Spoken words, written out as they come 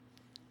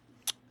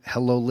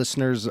hello,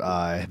 listeners.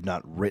 I have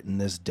not written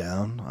this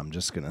down. I'm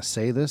just going to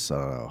say this.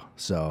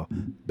 So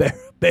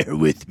bear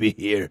with me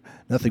here.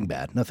 Nothing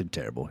bad, nothing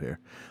terrible here.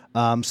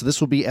 So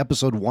this will be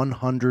episode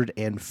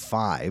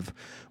 105,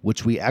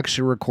 which we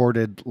actually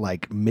recorded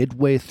like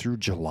midway through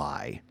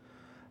July.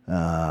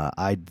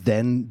 I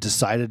then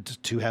decided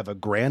to have a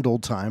grand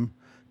old time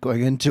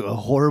going into a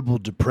horrible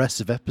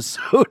depressive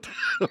episode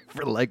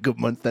for like a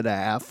month and a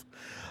half.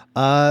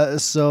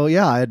 So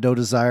yeah, I had no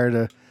desire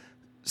to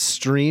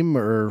stream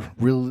or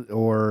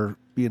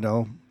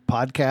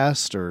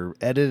podcast or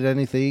edit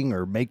anything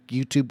or make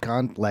YouTube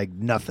content, like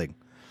nothing.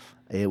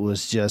 It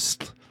was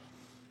just,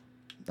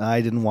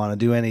 I didn't want to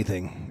do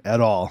anything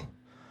at all.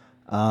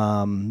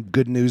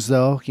 Good news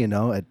though,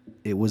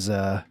 it was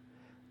a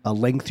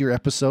lengthier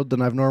episode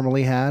than I've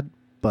normally had,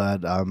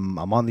 but I'm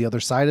on the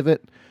other side of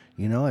it.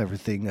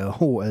 Everything,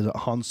 as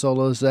Han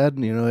Solo said,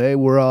 hey,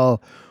 we're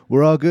all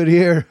good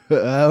here.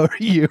 How are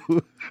you?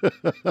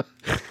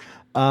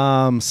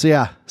 So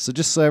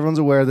just so everyone's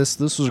aware, this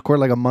was recorded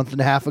like a month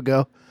and a half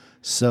ago.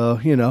 So,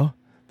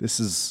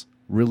 this is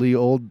really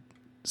old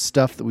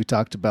stuff that we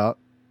talked about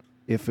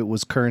if it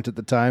was current at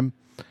the time.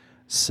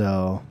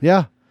 So,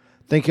 yeah.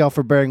 Thank y'all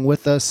for bearing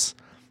with us.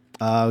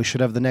 We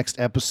should have the next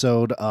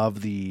episode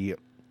of the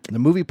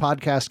movie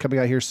podcast coming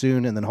out here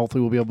soon, and then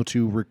hopefully we'll be able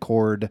to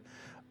record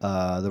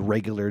the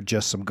regular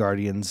Just Some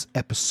Guardians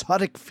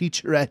episodic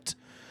featurette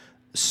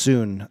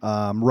soon.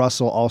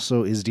 Russell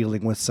also is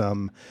dealing with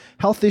some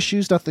health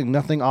issues,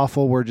 nothing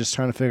awful. We're just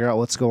trying to figure out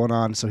what's going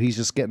on. So he's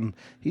just a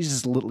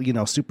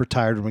little, super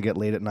tired when we get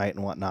late at night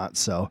and whatnot.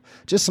 So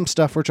just some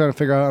stuff we're trying to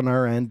figure out on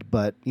our end,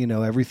 but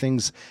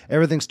everything's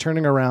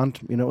turning around.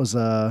 It was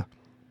a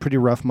pretty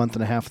rough month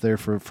and a half there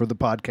for the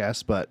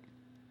podcast, but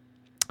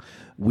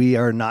we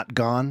are not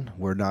gone.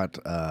 We're not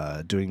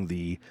doing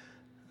the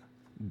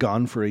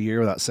gone for a year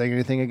without saying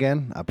anything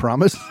again. I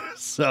promise.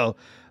 So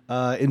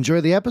enjoy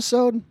the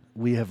episode.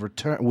 We have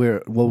returned.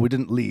 We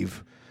didn't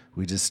leave.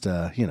 We just,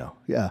 I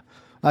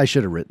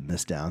should have written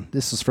this down.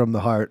 This is from the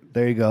heart.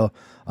 There you go.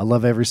 I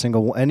love every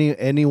single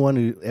everyone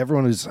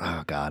who's,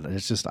 oh God,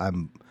 it's just,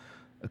 I'm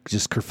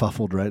just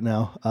kerfuffled right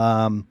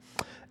now.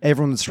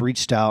 Everyone that's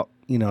reached out,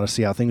 to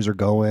see how things are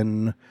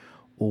going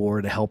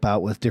or to help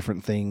out with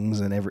different things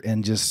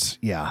and just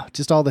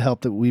all the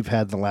help that we've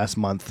had in the last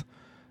month.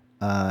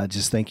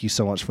 Just thank you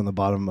so much from the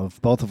bottom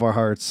of both of our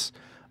hearts.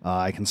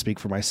 I can speak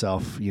for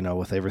myself,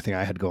 with everything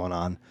I had going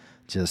on.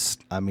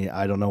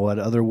 I don't know what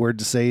other word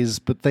to say is,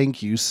 but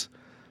thank yous.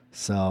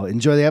 So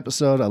enjoy the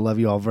episode. I love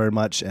you all very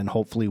much, and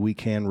hopefully we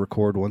can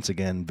record once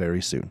again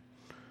very soon.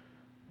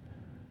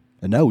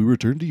 And now we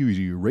return to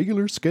your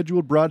regular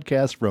scheduled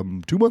broadcast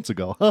from 2 months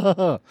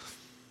ago.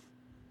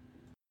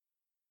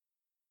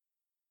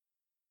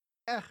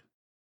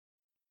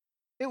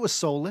 It was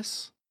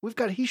soulless. We've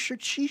got he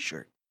shirt, she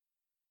shirt.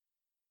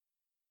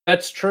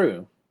 That's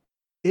true.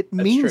 It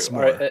means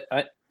more.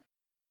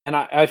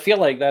 I feel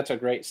like that's a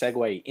great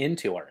segue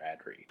into our ad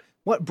read.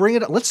 What? Bring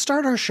it up. Let's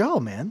start our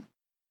show, man.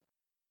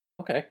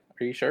 Okay.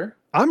 Are you sure?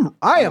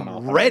 I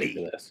am ready.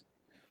 For this.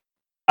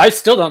 I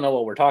still don't know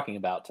what we're talking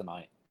about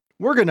tonight.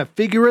 We're going to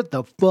figure it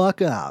the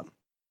fuck out.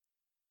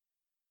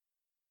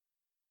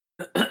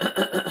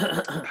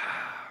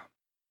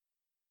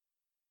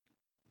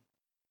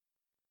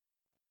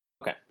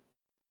 Okay.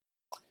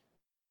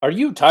 Are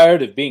you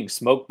tired of being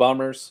smoke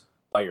bombers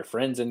by your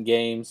friends in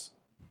games?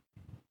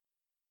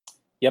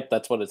 Yep,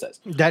 that's what it says.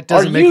 That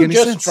doesn't make any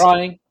sense. Are you just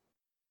trying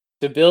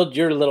to build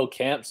your little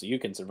camp so you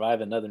can survive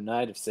another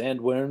night of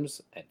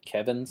sandworms and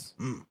Kevins?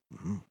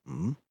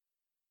 Mm-hmm.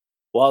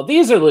 While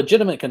these are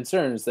legitimate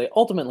concerns, they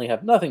ultimately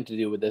have nothing to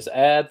do with this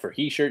ad for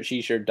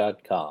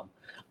HeShirtSheShirt.com.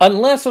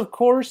 Unless, of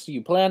course,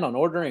 you plan on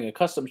ordering a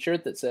custom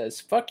shirt that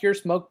says, "Fuck your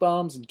smoke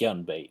bombs,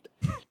 gun bait."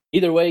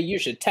 Either way, you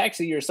should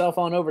taxi yourself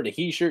on over to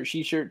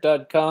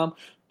HeShirtSheShirt.com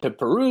to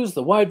peruse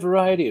the wide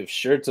variety of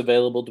shirts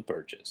available to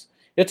purchase.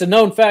 It's a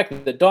known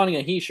fact that donning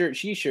a he-shirt,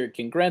 she-shirt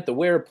can grant the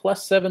wearer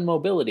 +7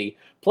 mobility,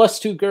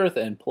 +2 girth,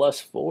 and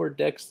 +4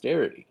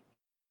 dexterity.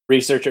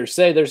 Researchers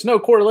say there's no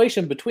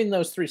correlation between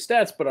those three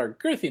stats, but our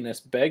girthiness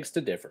begs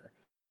to differ.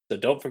 So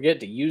don't forget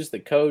to use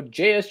the code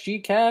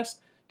JSGCast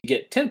to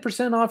get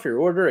 10% off your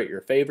order at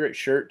your favorite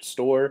shirt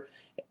store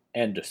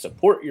and to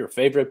support your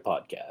favorite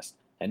podcast.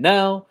 And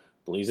now,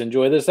 please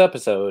enjoy this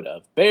episode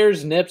of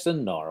Bears, Nips,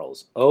 and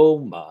Gnarls. Oh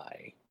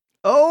my.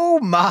 Oh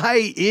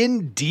my,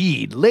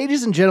 indeed.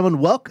 Ladies and gentlemen,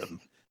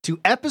 welcome to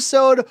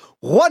episode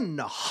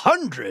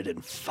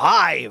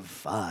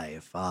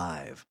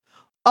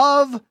 105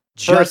 of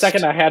Just For a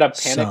second, I had a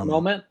panic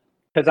moment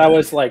because I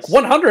was like,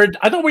 100?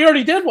 I thought we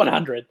already did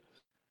 100.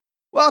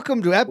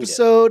 Welcome to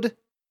episode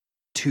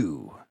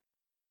 2.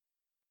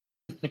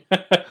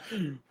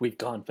 We've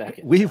gone back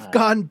in time. We've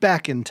gone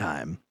back in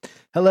time.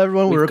 Hello,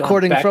 everyone. We're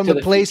recording from the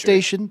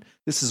PlayStation. Future.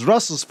 This is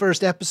Russell's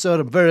first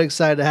episode. I'm very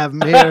excited to have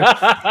him here.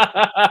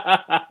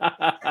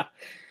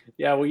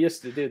 Yeah, we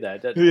used to do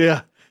that, didn't we?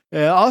 Yeah.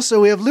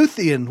 Also, we have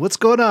Luthien. What's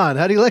going on?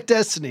 How do you like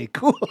Destiny?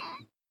 Cool.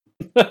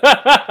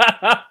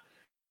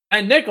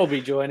 And Nick will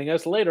be joining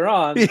us later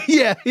on.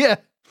 Yeah.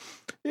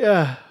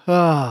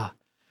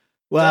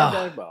 Wow.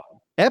 Sandbag Bob.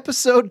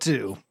 Episode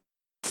 2.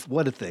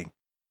 What a thing.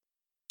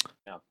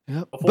 Yeah.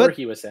 Yep. Before But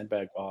he was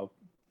Sandbag Bob.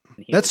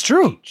 He that's was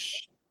true.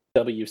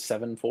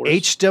 HW7 Force.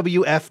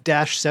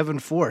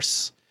 HWF-7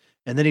 Force.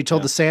 And then he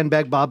told the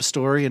Sandbag Bob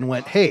story and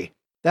went, hey,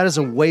 that is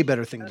a way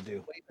better thing to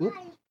do. Oop.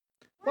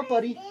 What,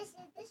 buddy?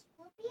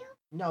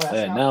 No, that's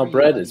And not now for you,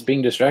 Brett buddy. is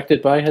being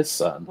distracted by his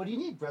son. What do you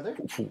need, brother?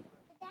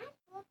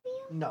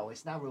 No,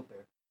 it's not root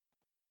beer.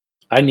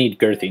 I need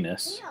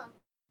girthiness.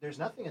 There's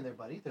nothing in there,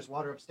 buddy. There's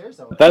water upstairs,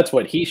 though. But that's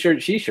what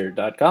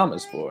HeShirtSheShirt.com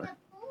is for.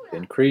 To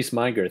increase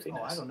my girthiness.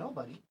 Oh, I don't know,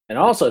 buddy. And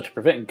also to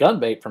prevent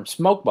gunbait from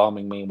smoke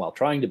bombing me while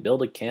trying to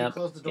build a camp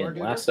close the door, in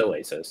dude? Last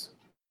Oasis.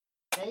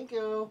 Thank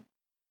you.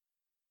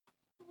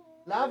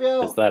 Love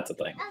you. Because that's a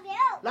thing.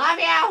 Love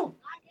you.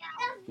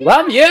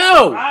 Love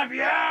you! Love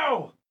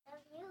you.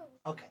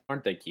 Okay.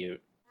 Aren't they cute?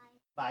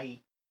 Bye.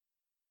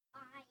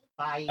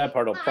 Bye. That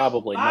part will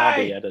probably not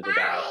be edited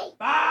out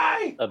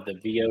Bye. of the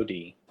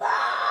VOD.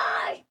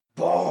 Bye.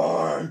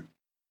 Bye.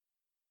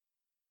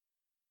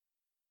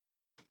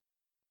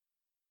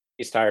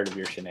 He's tired of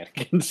your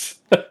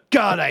shenanigans.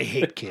 God, I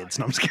hate kids.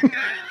 No, I'm just kidding.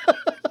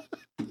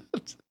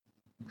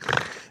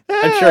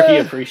 I'm sure he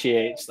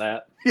appreciates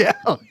that. Yeah,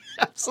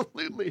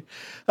 absolutely. He's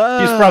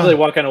probably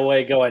walking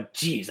away going,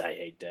 geez, I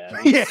hate Dad.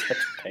 He's Yeah. such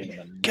a pain in the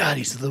neck." God,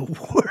 he's the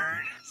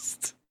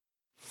worst.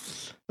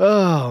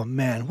 Oh,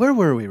 man. Where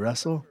were we,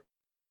 Russell?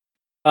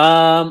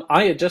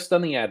 I had just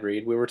done the ad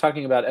read. We were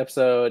talking about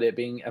it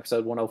being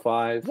episode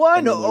 105.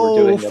 and then we were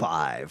doing a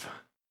 105.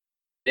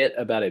 bit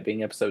about it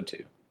being episode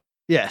 2.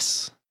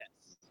 Yes.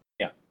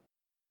 Yeah.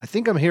 I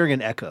think I'm hearing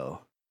an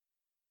echo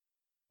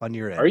on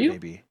your end. Are you?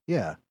 Maybe.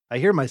 Yeah. I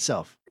hear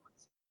myself.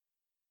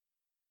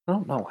 I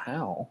don't know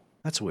how.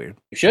 That's weird.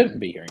 You shouldn't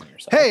be hearing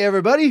yourself. Hey,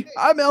 everybody.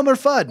 I'm Elmer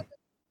Fudd.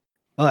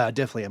 Oh, I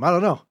definitely am. I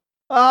don't know.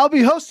 I'll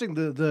be hosting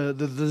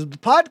the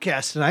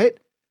podcast tonight.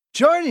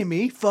 Joining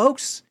me,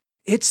 folks,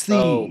 it's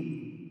the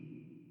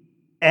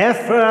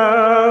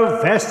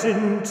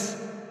effervescent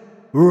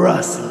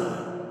Russell.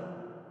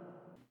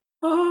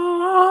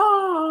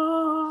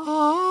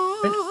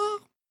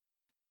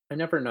 I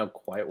never know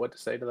quite what to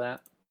say to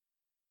that.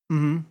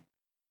 Mm-hmm.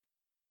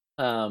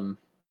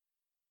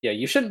 Yeah,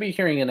 you shouldn't be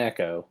hearing an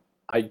echo.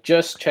 I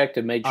just checked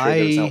and made sure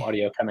there's no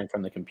audio coming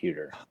from the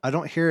computer. I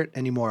don't hear it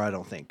anymore, I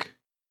don't think.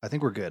 I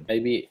think we're good.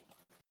 Maybe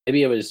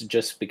it was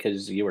just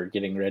because you were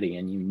getting ready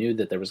and you knew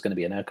that there was going to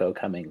be an echo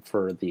coming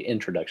for the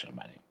introduction of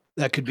my name.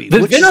 That could be.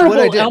 The Which is what I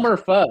Venerable did. Elmer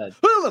Fudd.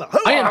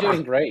 I am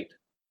doing great.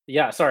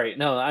 Yeah, sorry.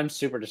 No, I'm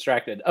super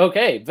distracted.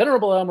 Okay,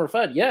 Venerable Elmer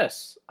Fudd.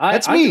 Yes,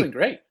 That's I'm me. doing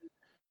great.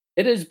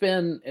 It has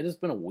been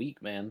a week,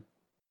 man.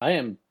 I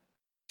am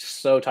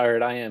so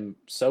tired. I am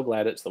so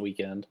glad it's the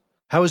weekend.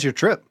 How was your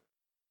trip?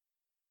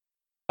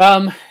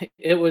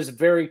 It was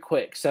very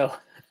quick. So,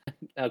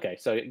 okay,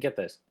 so get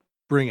this.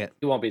 Bring it.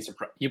 You won't be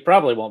surprised. You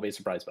probably won't be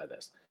surprised by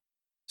this.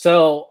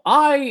 So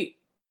I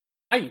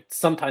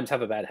sometimes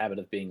have a bad habit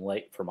of being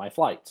late for my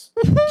flights.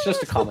 It's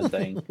just a common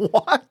thing.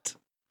 What?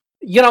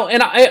 You know,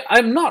 and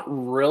I'm not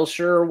real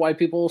sure why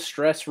people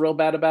stress real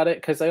bad about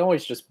it, because they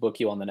always just book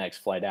you on the next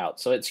flight out.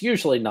 So it's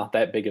usually not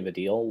that big of a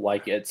deal.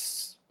 Like,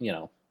 it's, you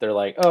know, they're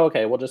like, oh,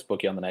 okay, we'll just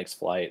book you on the next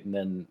flight. And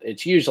then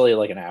it's usually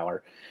like an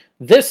hour.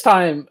 This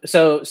time,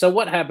 so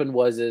what happened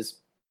is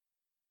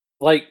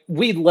like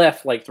we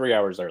left like 3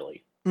 hours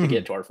early to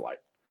get to our flight.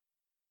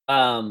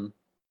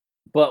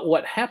 But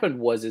what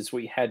happened is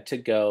we had to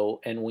go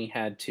and we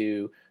had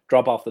to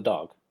drop off the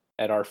dog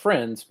at our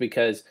friend's,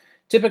 because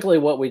typically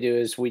what we do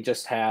is we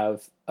just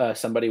have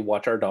somebody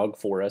watch our dog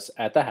for us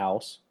at the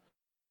house,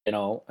 you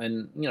know,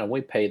 and, you know,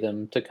 we pay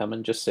them to come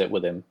and just sit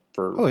with him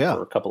for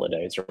a couple of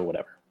days or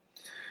whatever.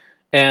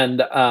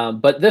 And,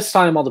 but this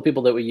time all the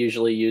people that we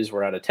usually use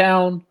were out of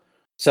town.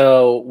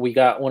 So we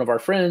got one of our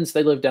friends,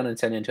 they live down in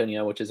San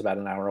Antonio, which is about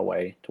an hour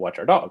away, to watch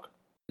our dog.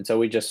 And so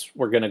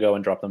we're going to go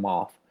and drop them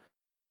off.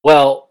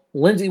 Well,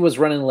 Lindsay was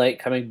running late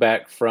coming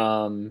back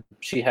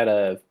she had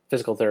a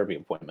physical therapy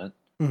appointment.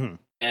 Mm-hmm.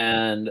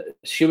 And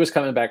she was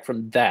coming back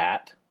from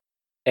that.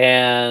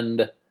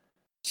 And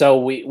so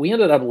we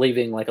ended up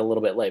leaving like a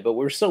little bit late, but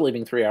we were still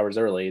leaving 3 hours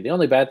early. The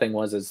only bad thing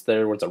is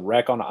there was a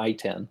wreck on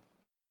I-10,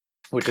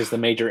 which is the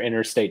major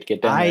interstate to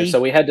get down there.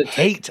 So we had to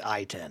hate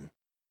I-10.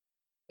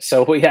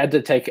 So we had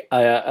to take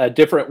a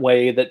different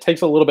way that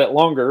takes a little bit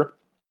longer,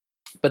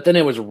 but then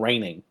it was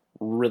raining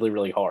really,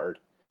 really hard.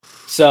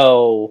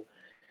 So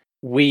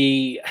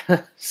we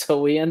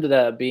ended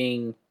up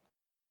we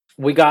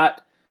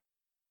got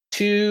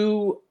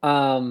to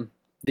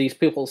these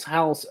people's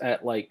house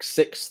at like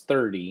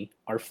 6:30.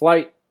 Our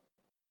flight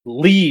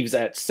leaves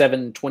at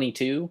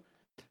 7:22.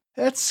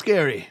 That's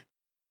scary.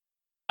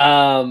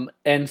 And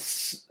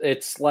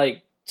it's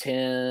like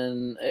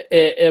 10.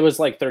 It was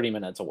like 30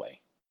 minutes away.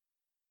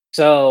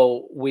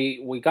 So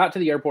we got to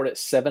the airport at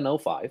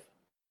 7:05.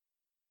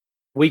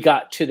 We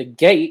got to the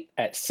gate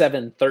at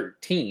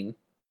 7:13.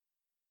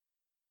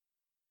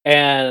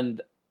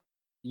 And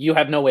you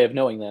have no way of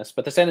knowing this,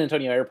 but the San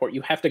Antonio airport,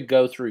 you have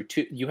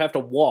to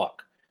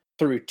walk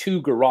through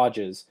 2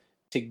 garages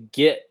to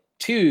get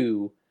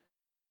to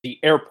the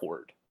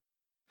airport.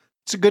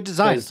 It's a good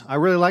design. 'Cause I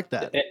really like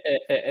that.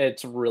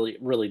 it's really,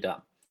 really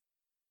dumb.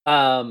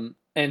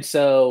 And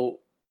so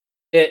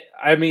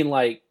I mean,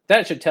 like,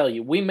 that should tell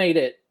you, we made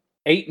it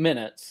 8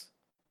 minutes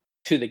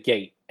to the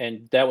gate,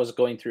 and that was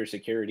going through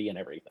security and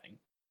everything.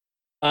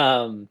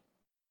 Um,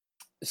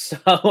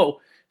 so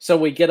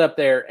we get up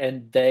there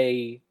and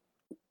they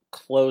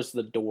close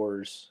the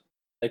doors.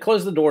 They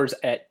close the doors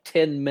at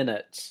 10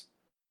 minutes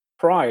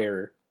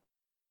prior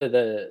to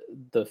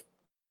the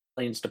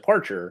plane's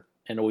departure,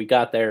 and we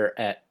got there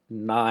at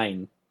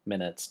 9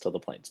 minutes to the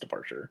plane's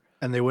departure.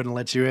 And they wouldn't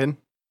let you in?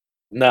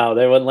 No,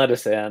 they wouldn't let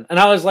us in. And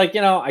I was like,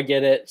 I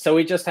get it. So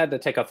we just had to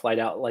take a flight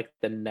out like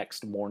the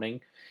next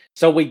morning.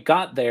 So we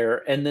got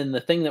there, and then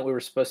the thing that we were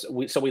supposed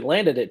to, so we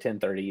landed at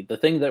 10:30. The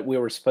thing that we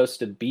were supposed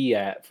to be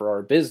at for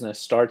our business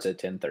starts at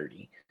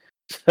 10:30.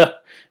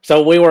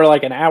 So we were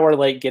like an hour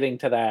late getting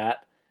to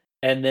that.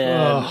 And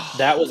then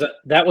that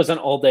was an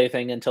all day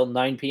thing until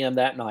 9 p.m.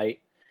 that night.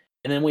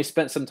 And then we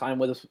spent some time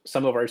with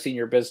some of our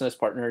senior business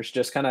partners,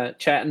 just kind of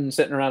chatting,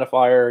 sitting around a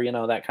fire,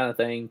 that kind of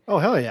thing. Oh,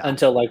 hell yeah.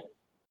 Until like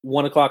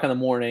 1:00 in the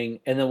morning.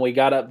 And then we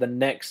got up the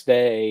next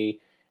day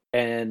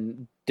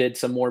and did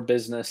some more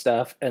business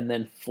stuff, and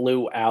then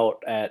flew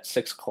out at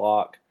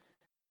 6:00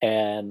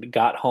 and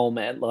got home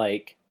at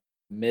like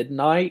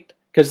midnight.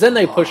 Cause then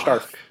they pushed our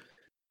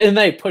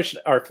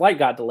flight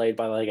got delayed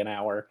by like an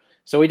hour.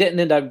 So we didn't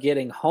end up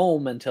getting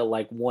home until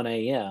like 1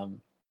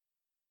 a.m.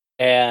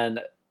 And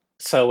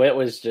so it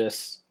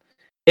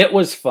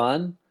was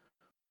fun,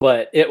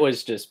 but it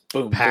was just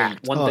boom,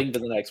 Packed. One thing to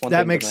the next.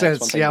 That makes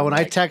sense. Yeah, when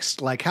I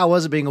text, like, how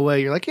was it being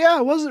away? You're like, yeah,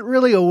 I wasn't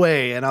really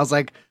away. And I was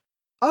like,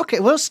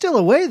 okay, well, still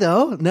away,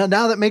 though. Now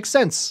that makes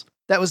sense.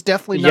 That was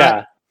definitely not.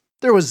 Yeah.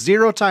 There was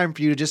zero time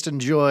for you to just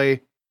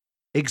enjoy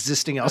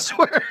existing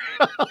elsewhere.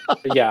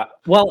 Yeah.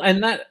 Well,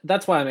 and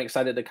that's why I'm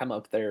excited to come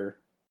up there.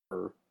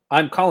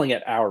 I'm calling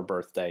it our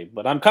birthday,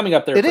 but I'm coming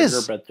up there for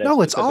your birthday.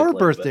 No, it's our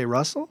birthday,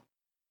 Russell.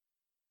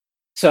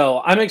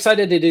 So I'm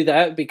excited to do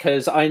that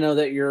because I know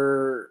that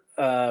you're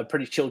a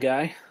pretty chill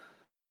guy.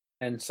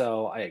 And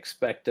so I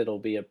expect it'll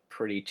be a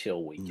pretty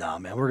chill week. Nah,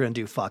 man, we're going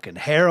to do fucking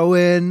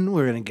heroin.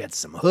 We're going to get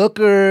some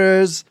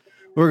hookers.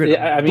 We're going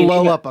to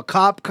blow up a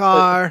cop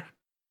car.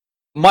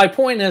 My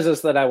point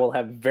is that I will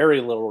have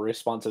very little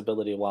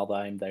responsibility while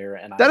I'm there.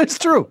 And that is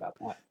true.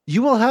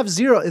 You will have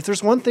zero. If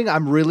there's one thing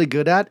I'm really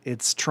good at,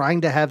 it's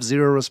trying to have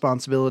zero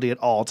responsibility at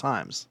all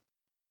times.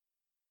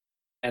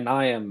 And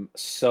I am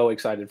so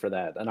excited for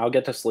that. And I'll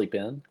get to sleep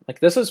in. Like,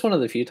 this is one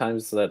of the few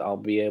times that I'll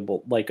be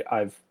able, like,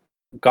 I've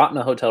gotten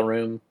a hotel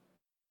room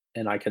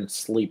and I can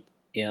sleep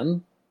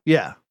in.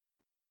 Yeah.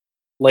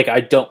 Like,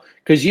 I don't,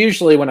 because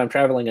usually when I'm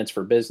traveling, it's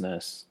for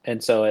business.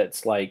 And so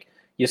it's like,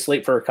 you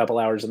sleep for a couple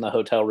hours in the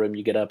hotel room,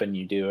 you get up and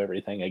you do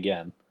everything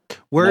again.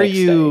 Where are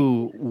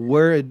you?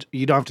 Where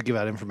you don't have to give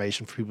out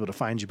information for people to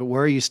find you, but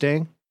where are you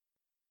staying?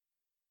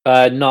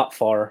 Not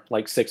far,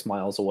 like 6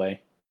 miles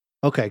away.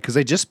 Okay, because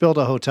they just built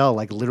a hotel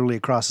like literally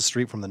across the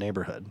street from the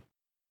neighborhood.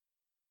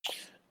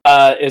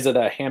 Is it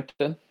a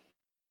Hampton?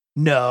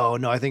 No,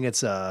 I think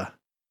it's a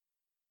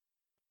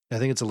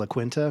La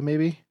Quinta,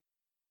 maybe.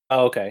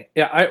 Oh, okay.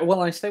 Yeah,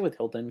 I stay with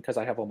Hilton because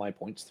I have all my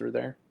points through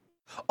there.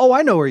 Oh,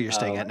 I know where you're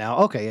staying at now.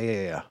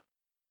 Okay, yeah.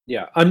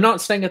 Yeah, I'm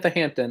not staying at the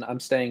Hampton. I'm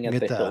staying at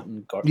the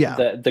Hilton.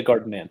 The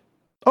Garden Inn.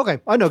 Okay,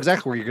 I know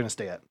exactly where you're going to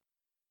stay at.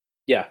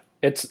 Yeah,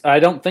 I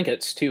don't think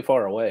it's too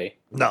far away.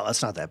 No,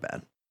 that's not that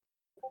bad.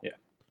 Yeah.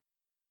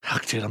 Oh,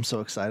 dude, I'm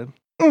so excited.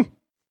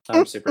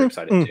 I'm super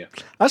excited too.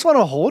 I just want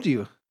to hold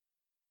you.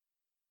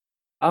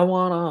 I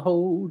want to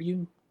hold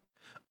you.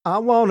 I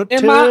want to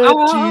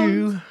touch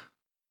you.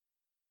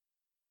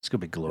 It's going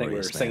to be glorious. I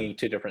think we're singing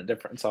two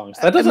different songs.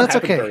 That doesn't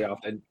happen very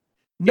often.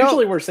 No.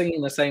 Usually we're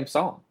singing the same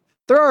song.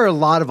 There are a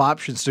lot of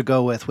options to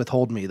go with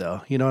Hold Me,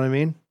 though. You know what I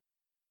mean?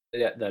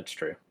 Yeah, that's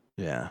true.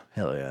 Yeah.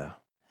 Hell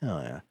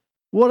yeah.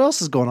 What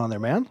else is going on there,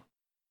 man?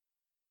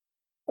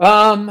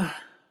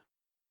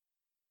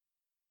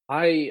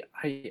 I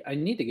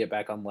need to get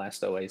back on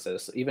Last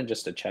Oasis, even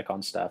just to check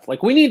on stuff.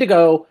 Like, we need to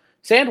go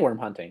sandworm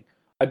hunting.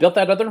 I built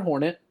that other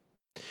Hornet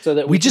so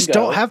that we just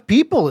don't have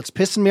people. It's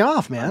pissing me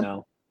off, man. I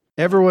know.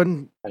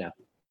 Everyone, I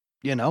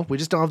know. We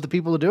just don't have the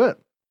people to do it.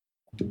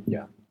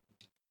 Yeah.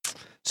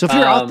 So if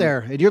you're out there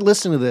and you're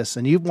listening to this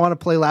and you want to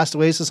play Last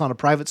Oasis on a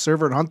private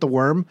server and hunt the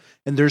worm,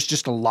 and there's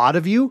just a lot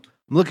of you,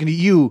 I'm looking at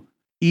you,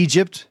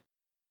 Egypt.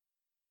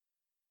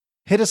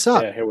 Hit us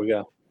up. Yeah, here we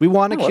go. We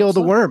want to kill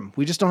the worm.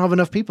 We just don't have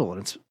enough people, and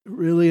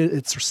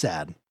it's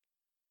sad.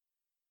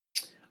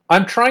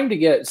 I'm trying to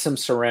get some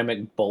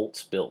ceramic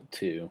bolts built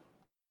too.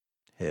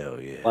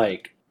 Hell yeah!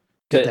 Like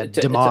get that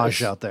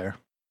damage out there.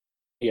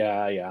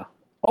 Yeah.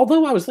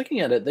 Although I was looking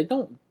at it, they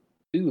don't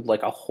do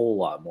like a whole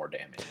lot more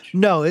damage.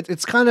 No,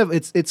 it's kind of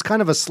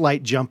a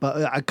slight jump.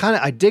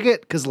 I dig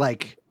it because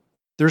like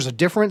there's a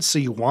difference, so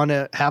you want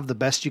to have the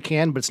best you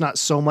can, but it's not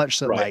so much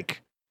that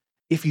like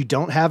if you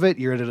don't have it,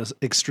 you're at an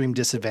extreme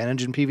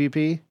disadvantage in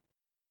PvP.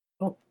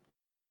 Oh,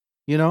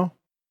 you know?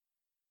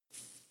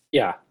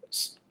 Yeah.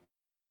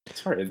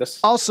 Sorry, this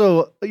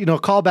also,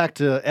 call back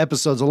to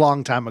episodes a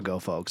long time ago,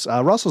 folks.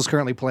 Russell's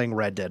currently playing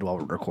Red Dead while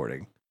we're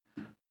recording.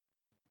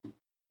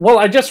 Well,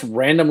 I just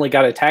randomly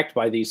got attacked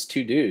by these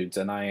two dudes,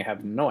 and I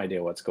have no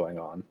idea what's going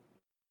on.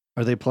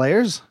 Are they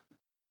players?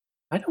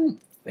 I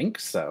don't think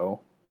so.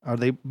 Are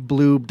they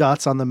blue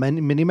dots on the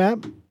mini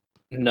map?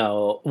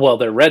 No. Well,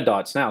 they're red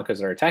dots now because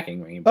they're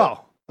attacking me.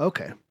 Oh,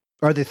 okay.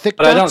 Are they thick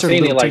but I don't dots or see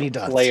any little teeny like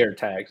dots? player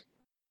tags.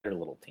 They're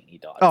little teeny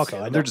dots. Okay,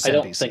 so they're just I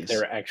don't NPCs. think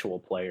they're actual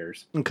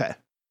players. Okay.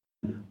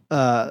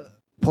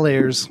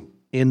 Players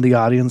in the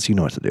audience, you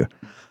know what to do.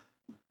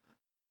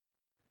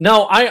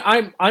 No,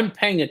 I'm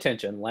paying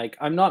attention. Like,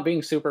 I'm not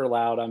being super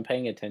loud. I'm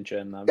paying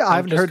attention. I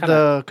haven't heard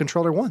the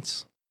controller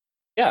once.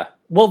 Yeah.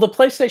 Well, the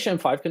PlayStation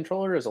 5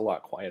 controller is a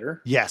lot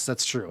quieter. Yes,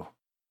 that's true.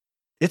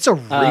 It's a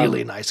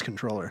really nice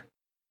controller.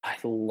 I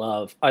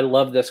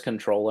love this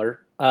controller.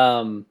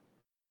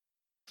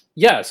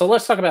 Yeah, so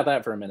let's talk about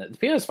that for a minute. The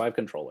PS5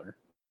 controller.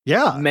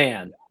 Yeah.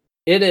 Man,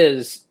 it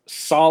is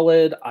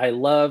solid. I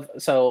have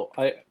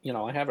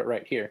it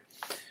right here.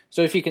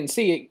 So if you can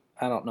see,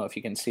 I don't know if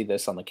you can see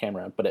this on the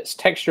camera, but it's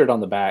textured on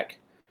the back,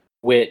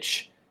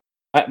 which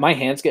my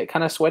hands get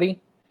kind of sweaty.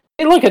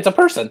 Hey, look, it's a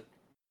person.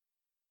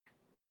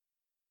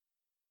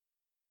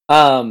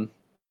 I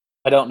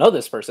don't know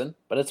this person,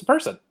 but it's a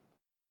person.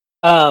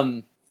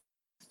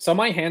 So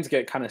my hands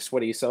get kind of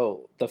sweaty.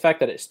 So the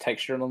fact that it's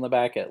textured on the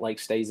back, it like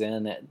stays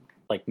in, it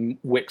like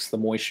wicks the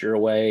moisture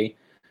away.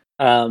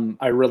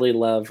 I really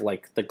love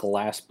like the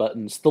glass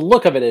buttons. The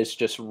look of it is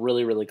just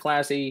really, really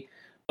classy.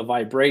 The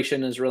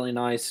vibration is really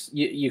nice.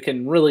 You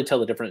can really tell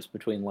the difference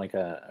between like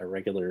a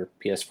regular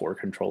PS4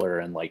 controller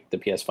and like the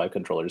PS5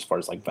 controller as far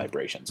as like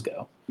vibrations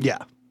go. Yeah.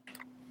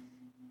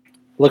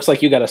 Looks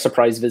like you got a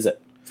surprise visit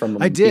from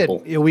I did.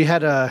 people. Yeah, we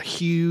had a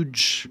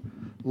huge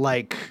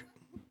like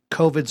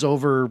COVID's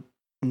over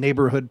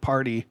neighborhood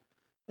party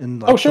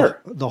and like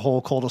the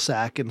whole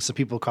cul-de-sac and some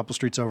people a couple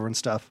streets over and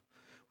stuff.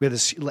 We had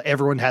this,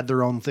 everyone had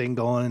their own thing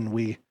going and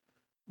we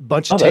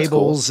bunch of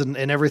tables and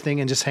everything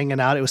and just hanging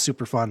out. It was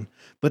super fun.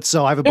 But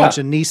so I have a bunch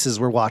of nieces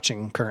we're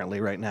watching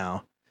currently right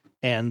now.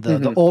 And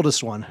the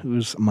oldest one,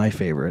 who's my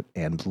favorite,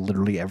 and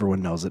literally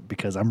everyone knows it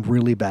because I'm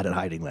really bad at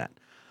hiding that.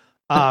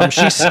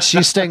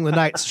 She's staying the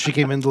night, so she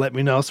came in to let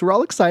me know. So we're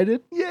all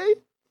excited. Yay.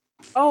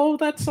 Oh,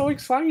 that's so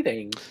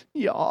exciting.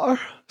 Yeah.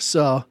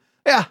 So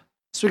yeah.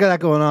 So we got that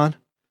going on.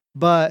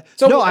 But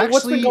so no,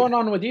 what's been going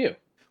on with you?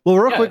 Well,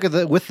 real quick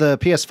with the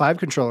PS5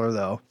 controller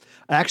though.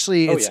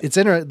 Actually, it's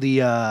in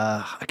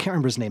I can't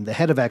remember his name, the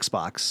head of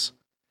Xbox.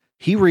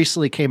 He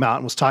recently came out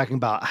and was talking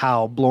about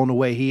how blown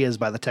away he is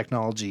by the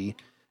technology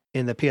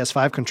in the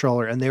PS5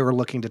 controller, and they were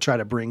looking to try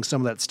to bring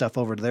some of that stuff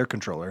over to their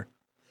controller.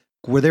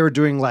 Where they were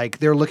doing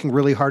they were looking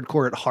really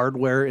hardcore at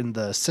hardware in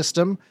the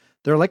system.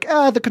 They're like,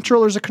 the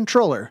controller's a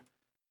controller.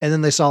 And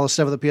then they saw the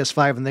stuff of the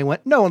PS5 and they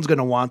went, no one's going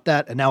to want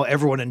that. And now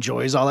everyone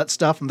enjoys all that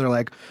stuff. And they're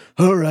like,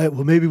 all right,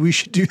 well, maybe we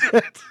should do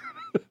that.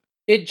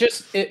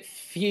 It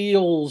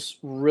feels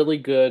really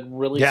good,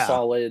 really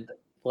solid.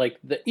 Like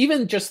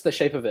even just the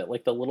shape of it,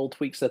 like the little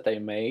tweaks that they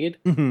made,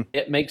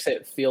 it makes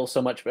it feel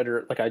so much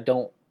better. Like I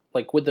don't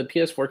like with the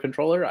PS4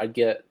 controller,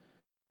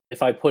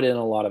 if I put in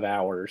a lot of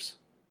hours,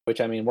 which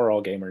I mean, we're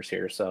all gamers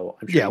here, so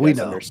I'm sure you guys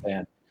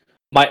understand.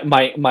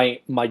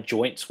 My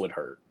joints would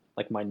hurt,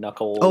 like my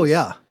knuckles. Oh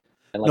yeah,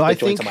 and like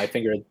the joints on my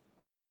finger.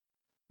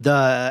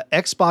 The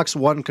Xbox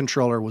One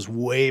controller was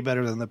way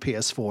better than the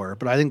PS4,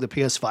 but I think the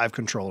PS5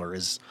 controller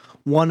is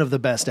one of the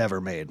best ever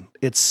made.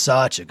 It's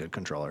such a good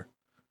controller.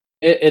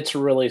 It's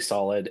really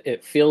solid.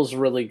 It feels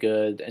really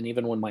good, and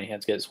even when my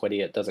hands get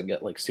sweaty, it doesn't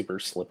get like super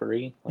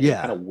slippery. Like, it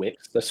kind of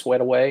wicks the sweat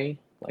away,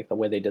 like the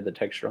way they did the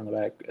texture on the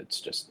back. It's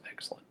just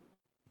excellent.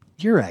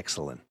 You're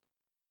excellent.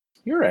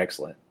 You're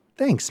excellent.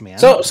 Thanks, man.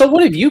 So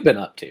what have you been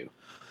up to?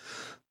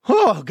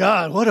 Oh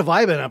God, what have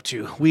I been up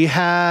to? We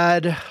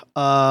had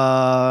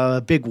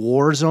a big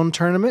Warzone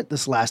tournament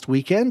this last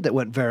weekend that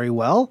went very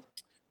well.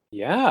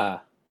 Yeah.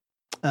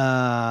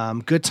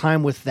 Good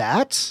time with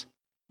that.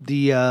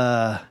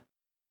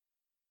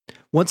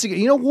 Once again,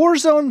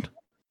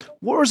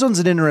 Warzone's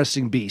an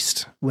interesting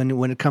beast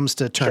when it comes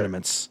to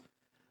tournaments. Sure.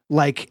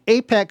 Like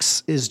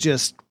Apex is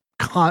just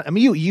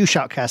you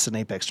shoutcast an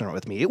Apex tournament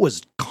with me. It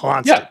was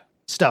constant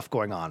stuff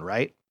going on,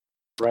 right?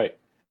 Right.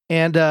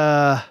 And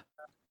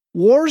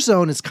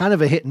Warzone is kind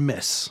of a hit and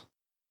miss.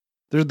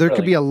 There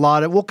could be a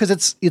lot of because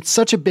it's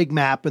such a big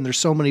map and there's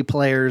so many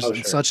players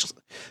and such.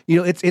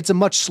 It's a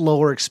much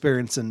slower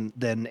experience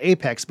than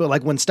Apex, but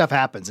like when stuff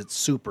happens, it's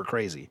super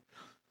crazy.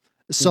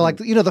 So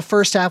the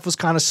first half was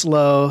kind of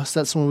slow. So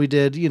that's when we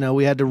did,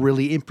 we had to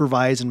really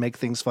improvise and make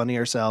things funny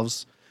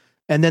ourselves.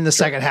 And then the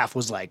second half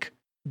was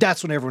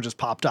that's when everyone just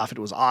popped off. It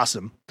was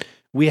awesome.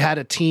 We had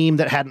a team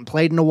that hadn't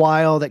played in a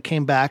while that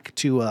came back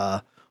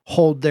to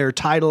hold their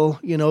title,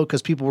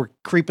 because people were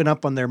creeping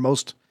up on their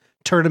most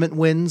tournament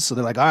wins. So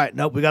they're like, all right,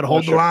 nope, we got to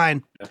hold the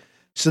line. Yeah.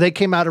 So they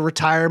came out of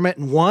retirement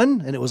and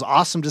won. And it was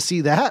awesome to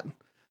see that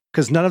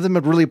because none of them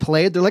had really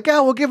played. They're like,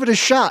 we'll give it a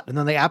shot. And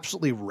then they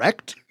absolutely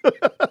wrecked.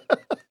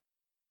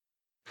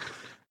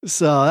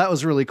 So that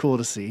was really cool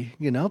to see,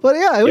 but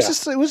it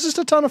was just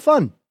a ton of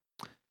fun.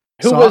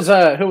 Who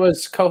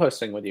was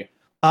co-hosting with you?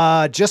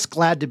 Just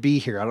glad to be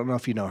here. I don't know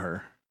if you know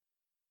her.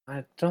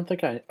 I don't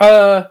think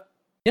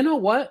You know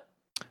what?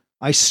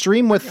 I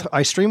stream with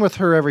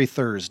her every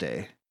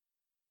Thursday.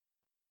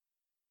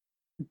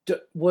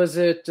 Was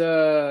it?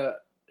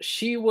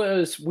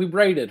 We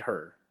rated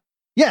her.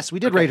 Yes, we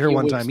did rate her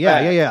one time.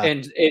 Yeah.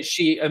 And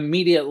she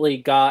immediately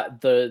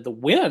got the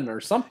win or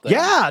something.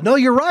 Yeah, no,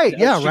 you're right.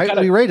 Yeah, right.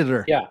 We rated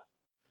her. Yeah.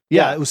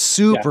 It was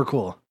super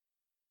cool.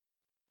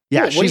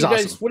 Yeah, cool. She's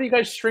awesome. What do you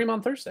guys stream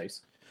on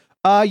Thursdays?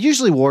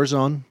 Usually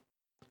Warzone.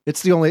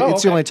 It's the only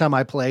the only time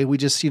I play. We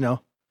just,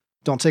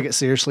 don't take it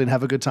seriously and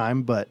have a good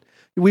time. But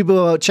we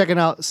were checking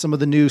out some of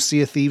the new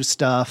Sea of Thieves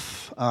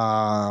stuff.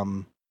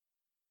 And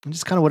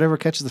just kind of whatever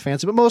catches the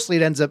fancy. But mostly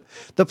it ends up,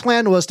 the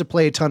plan was to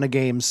play a ton of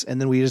games and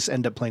then we just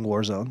end up playing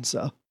Warzone.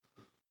 So.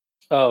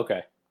 Oh,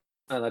 okay.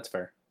 Oh, that's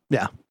fair.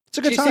 Yeah. It's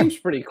a good time. She seems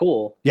pretty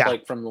cool. Yeah.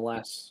 Like from the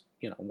last,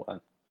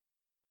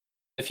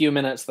 a few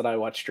minutes that I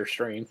watched her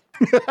stream.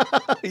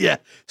 Yeah.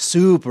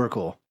 Super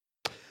cool.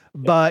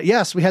 But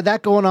yes, we had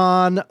that going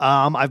on.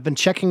 I've been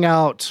checking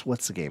out,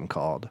 what's the game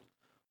called?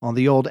 On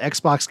the old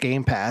Xbox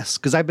Game Pass.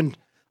 Because I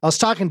was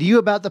talking to you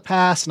about the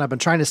pass and I've been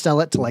trying to sell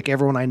it to like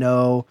everyone I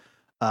know.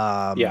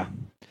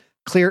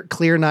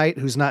 Clear Knight,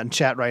 who's not in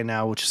chat right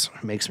now, which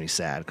makes me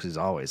sad because he's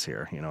always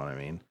here. You know what I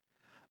mean?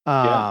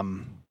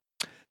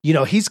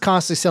 He's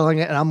constantly selling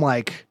it and I'm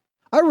like,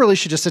 I really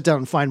should just sit down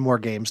and find more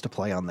games to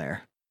play on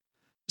there.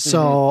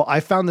 So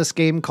I found this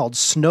game called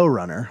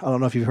SnowRunner. I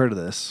don't know if you've heard of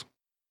this.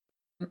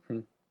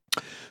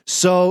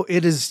 So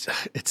it's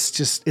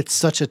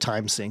such a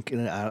time sink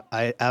and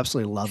I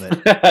absolutely love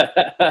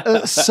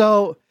it.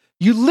 So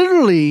you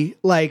literally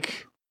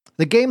like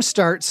the game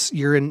starts,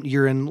 you're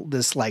in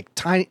this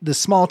this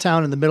small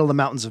town in the middle of the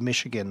mountains of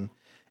Michigan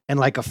and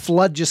like a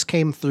flood just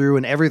came through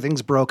and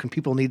everything's broken.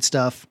 People need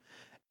stuff.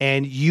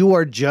 And you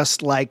are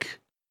just like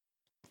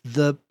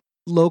the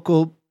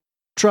local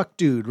truck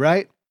dude,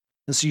 right?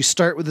 And so you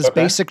start with this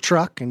basic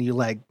truck and you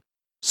like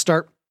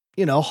start,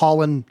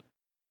 hauling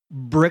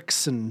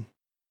bricks and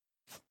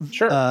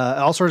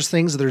all sorts of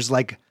things. There's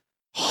like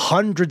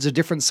hundreds of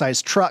different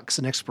sized trucks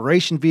and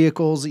exploration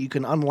vehicles that you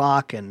can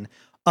unlock and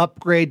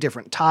upgrade,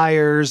 different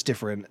tires,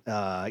 different,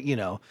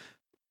 all-wheel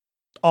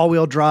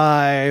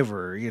drive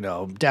or,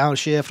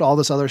 downshift, all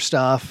this other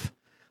stuff.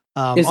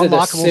 Is it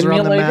a simulator?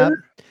 Around the map.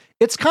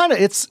 It's kind of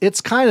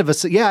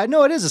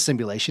it is a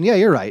simulation. Yeah,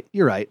 you're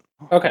right.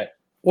 Okay.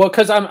 Well,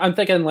 because I'm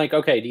thinking like,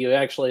 okay, do you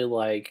actually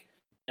like,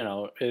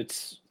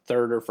 it's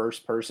third or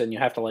first person, you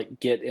have to like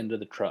get into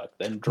the truck,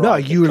 then drive. No,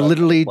 you are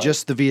literally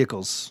just the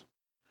vehicles.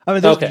 I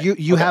mean,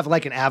 you have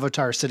like an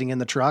avatar sitting in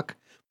the truck,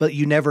 but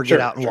you never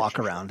get out and walk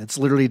around. It's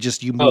literally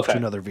just you move to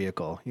another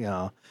vehicle.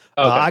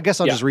 I guess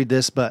I'll just read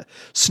this, but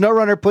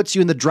SnowRunner puts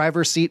you in the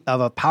driver's seat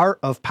of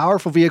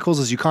powerful vehicles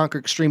as you conquer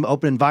extreme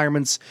open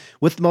environments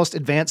with the most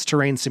advanced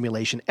terrain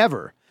simulation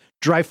ever.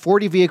 Drive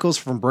 40 vehicles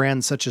from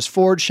brands such as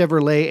Ford,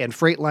 Chevrolet, and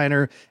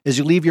Freightliner as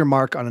you leave your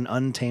mark on an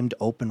untamed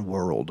open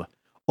world.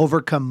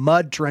 Overcome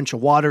mud, torrential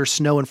water,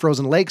 snow, and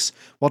frozen lakes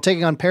while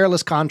taking on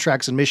perilous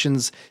contracts and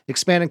missions.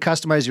 Expand and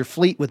customize your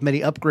fleet with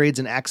many upgrades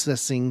and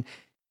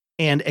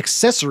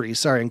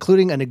accessories,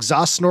 including an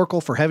exhaust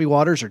snorkel for heavy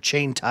waters or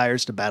chain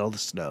tires to battle the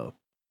snow.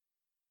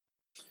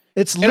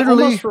 It's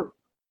literally...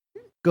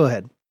 Go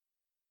ahead.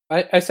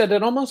 I said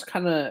it almost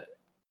kind of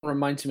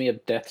reminds me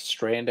of Death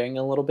Stranding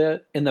a little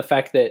bit in the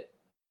fact that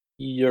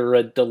you're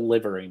a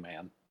delivery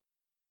man.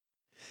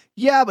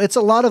 Yeah, but it's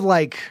a lot of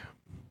like...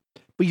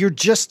 But you're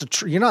just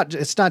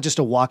it's not just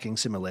a walking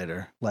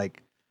simulator.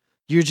 Like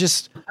you're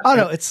just, I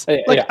don't know. It's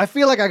I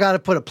feel like I got to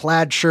put a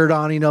plaid shirt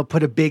on,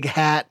 put a big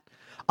hat.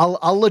 I'll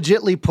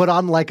legitly put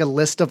on like a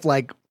list of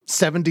like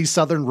 70s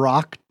Southern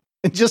rock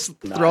and just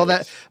throw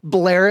that,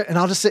 blare it. And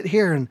I'll just sit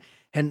here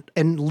and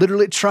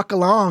literally truck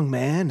along,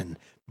 man, and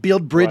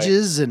build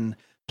bridges and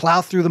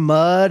plow through the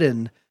mud.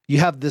 And you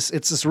have it's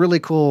this really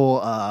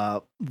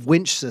cool,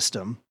 winch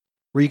system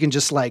where you can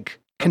just like,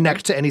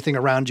 connect to anything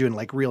around you and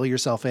like reel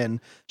yourself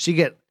in. So you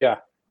get,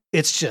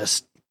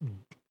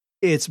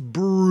 it's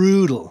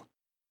brutal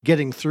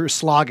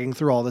slogging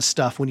through all this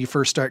stuff when you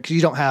first start. Cause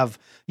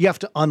you have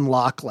to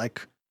unlock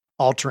like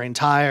all-terrain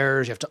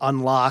tires. You have to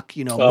unlock,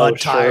 mud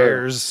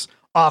tires,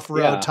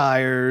 off-road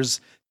tires,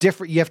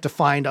 you have to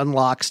find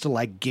unlocks to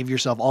like give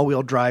yourself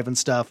all-wheel drive and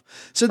stuff.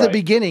 So at the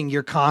beginning,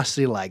 you're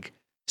constantly like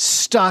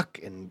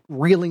stuck and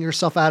reeling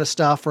yourself out of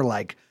stuff or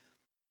like,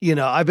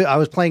 I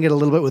was playing it a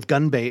little bit with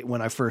Gunbait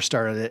when I first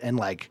started it, and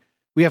like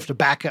we have to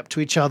back up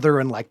to each other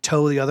and like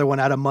tow the other one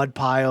out of mud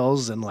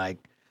piles and like,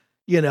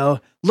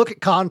 look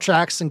at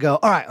contracts and go,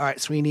 all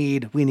right. So we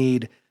need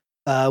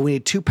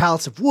 2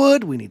 pallets of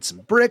wood. We need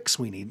some bricks.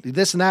 We need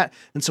this and that.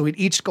 And so we'd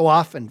each go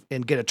off and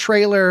get a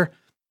trailer,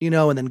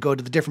 and then go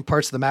to the different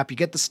parts of the map. You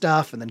get the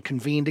stuff and then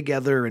convene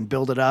together and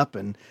build it up.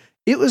 And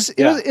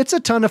it's a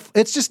ton of,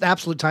 it's just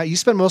absolute time. You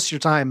spend most of your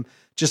time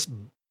just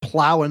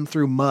plowing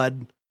through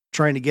mud,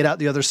 trying to get out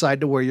the other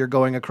side to where you're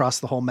going across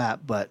the whole map.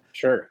 But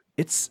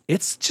it's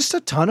just a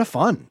ton of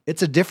fun.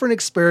 It's a different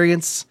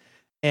experience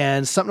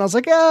and something I was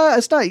like,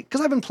 it's not,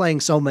 cause I've been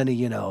playing so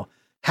many,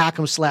 hack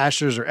 'em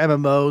slashers or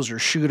MMOs or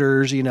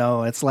shooters,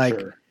 it's like,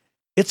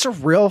 it's a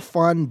real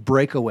fun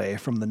breakaway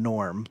from the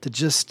norm to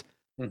just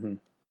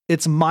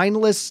it's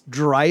mindless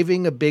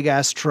driving a big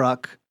ass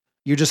truck.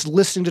 You're just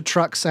listening to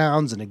truck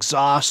sounds and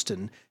exhaust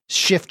and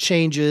shift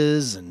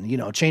changes and, you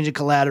know, changing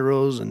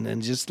collaterals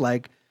and just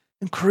like,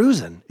 and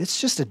cruising.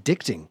 It's just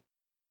addicting.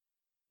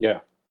 Yeah.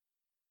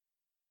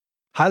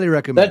 Highly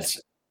recommend.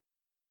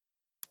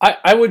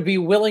 I would be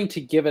willing to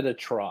give it a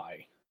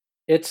try.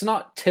 It's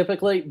not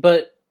typically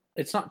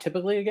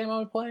a game I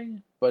would play,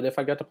 but if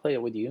I got to play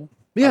it with you,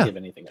 I'd give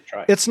anything a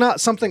try. It's not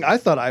something I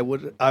thought I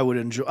would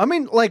enjoy. I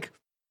mean, like,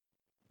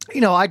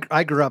 you know,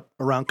 I grew up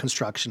around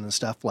construction and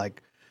stuff.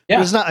 Like,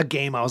 it's not a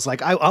game I was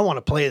like, I want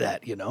to play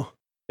that, you know?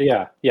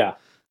 Yeah.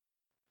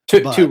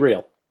 Too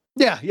real.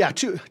 Yeah.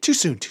 Too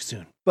soon.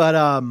 But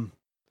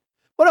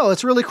well, no,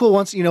 it's really cool.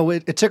 Once, you know,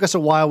 it took us a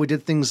while. We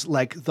did things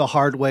like the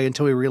hard way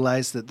until we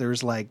realized that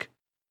there's like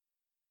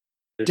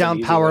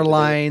down power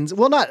lines.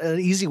 Well, not an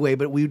easy way,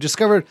 but we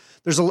discovered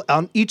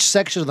on each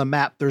section of the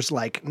map, there's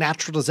like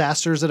natural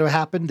disasters that have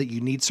happened that you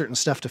need certain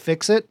stuff to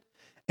fix it.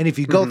 And if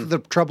you go through the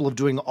trouble of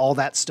doing all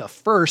that stuff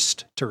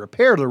first to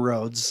repair the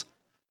roads,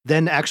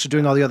 then actually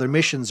doing all the other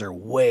missions are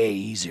way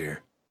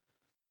easier.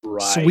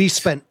 Right. So we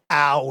spent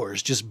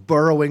hours just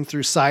burrowing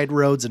through side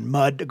roads and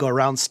mud to go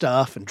around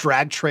stuff and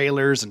drag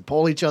trailers and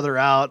pull each other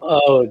out.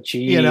 Oh,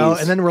 geez. You know,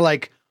 and then we're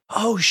like,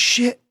 oh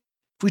shit,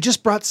 if we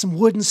just brought some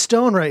wood and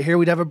stone right here,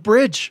 we'd have a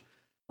bridge.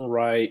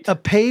 Right. A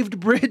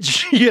paved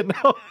bridge, you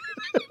know?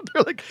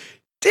 They're like,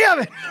 damn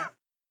it.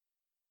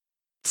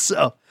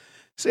 So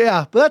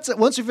yeah, but that's it.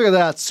 Once you figure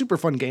that out, super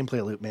fun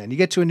gameplay loop, man. You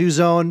get to a new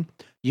zone,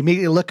 you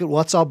immediately look at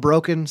what's all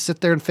broken,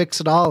 sit there and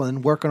fix it all,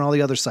 and work on all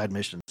the other side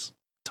missions.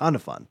 Ton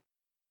of fun.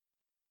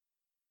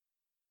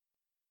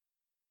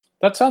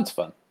 That sounds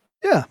fun.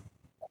 Yeah.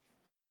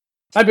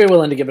 I'd be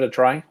willing to give it a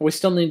try. We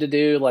still need to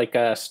do like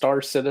a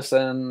Star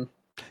Citizen.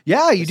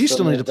 Yeah, you do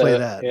still need to play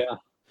that. Yeah.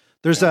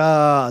 There's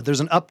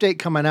an update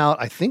coming out,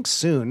 I think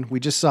soon.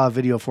 We just saw a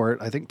video for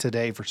it, I think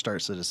today, for Star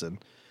Citizen.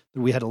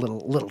 We had a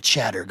little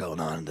chatter going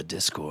on in the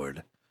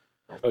Discord.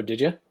 Oh,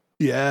 did you?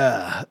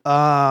 Yeah.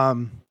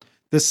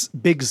 This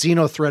big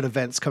Xenothreat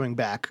event's coming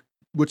back,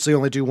 which they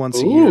only do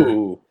once a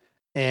year.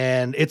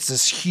 And it's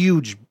this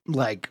huge,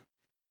 like,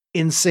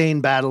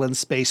 insane battle in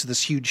space with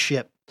this huge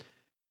ship.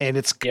 And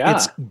it's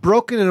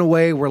broken in a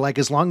way where, like,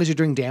 as long as you're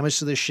doing damage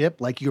to the ship,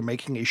 like, you're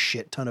making a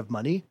shit ton of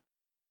money.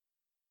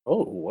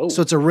 Oh, whoa.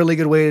 So it's a really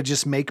good way to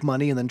just make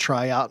money and then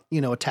try out,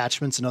 you know,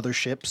 attachments and other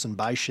ships and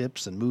buy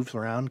ships and move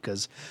around,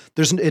 because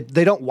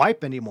they don't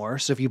wipe anymore.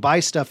 So if you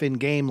buy stuff in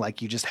game,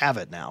 like, you just have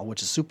it now,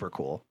 which is super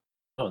cool.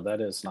 Oh,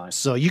 that is nice.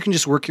 So you can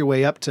just work your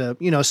way up to,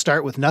 you know,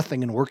 start with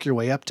nothing and work your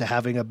way up to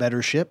having a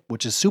better ship,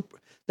 which is super.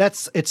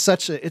 It's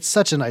such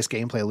a nice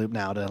gameplay loop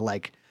now to,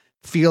 like,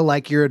 feel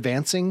like you're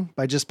advancing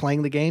by just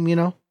playing the game, you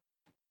know?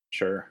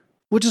 Sure.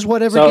 Which is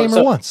what every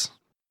gamer wants.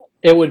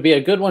 It would be a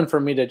good one for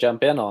me to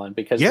jump in on,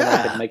 because then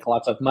I could make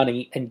lots of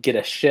money and get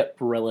a ship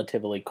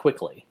relatively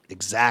quickly.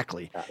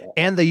 Exactly.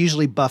 And they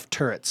usually buff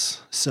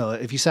turrets. So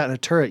if you sat in a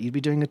turret, you'd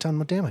be doing a ton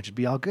of damage. It'd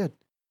be all good.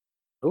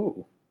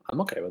 Ooh, I'm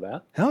okay with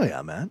that. Hell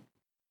yeah, man.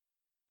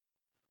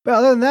 But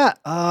other than that,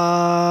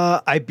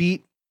 I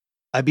beat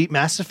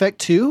Mass Effect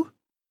 2.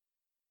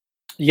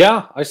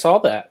 Yeah, I saw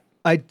that.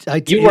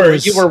 You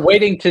were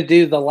waiting to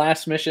do the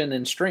last mission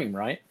in stream,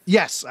 right?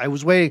 Yes, I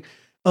was waiting.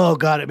 Oh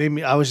god,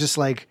 I was just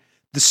like,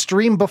 the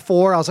stream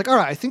before, I was like, all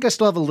right, I think I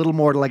still have a little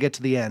more till I get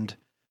to the end.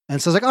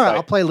 And so I was like, all right,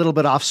 I'll play a little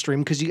bit off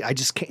stream, because I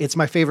just can't, it's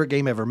my favorite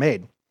game ever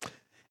made.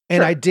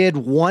 And I did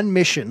one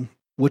mission,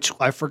 which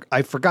I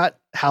forgot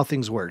how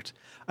things worked.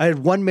 I had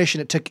one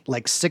mission, it took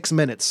like 6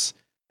 minutes,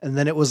 and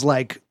then it was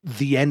like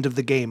the end of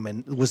the game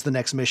and it was the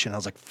next mission. I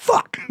was like,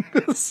 fuck.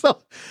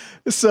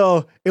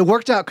 so it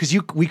worked out because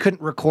we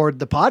couldn't record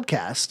the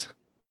podcast.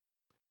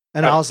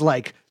 And I was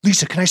like,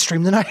 Lisa, can I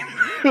stream tonight?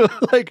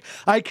 Like,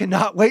 I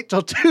cannot wait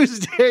till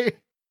Tuesday.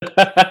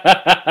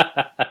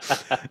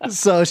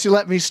 So she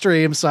let me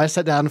stream. So I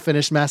sat down and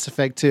finished Mass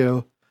Effect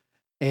 2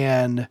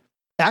 and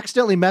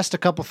accidentally messed a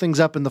couple things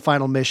up in the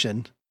final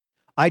mission.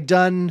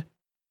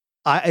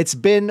 It's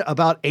been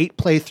about 8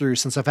 playthroughs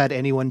since I've had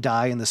anyone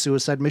die in the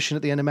suicide mission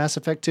at the end of Mass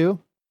Effect 2.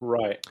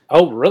 Right.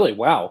 Oh, really?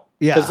 Wow.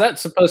 Yeah. Because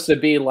that's supposed to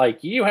be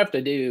like, you have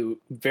to do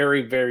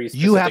very, very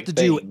specific You have to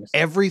things. do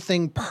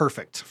everything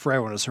perfect for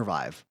everyone to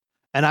survive.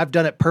 And I've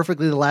done it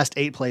perfectly the last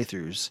 8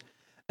 playthroughs.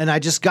 And I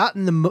just got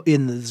in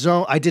the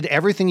zone. I did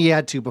everything you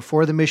had to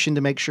before the mission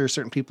to make sure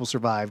certain people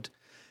survived.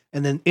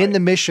 And then in the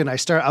mission, I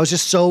was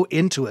just so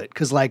into it.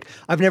 Because, like,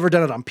 I've never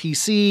done it on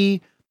PC.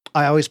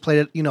 I always played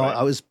it, you know,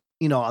 I was,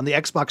 you know, on the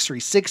Xbox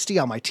 360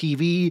 on my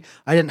TV.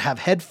 I didn't have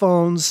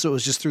headphones, so it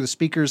was just through the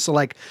speakers. So,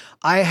 like,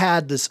 I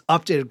had this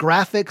updated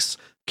graphics,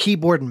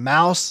 keyboard and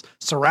mouse,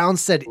 surround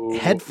set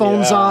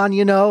headphones on,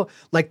 you know,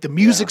 like the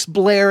music's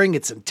blaring,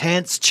 it's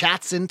intense,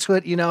 chats into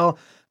it, you know,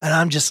 and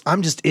I'm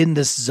just in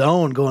this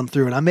zone going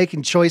through, and I'm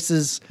making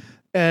choices,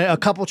 a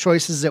couple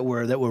choices that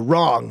were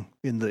wrong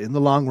in the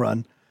long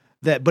run,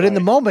 but in the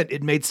moment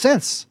it made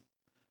sense,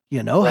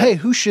 you know. Hey,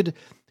 who should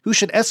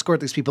escort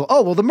these people?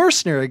 Oh, well, the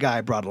mercenary guy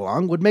I brought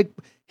along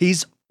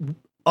he's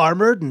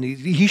armored and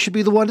he should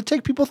be the one to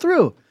take people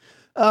through.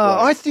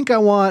 I think I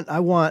want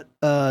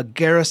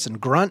Garrus and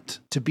Grunt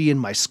to be in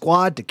my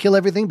squad to kill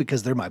everything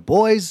because they're my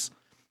boys.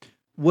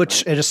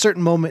 Which at a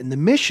certain moment in the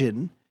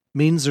mission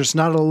means there's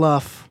not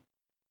enough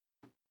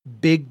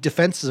big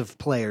defensive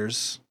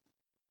players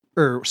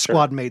or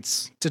squad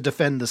mates to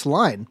defend this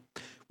line,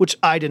 which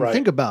I didn't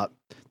think about,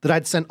 that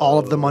I'd sent all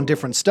of them on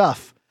different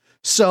stuff.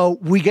 So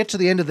we get to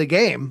the end of the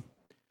game.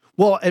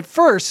 Well, at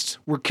first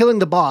we're killing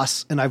the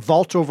boss and I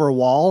vault over a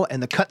wall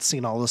and the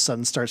cutscene all of a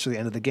sudden starts for the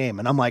end of the game.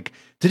 And I'm like,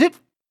 did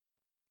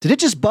it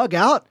just bug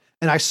out?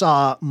 And I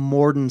saw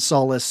Mordin,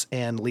 Solus,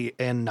 and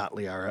not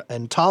Liara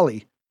and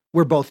Tali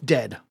were both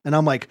dead. And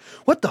I'm like,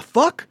 what the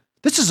fuck?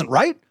 This isn't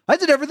right. I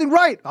did everything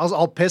right. I was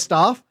all pissed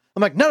off.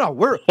 I'm like, no,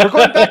 we're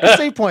going back to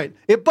save point.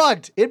 It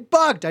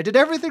bugged. I did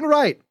everything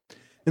right.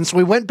 And so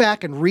we went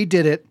back and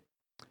redid it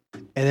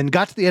and then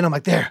got to the end. I'm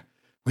like, there,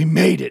 we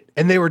made it.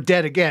 And they were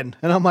dead again.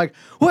 And I'm like,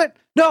 what?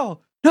 No.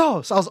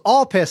 So I was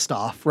all pissed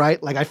off,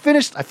 right? Like I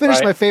finished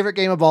my favorite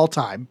game of all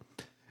time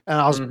and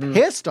I was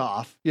pissed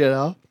off, you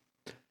know?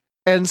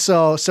 And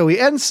so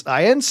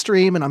I end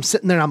stream and I'm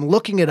sitting there and I'm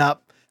looking it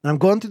up and I'm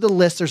going through the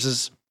list.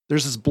 There's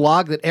this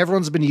blog that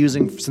everyone's been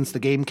using since the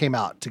game came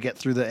out to get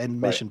through the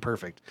end mission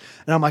perfect.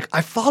 And I'm like,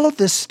 I followed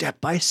this step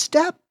by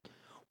step.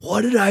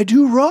 What did I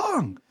do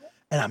wrong?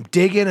 And I'm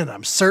digging and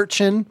I'm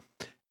searching.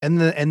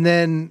 And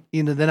then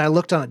I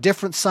looked on a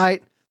different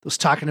site that was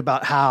talking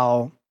about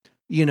how,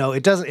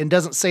 it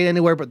doesn't say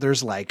anywhere, but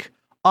there's like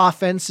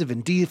offensive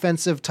and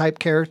defensive type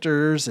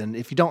characters. And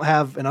if you don't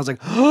have, and I was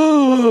like,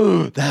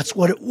 oh, that's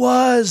what it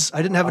was.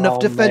 I didn't have enough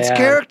defense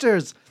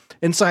characters.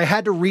 And so I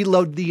had to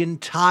reload the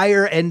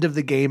entire end of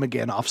the game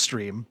again off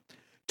stream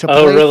to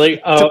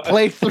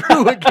play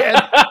through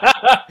again.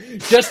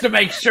 Just to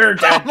make sure,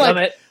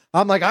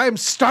 I'm like, I am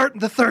starting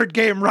the third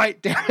game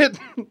right, damn it.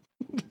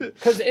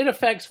 Because it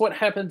affects what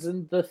happens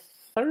in the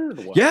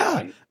third one. Yeah.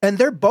 Right? And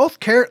they're both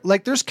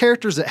there's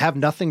characters that have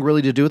nothing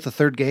really to do with the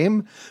third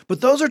game, but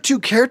those are two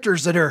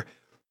characters that are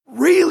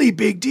really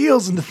big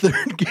deals in the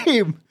third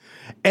game.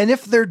 And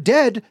if they're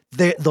dead,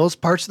 those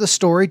parts of the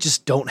story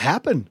just don't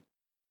happen.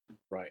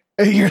 Right.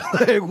 And you're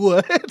like,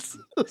 what? So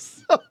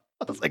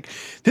I was like,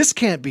 this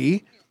can't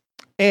be.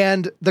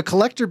 And the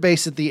collector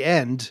base at the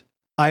end,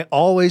 I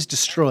always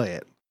destroy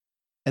it.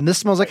 And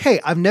this one I was like, hey,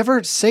 I've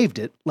never saved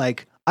it.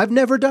 Like, I've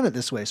never done it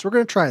this way. So we're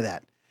going to try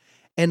that.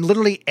 And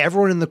literally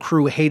everyone in the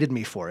crew hated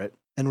me for it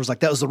and was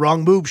like, that was the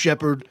wrong move,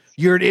 Shepard.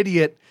 You're an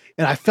idiot.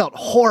 And I felt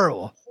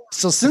horrible.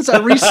 So since I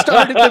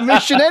restarted the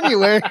mission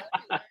anyway,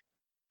 I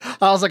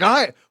was like, all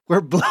right,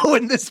 we're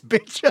blowing this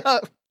bitch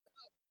up.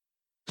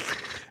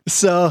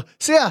 So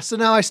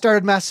now I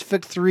started Mass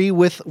Effect 3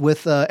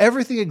 with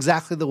everything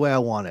exactly the way I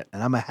want it,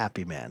 and I'm a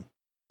happy man.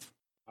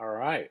 All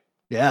right.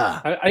 Yeah.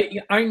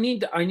 I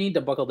need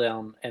to buckle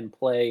down and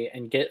play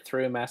and get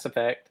through Mass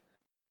Effect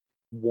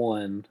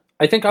 1.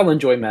 I think I'll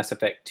enjoy Mass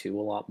Effect 2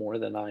 a lot more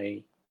than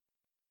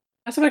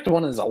Mass Effect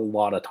 1 is a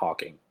lot of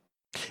talking.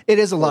 It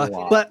is a lot.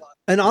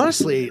 And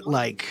honestly,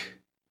 like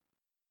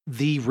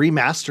the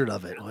remastered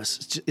of it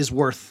is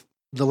worth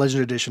the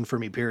Legend Edition for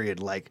me,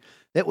 period. Like,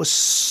 it was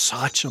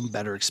such a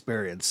better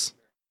experience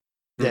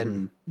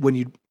than when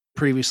you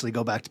previously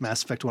go back to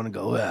Mass Effect 1 and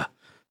go,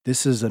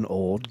 this is an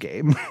old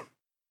game.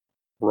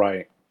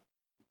 Right.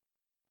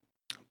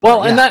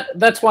 Well, and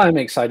that's why I'm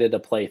excited to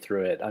play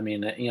through it. I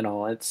mean,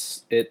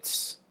 it's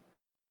the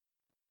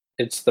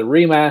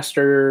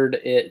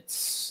remastered.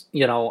 It's,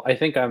 I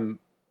think I'm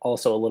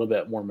also a little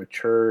bit more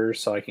mature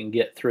so I can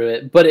get through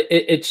it, but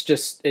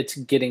it's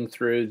getting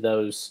through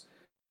those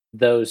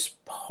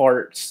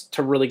parts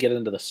to really get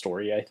into the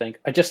story. I think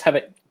I just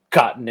haven't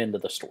gotten into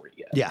the story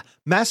yet. Yeah.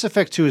 Mass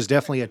Effect 2 is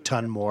definitely a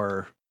ton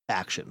more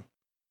action.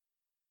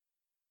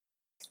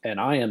 And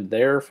I am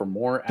there for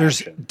more There's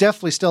action.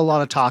 definitely still a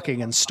lot of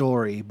talking and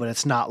story, but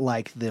it's not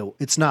like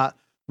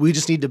we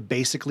just need to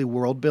basically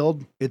world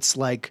build. It's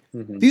like,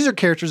 these are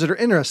characters that are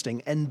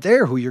interesting and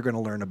they're who you're going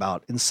to learn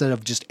about instead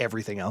of just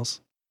everything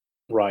else.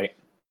 Right.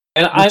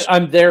 And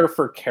I'm there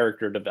for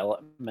character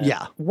development.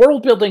 Yeah.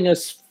 World building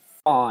is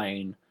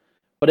fine.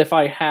 But if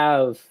I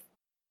have,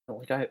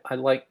 I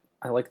like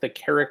the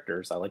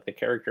characters, I like the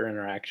character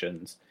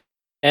interactions,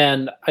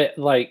 and I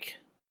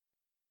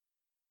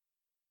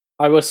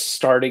was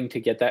starting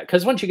to get that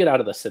because once you get out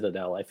of the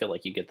Citadel, I feel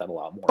like you get that a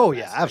lot more. Oh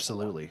yeah,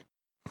 absolutely.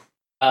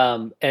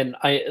 And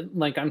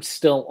I'm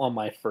still on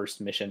my first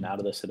mission out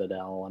of the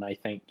Citadel, and I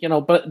think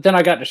but then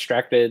I got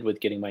distracted with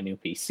getting my new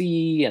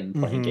PC and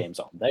playing games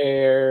on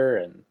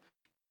there,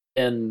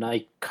 and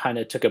I kind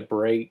of took a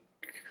break.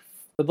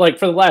 But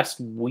for the last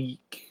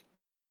week.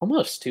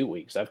 Almost 2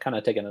 weeks, I've kind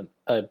of taken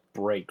a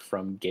break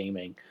from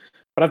gaming,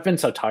 but I've been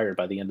so tired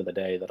by the end of the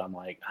day that I'm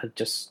like, I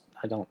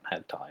don't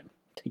have time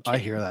to game. I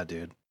hear that,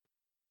 dude.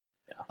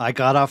 Yeah. I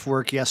got off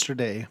work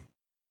yesterday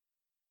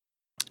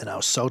and I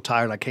was so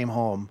tired. I came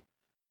home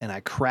and I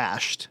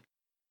crashed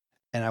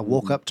and I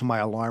woke up to my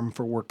alarm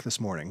for work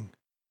this morning.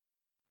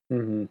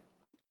 And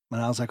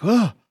I was like,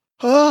 oh,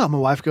 my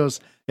wife goes,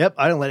 yep,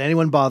 I didn't let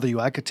anyone bother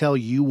you. I could tell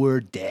you were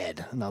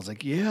dead. And I was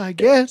like, yeah, I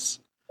guess.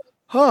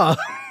 Huh.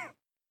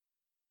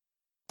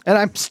 And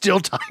I'm still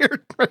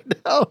tired right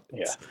now.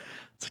 Yeah.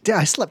 It's like,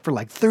 I slept for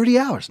like 30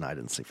 hours. No, I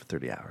didn't sleep for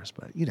 30 hours,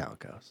 but you know how it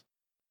goes.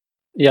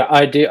 Yeah,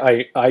 I do.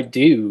 I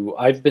do.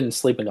 I've been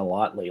sleeping a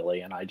lot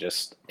lately, and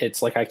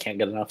it's like I can't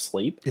get enough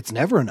sleep, It's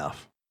never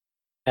enough.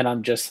 and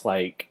I'm just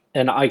like,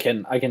 and I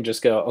can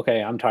just go,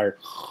 okay, I'm tired,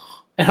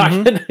 and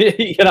Mhm.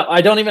 I can,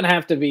 I don't even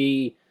have to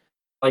be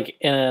like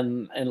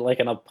in like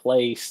in a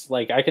place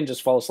like I can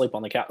just fall asleep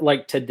on the couch.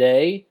 Like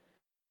today,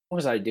 what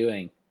was I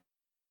doing?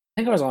 I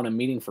think I was on a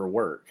meeting for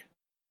work,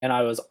 and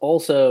I was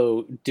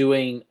also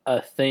doing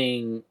a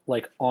thing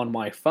like on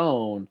my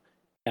phone,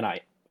 and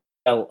I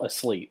fell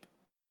asleep.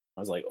 I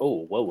was like,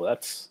 "Oh, whoa,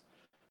 that's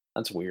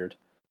weird."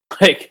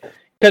 Like,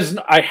 because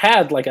I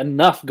had like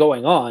enough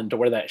going on to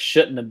where that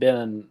shouldn't have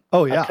been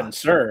Oh, a yeah.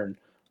 concern,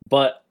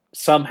 but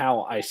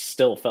somehow I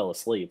still fell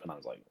asleep, and I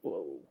was like,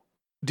 "Whoa."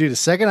 Dude, the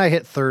second I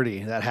hit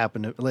 30, that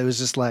happened. It was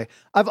just like,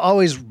 I've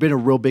always been a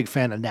real big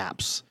fan of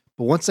naps.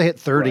 But once I hit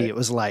 30, Right. it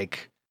was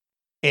like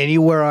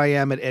anywhere I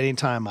am at any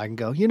time, I can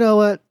go, you know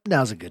what?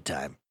 Now's a good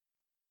time.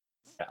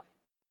 Yeah.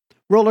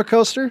 Roller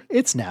coaster,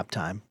 it's nap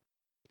time.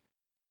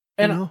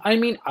 You And know? I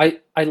mean, I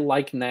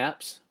like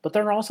naps, but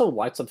there are also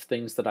lots of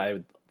things that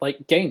I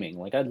like gaming.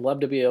 Like I'd love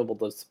to be able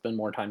to spend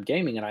more time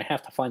gaming, and I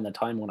have to find the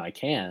time when I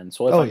can.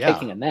 So if Oh, I'm yeah.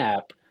 taking a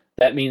nap,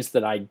 that means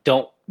that I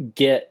don't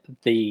get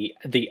the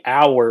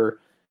hour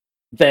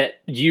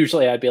that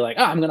usually I'd be like,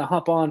 oh, I'm gonna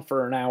hop on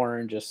for an hour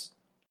and just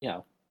you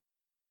know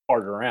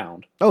fart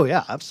around. Oh,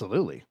 yeah,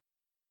 absolutely.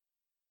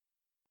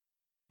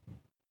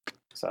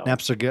 So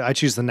Naps are good. I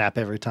choose the nap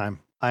every time.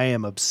 I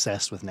am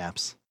obsessed with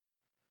naps.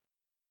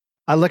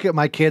 I look at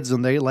my kids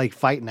and they like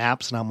fight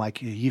naps, and I'm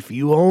like, if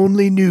you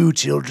only knew,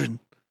 children.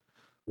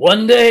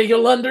 one day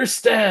you'll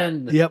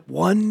understand. Yep,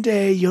 one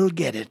day you'll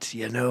get it,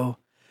 you know.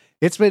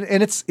 It's been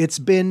and it's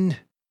been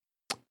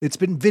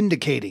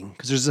vindicating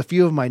because there's a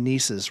few of my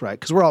nieces, right?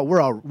 Because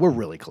we're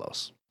really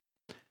close.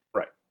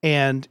 Right.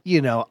 And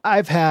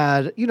I've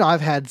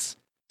had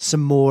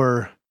some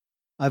more.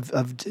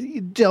 I've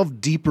delved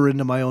deeper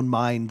into my own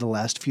mind the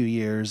last few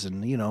years,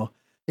 and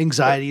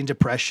anxiety and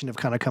depression have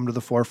kind of come to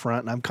the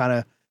forefront, and I'm kind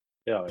of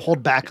Yeah.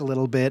 pulled back a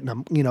little bit, and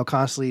I'm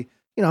constantly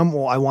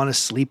I want to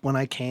sleep when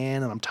I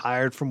can, and I'm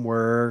tired from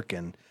work,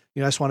 and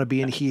I just want to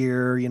be in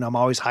here. I'm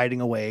always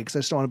hiding away because I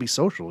just don't want to be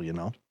social.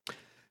 And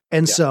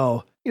Yeah.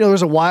 so,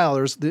 there's a while,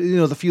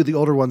 the few of the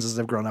older ones as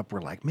they've grown up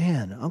were like,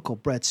 man, Uncle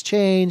Brett's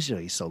changed.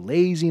 He's so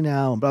lazy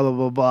now and blah, blah,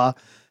 blah, blah.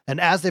 And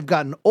as they've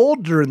gotten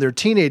older in their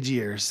teenage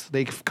years,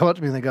 they come up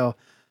to me and they go,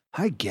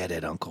 I get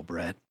it, Uncle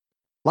Brett.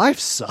 Life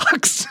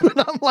sucks. And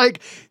I'm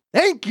like,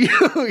 thank you.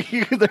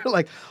 They're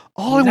like,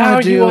 all I Now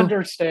want to you do.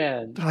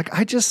 understand. They're like,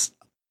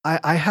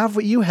 I have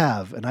what you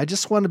have, and I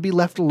just want to be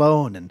left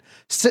alone and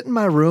sit in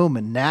my room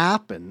and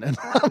nap. And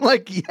I'm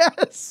like,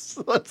 yes.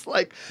 It's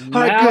like,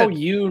 all right, Now good.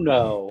 you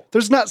know.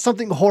 There's not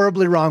something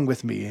horribly wrong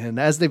with me. And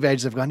as they've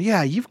aged, they've gone,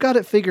 yeah, you've got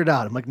it figured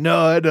out. I'm like, no,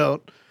 I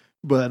don't.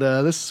 But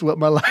this is what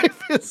my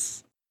life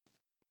is.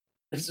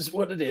 This is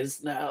what it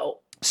is now.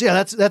 So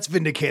yeah, that's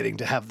vindicating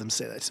to have them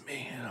say that to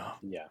me.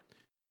 Yeah.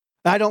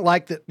 I don't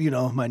like that.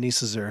 My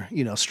nieces are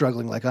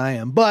struggling like I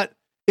am, but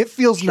it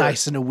feels Sure.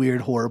 nice in a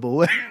weird, horrible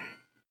way.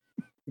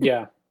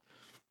 Yeah.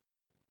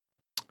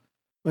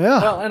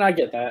 Yeah. Well, and I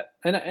get that.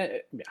 And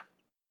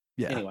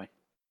Yeah. Anyway.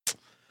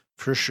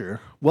 For sure.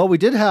 Well, we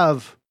did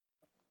have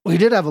a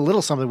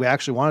little something we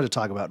actually wanted to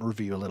talk about and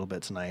review a little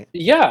bit tonight.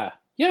 Yeah.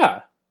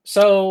 Yeah.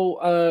 So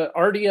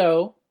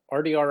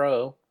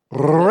RDRO.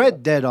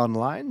 Red Dead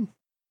Online.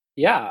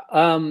 Yeah.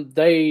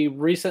 They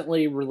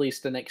recently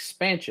released an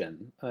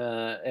expansion.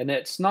 And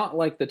it's not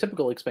like the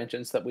typical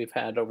expansions that we've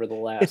had over the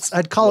last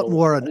I'd call it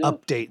more an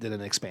update than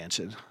an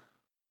expansion.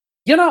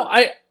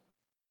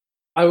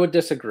 I would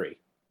disagree.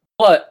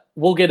 But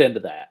we'll get into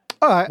that.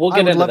 All right. We'll get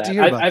I would into love that. to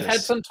hear about I've this.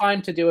 had some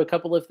time to do a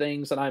couple of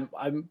things, and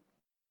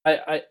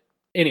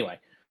anyway.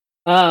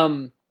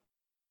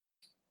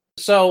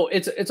 So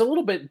it's a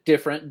little bit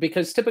different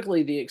because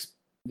typically the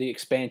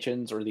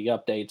expansions or the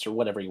updates or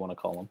whatever you want to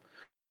call them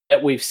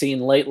that we've seen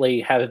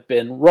lately have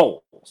been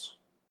rolls,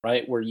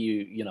 right? Where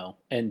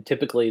and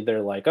typically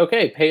they're like,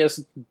 okay, pay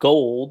us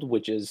gold,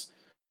 which is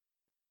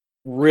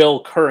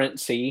real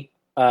currency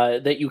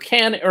that you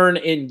can earn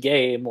in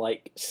game,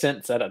 like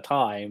cents at a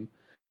time.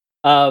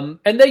 And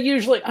they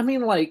usually,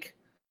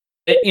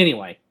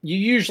 anyway, you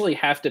usually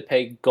have to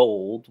pay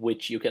gold,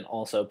 which you can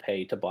also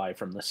pay to buy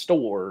from the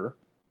store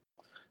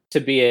to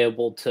be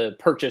able to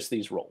purchase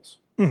these rolls,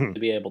 Mhm. to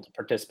be able to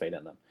participate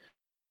in them.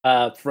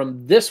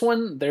 From this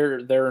one, there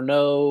are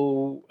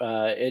no,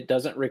 it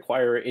doesn't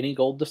require any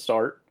gold to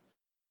start.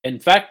 In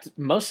fact,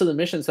 most of the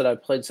missions that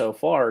I've played so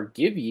far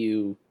give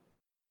you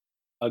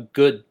a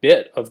good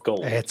bit of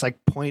gold. It's like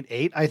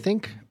 0.8, I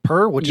think,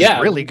 per, which is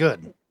really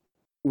good.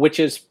 Which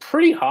is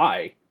pretty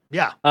high.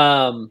 Yeah.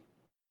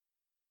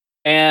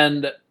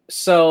 And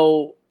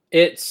so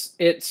it's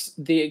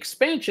the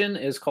expansion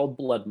is called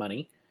Blood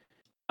Money.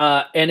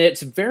 And it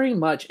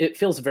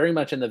feels very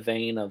much in the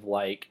vein of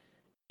like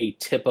a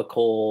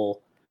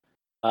typical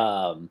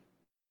Grand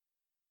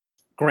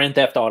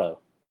Theft Auto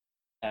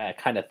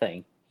kind of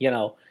thing.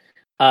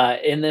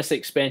 In this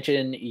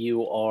expansion,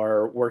 you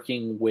are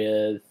working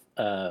with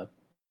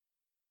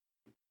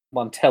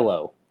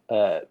Montello.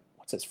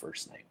 What's his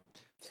first name?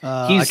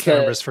 I can't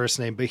remember his first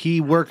name, but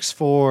he works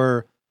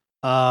for.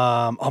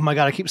 Oh my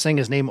god, I keep saying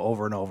his name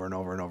over and over and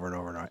over and over and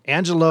over and over.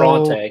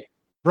 Angelo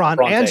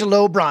Bronte.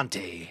 Angelo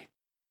Bronte.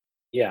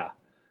 Yeah.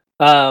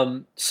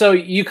 So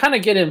you kind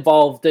of get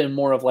involved in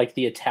more of like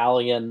the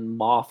Italian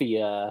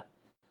mafia,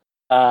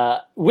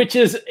 which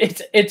is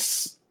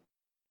it's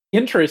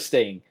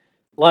interesting,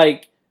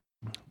 like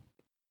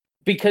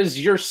because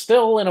you're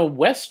still in a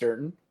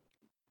Western,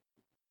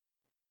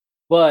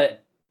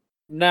 but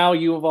now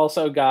you have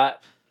also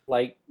got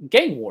like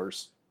gang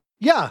wars.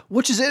 Yeah,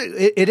 which is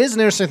it is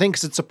an interesting thing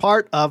because it's a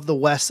part of the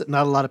West that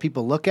not a lot of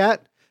people look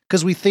at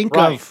because we think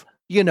of,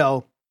 you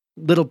know,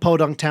 little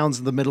podunk towns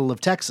in the middle of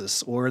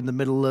Texas or in the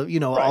middle of, you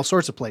know, all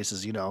sorts of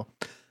places, you know.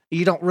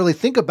 You don't really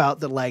think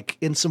about that, like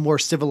in some more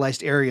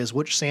civilized areas,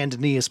 which Saint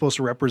Denis is supposed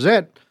to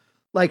represent,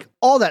 like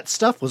all that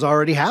stuff was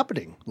already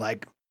happening.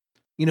 Like,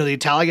 you know, the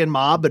Italian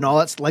mob and all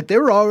that, like they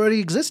were already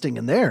existing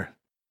in there.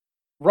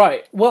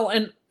 Right. Well,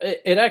 and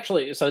it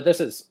actually, so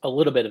this is a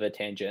little bit of a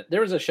tangent.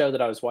 There was a show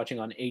that I was watching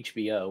on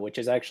HBO, which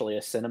is actually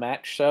a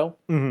Cinemax show.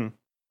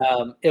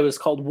 Mm-hmm. It was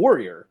called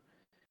Warrior.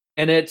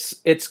 And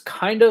it's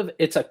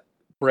a,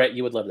 Brett,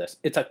 you would love this.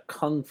 It's a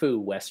Kung Fu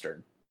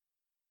Western.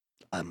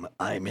 I'm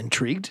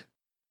intrigued.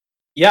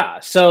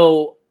 Yeah.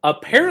 So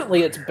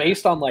apparently it's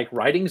based on like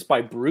writings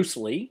by Bruce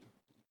Lee.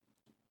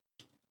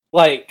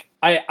 Like,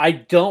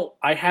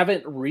 I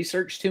haven't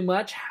researched too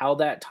much how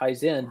that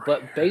ties in,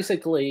 but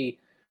basically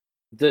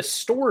the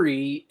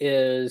story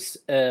is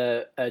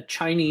a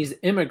Chinese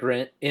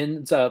immigrant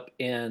ends up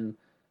in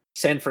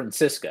San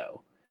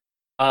Francisco.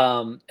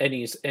 And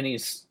he's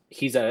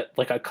a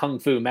like a kung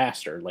fu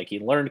master. Like he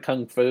learned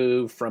kung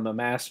fu from a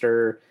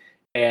master,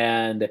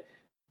 and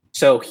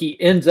so he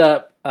ends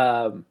up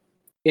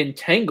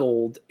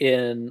entangled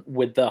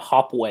with the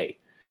Hopway.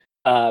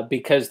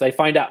 Because they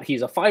find out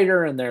he's a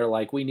fighter and they're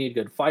like, we need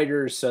good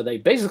fighters. So they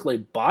basically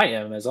buy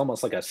him as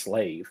almost like a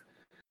slave.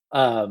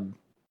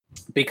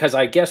 Because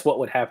I guess what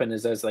would happen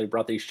is as they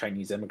brought these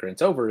Chinese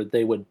immigrants over,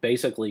 they would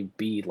basically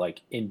be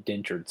like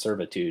indentured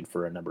servitude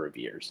for a number of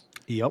years.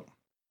 Yep.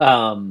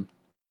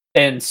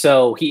 And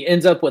so he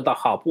ends up with the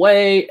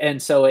Hopway.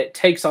 And so it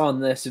takes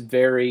on this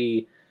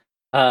very,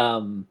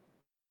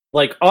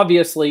 like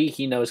obviously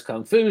he knows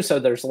Kung Fu. So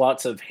there's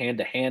lots of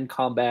hand-to-hand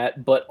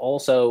combat, but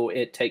also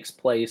it takes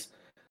place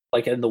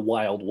like in the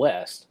Wild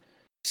West.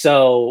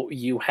 So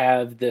you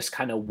have this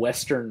kind of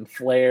Western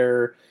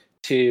flair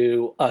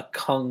to a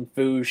Kung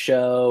Fu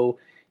show.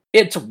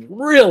 It's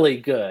really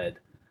good.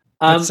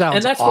 That sounds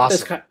and that's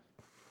awesome.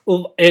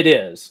 It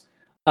is.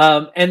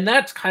 And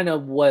that's kind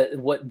of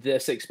what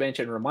this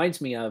expansion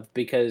reminds me of,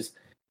 because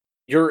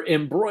you're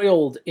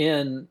embroiled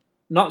in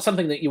not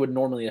something that you would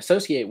normally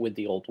associate with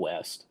the Old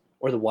West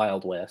or the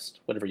Wild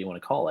West, whatever you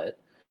want to call it,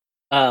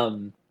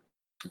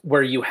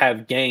 where you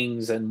have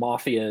gangs and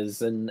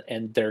mafias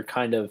and they're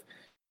kind of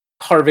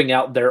carving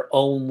out their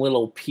own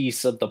little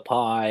piece of the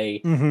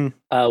pie,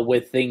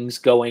 with things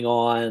going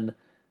on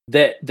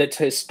that's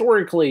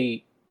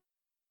historically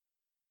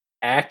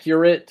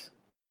accurate,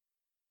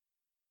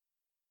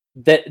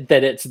 that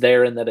it's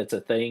there and that it's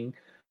a thing,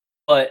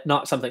 but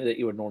not something that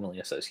you would normally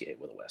associate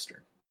with a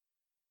Western.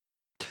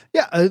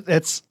 Yeah,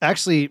 it's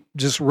actually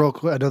just real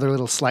quick, another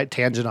little slight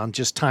tangent on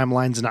just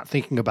timelines and not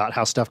thinking about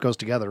how stuff goes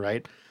together,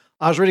 right?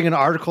 I was reading an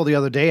article the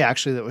other day,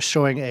 actually, that was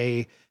showing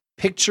a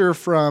picture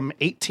from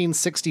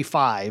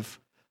 1865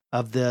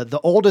 of the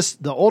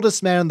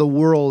oldest man in the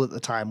world at the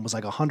time was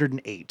like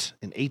 108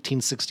 in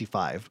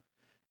 1865.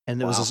 And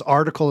there was this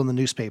article in the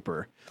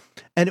newspaper,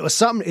 and it was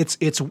something,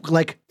 it's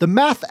like the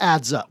math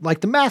adds up,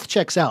 like the math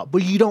checks out,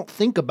 but you don't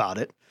think about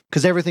it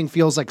because everything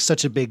feels like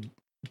such a big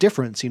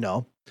difference, you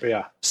know?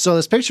 Yeah. So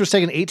this picture was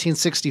taken in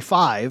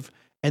 1865,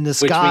 and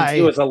this Which guy, means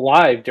he was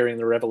alive during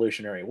the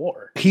Revolutionary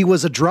War. he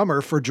was a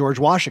drummer for George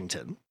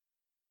Washington.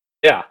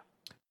 Yeah.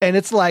 And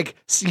it's like,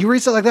 you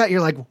read something like that,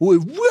 you're like,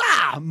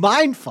 wow,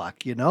 mind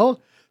fuck, you know?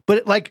 But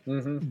it, like,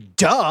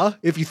 duh,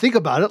 if you think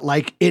about it,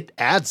 like it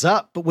adds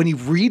up. But when you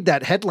read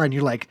that headline,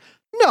 you're like,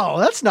 no,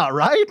 that's not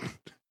right.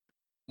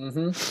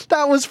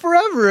 That was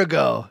forever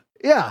ago.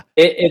 Yeah.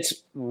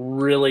 It's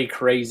really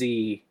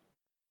crazy.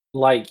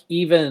 Like,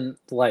 even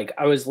like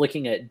I was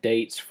looking at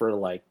dates for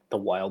like the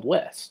Wild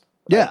West.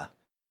 Right? Yeah.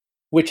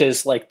 Which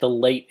is like the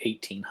late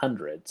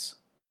 1800s.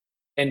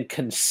 And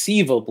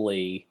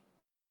conceivably,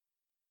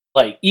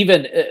 like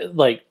even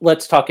like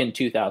let's talk in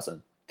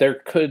 2000. There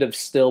could have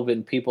still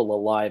been people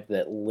alive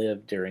that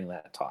lived during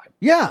that time.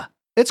 Yeah,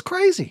 it's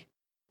crazy.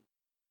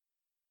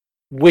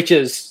 Which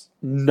is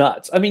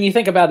nuts. I mean, you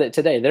think about it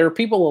today. There are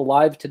people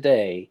alive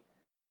today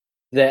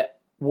that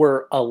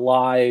were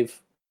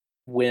alive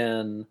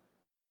before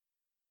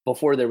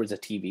there was a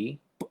TV.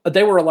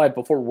 They were alive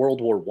before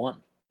World War One.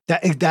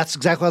 That's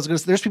exactly what I was going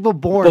to say. There's people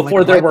born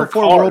before there were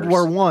before cars. World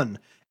War One,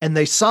 and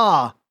they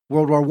saw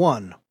World War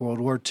One, World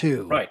War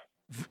Two, right?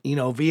 You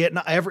know,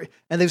 Vietnam,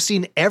 and they've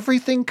seen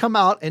everything come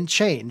out and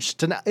change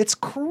to now. It's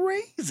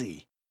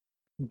crazy.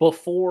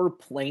 before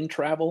plane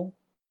travel,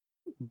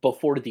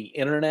 before the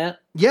internet,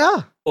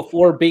 Yeah.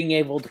 before being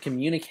able to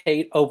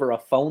communicate over a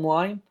phone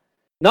line,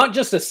 not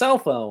just a cell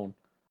phone.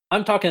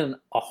 I'm talking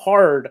a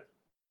hard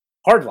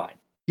line.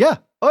 Yeah.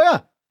 Oh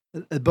yeah.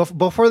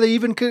 Before they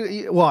even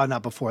could, well,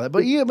 not before that,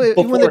 but yeah, but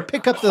Before when they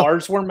pick up the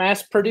cars were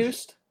mass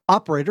produced.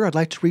 operator, I'd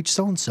like to reach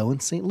so and so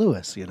in St.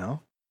 Louis. Yeah.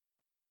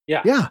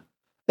 Yeah,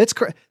 it's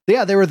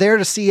yeah. They were there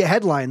to see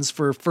headlines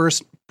for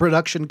first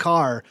production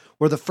car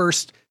or the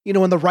first,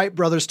 when the Wright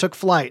brothers took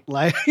flight.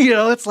 Like,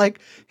 it's like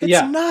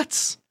it's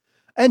nuts.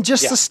 And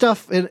just the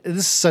stuff. And this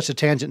is such a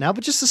tangent now,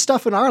 but just the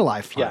stuff in our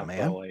lifetime,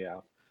 man. Probably, yeah.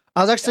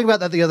 I was actually thinking about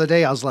that the other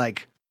day. I was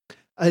like,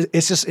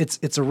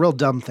 it's a real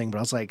dumb thing, but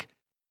I was like,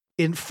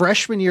 in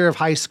freshman year of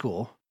high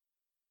school,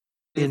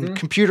 in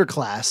computer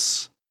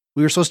class,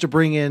 we were supposed to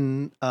bring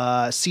in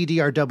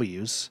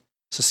CDRWs,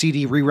 so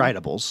CD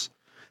rewritables.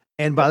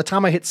 And by the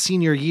time I hit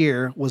senior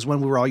year was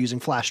when we were all using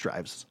flash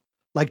drives.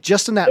 Like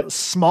just in that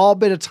small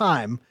bit of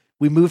time,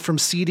 we moved from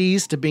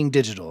CDs to being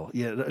digital,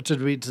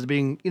 to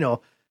being,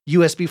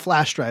 USB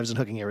flash drives and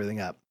hooking everything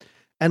up.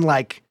 And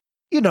like,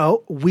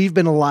 we've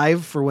been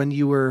alive for when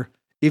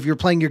if you're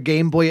playing your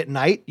Game Boy at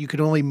night, you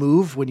could only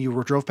move when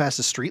you drove past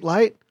a street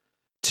light,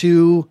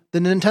 to the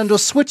Nintendo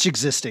Switch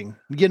existing.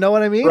 You know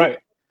what I mean? Right.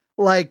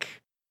 Like,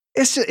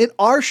 it's just, in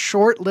our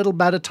short little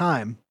bit of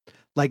time,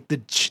 like the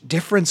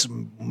difference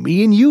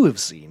me and you have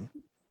seen,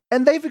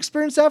 and they've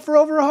experienced that for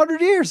over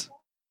 100 years.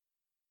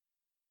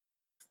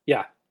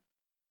 Yeah.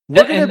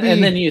 And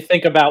then you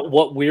think about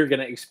what we're going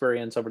to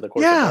experience over the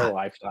course of our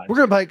lifetime.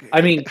 We're going to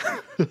I mean,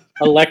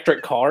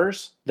 electric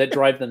cars that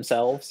drive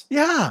themselves.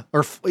 Yeah.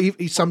 Or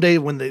someday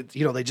when they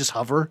just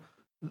hover.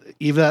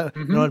 Even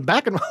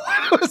back in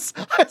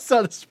I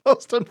saw this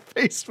post on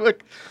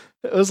Facebook.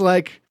 It was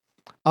like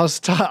I was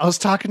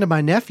talking to my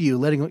nephew,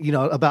 letting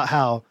about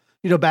how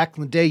back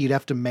in the day you'd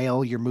have to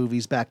mail your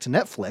movies back to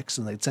Netflix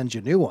and they'd send you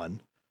a new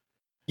one.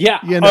 Yeah.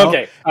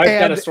 Okay. I've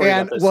got a story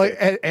about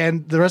this.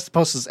 And the rest of the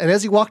post is, and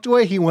as he walked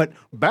away, he went,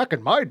 "Back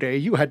in my day,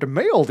 you had to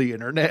mail the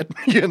internet."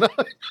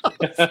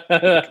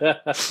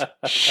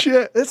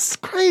 Shit, it's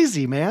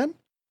crazy, man.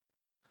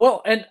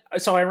 Well, and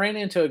so I ran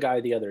into a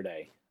guy the other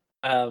day.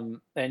 And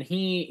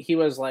he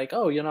was like,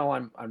 "Oh,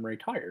 I'm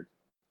retired."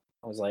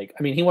 I was like,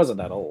 I mean, he wasn't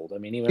that old. I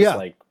mean, he was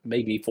like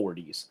maybe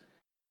 40s.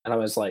 And I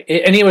was like,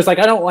 and he was like,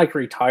 "I don't like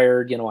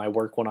retired. I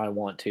work when I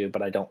want to,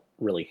 but I don't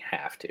really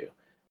have to."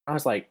 I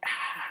was like,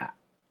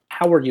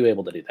 how were you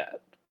able to do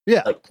that?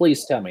 Yeah. Like,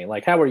 please tell me,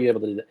 like, how were you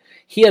able to do that?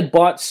 He had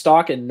bought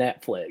stock in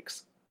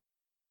Netflix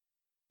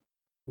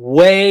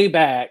way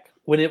back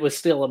when it was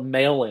still a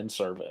mail-in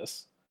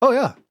service. Oh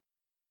yeah.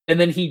 And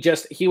then he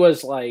just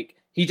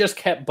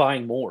kept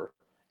buying more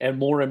and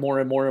more and more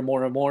and more and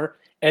more and more.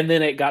 And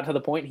then it got to the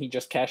point he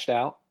just cashed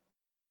out.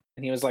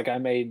 And he was like, "I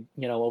made,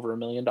 over $1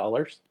 million.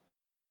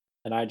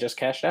 And I just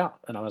cashed out."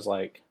 And I was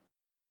like,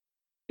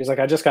 he's like,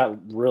 "I just got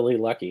really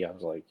lucky." I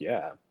was like,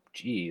 "Yeah,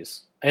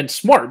 geez." And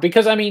smart,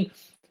 because I mean,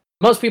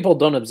 most people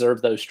don't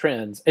observe those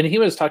trends. And he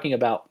was talking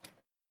about,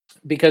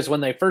 because when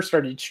they first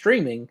started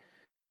streaming,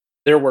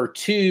 there were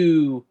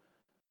two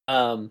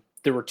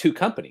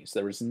companies.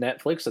 There was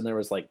Netflix and there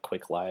was like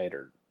QuickLight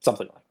or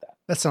something like that.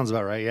 That sounds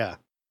about right. Yeah.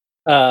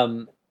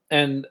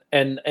 And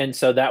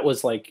so that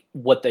was like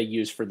what they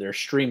used for their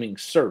streaming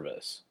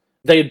service.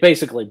 They had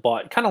basically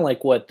bought, kind of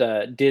like what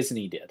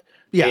Disney did.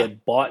 Yeah. They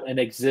had bought an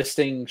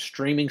existing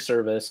streaming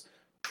service,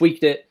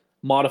 tweaked it,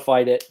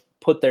 modified it,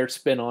 put their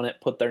spin on it,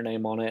 put their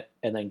name on it,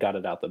 and then got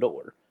it out the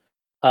door.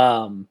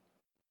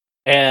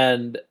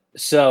 And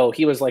so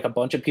he was like, a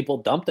bunch of people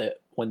dumped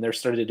it when there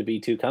started to be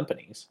two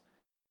companies.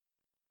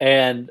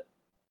 And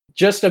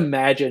just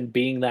imagine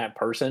being that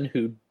person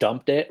who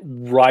dumped it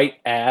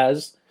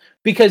because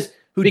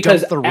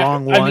dumped the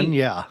wrong one. I mean,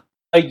 yeah.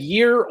 A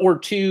year or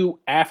two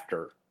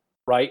after,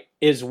 right,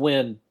 is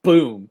when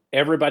boom,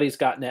 everybody's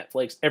got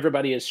Netflix,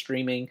 everybody is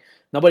streaming,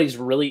 nobody's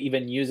really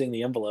even using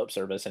the envelope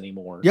service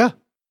anymore. Yeah.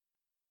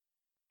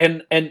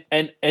 And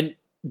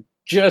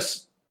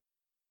just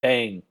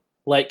dang.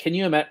 Like, can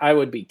you imagine? I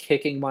would be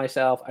kicking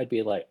myself. I'd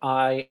be like,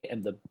 I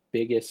am the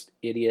biggest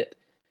idiot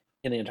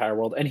in the entire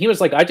world. And he was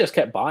like, I just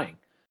kept buying.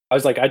 I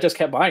was like, I just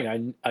kept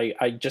buying.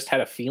 I just had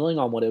a feeling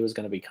on what it was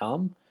going to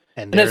become.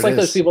 And it's like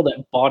those people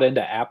that bought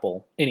into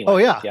Apple. Anyway. Oh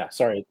yeah. Yeah.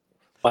 Sorry.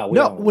 Wow.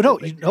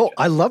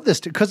 I love this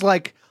because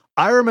like,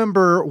 I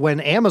remember when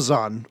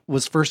Amazon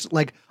was first,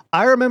 like,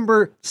 I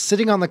remember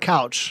sitting on the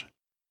couch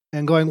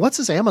and going, "What's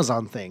this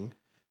Amazon thing?"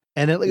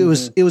 And it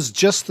was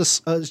just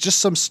this, just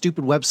some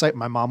stupid website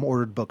my mom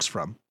ordered books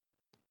from.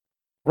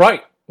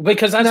 Right.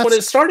 Because that's what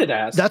it started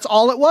as. That's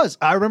all it was.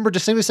 I remember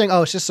distinctly saying,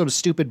 "Oh, it's just some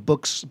stupid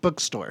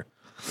bookstore."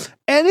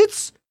 And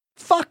it's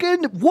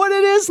fucking what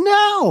it is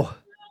now.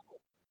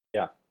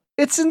 Yeah.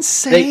 It's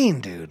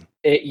insane, dude.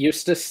 It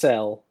used to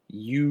sell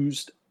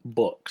used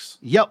books.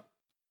 Yep.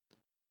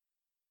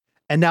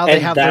 And now they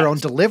have their own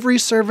delivery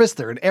service.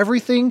 They're in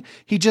everything.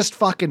 He's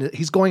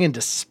going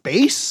into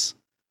space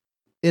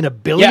in a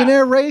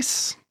billionaire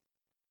race.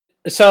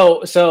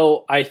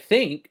 So I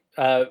think,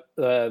 what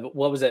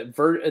was it?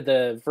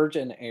 The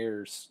Virgin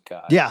Airs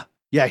guy. Yeah.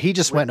 Yeah, he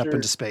just went up Richard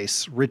into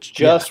space. Rich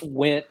just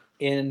went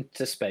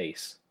into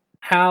space.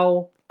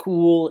 How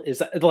cool is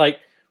that? Like,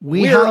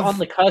 we we're have on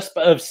the cusp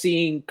of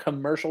seeing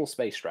commercial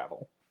space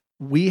travel.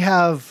 we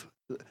have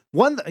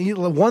one.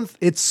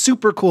 It's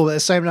super cool. At the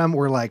same time,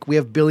 we're like we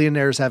have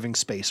billionaires having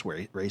space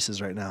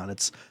races right now, and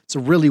it's a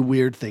really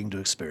weird thing to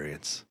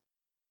experience.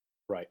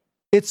 Right.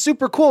 It's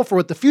super cool for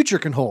what the future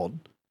can hold,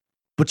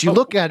 but you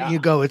look at it and you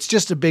go, it's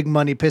just a big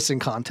money pissing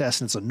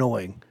contest, and it's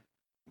annoying.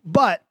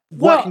 But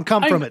what can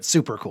come from it?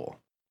 Super cool.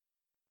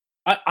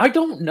 I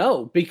don't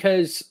know,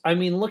 because I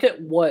mean, look at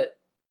what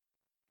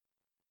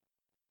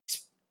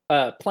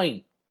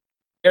plane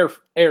air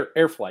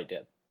flight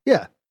did.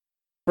 Yeah.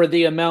 For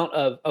the amount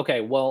of, okay,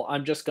 well,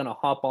 I'm just gonna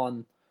hop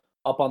on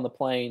the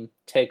plane,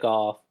 take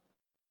off,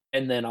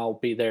 and then I'll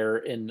be there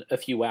in a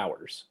few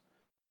hours.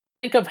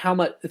 Think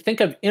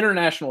of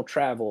international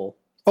travel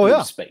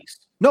through space.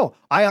 No,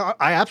 I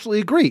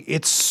absolutely agree.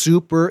 It's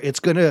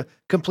going to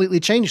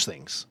completely change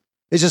things.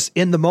 It's just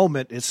in the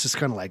moment, it's just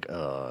kind of like,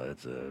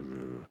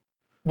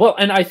 well,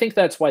 and I think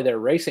that's why they're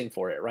racing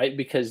for it, right?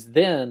 Because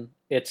then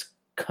it's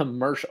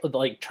commercial,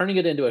 like turning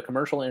it into a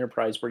commercial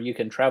enterprise where you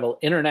can travel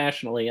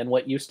internationally, and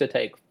what used to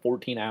take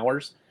 14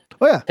 hours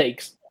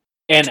takes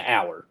an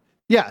hour.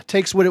 Yeah, it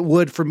takes what it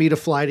would for me to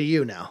fly to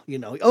you now,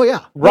 Oh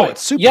yeah. Right. Oh,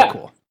 it's super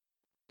cool.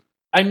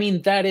 I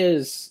mean, that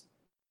is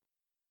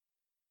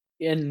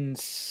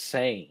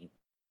insane.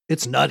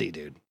 It's nutty,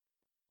 dude.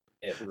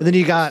 Really and then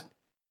you got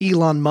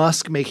Elon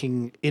Musk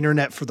making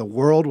internet for the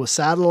world with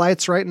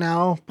satellites right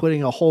now,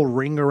 putting a whole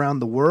ring around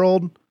the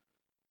world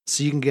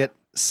so you can get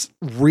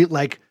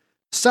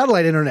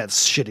satellite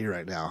internet's shitty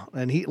right now.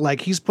 And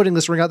he's putting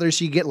this ring out there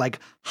so you get like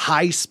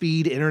high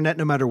speed internet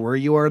no matter where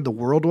you are in the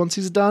world once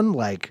he's done.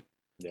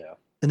 Yeah.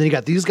 And then you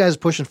got these guys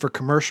pushing for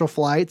commercial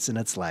flights, and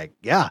it's like,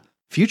 yeah,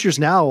 future's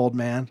now, old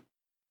man.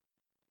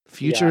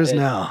 Future is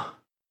now.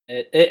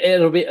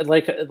 It'll be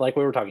like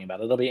we were talking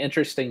about. It'll be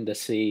interesting to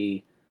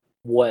see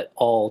what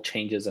all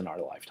changes in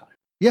our lifetime.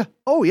 Yeah.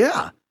 Oh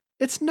yeah.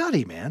 It's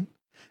nutty, man.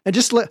 And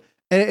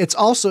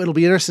it'll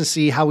be interesting to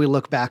see how we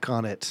look back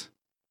on it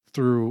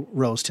through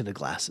rose tinted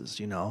glasses,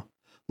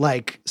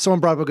 Like someone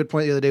brought up a good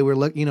point the other day.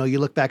 You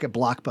look back at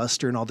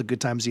Blockbuster and all the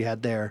good times you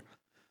had there,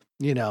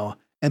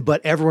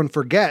 but everyone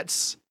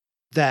forgets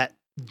that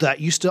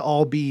used to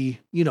all be,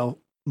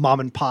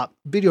 mom and pop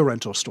video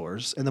rental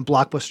stores, and then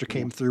Blockbuster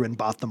came through and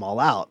bought them all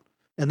out,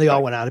 and they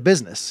all went out of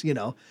business.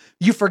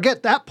 You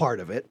forget that part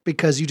of it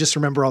because you just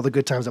remember all the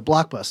good times at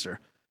Blockbuster.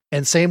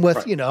 And same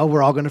with,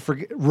 we're all going to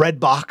forget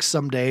Redbox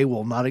someday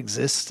will not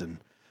exist. And,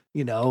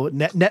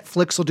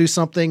 Netflix will do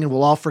something and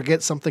we'll all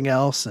forget something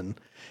else. And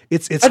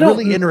it's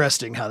really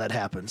interesting how that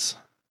happens.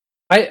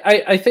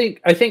 I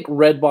think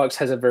Redbox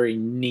has a very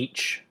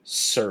niche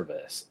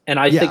service, and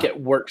I think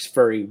it works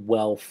very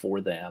well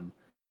for them.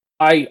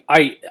 I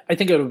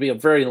think it would be a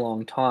very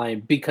long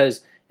time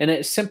because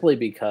it's simply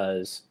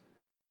because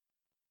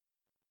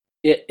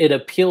it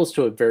appeals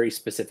to a very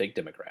specific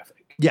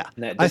demographic. Yeah.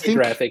 And that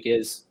demographic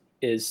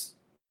is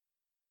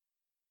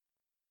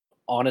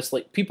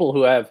honestly people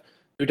who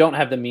don't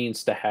have the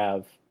means to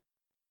have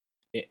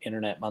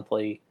internet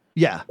monthly.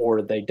 Yeah.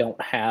 Or they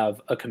don't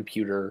have a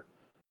computer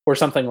or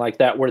something like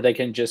that where they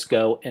can just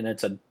go and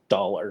it's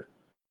 $1.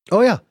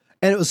 Oh yeah.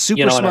 And it was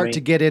super smart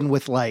to get in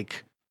with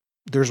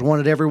there's one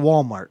at every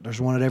Walmart.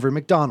 There's one at every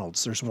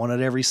McDonald's. There's one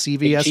at every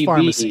CVS HEB,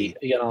 pharmacy.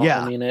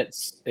 I mean,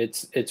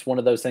 it's one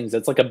of those things.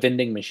 It's like a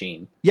vending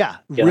machine. Yeah,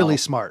 really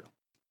smart.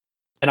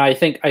 And I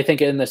think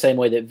in the same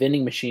way that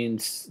vending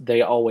machines,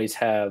 they always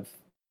have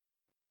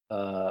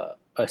a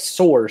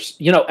source,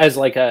 as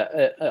like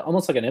a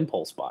almost like an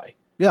impulse buy.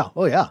 Yeah.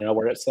 Oh yeah.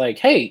 Where it's like,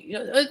 hey,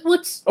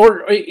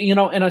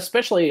 and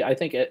especially I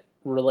think it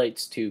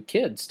relates to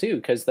kids too,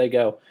 because they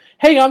go,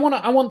 hey, I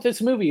want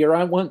this movie, or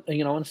I want,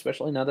 and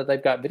especially now that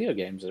they've got video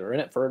games that are in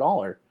it for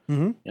 $1.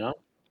 Mm-hmm.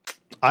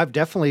 I've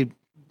definitely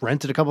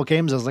rented a couple of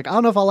games. I was like, I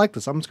don't know if I like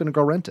this. I'm just going to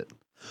go rent it.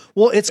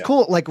 Well, it's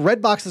cool. Like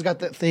Redbox has got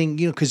that thing,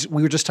 because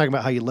we were just talking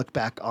about how you look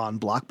back on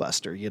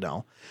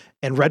Blockbuster,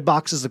 and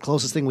Redbox is the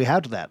closest thing we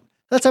have to that.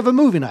 Let's have a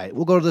movie night.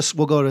 We'll go to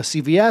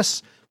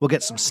CVS. We'll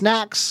get some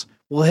snacks.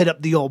 We'll hit up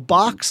the old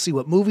box, see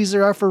what movies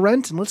there are for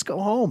rent, and let's go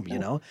home.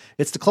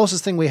 It's the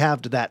closest thing we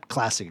have to that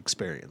classic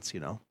experience.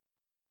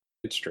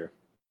 It's true.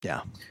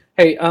 Yeah.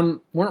 Hey,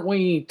 weren't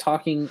we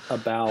talking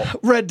about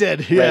Red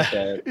Dead?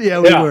 Yeah. Yeah,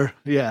 we were.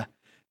 Yeah.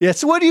 Yeah.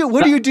 So what do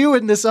you do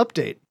in this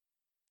update?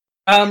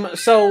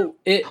 So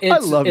I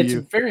love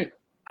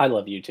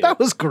you too. That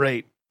was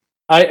great.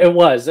 It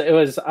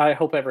was. I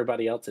hope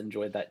everybody else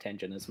enjoyed that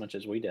tangent as much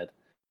as we did.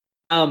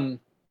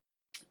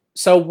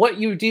 So what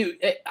you do?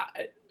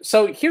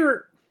 So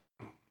here,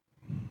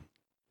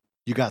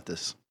 you got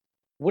this.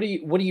 What do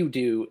you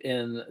do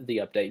in the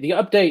update? The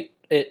update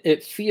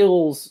it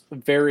feels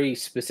very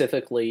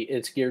specifically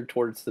it's geared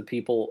towards the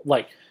people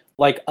like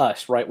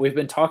us, right? We've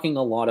been talking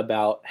a lot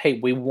about, hey,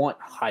 we want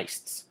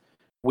heists.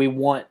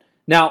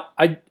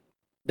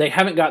 They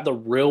haven't got the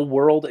real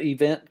world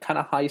event kind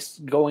of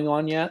heist going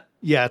on yet.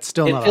 Yeah, it's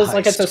still not. It feels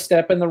like it's a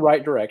step in the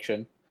right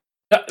direction.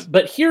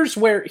 But here's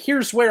where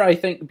I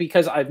think,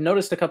 because I've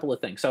noticed a couple of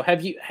things. So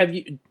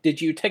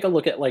did you take a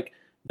look at like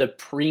the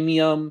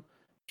premium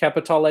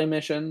Capitale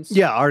missions?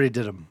 Yeah, I already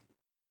did them.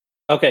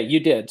 Okay, you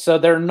did. So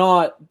they're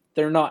not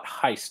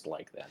heist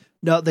like that.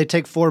 No, they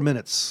take 4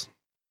 minutes.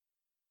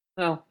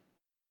 No.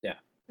 Yeah.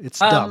 It's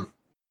dumb.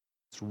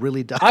 It's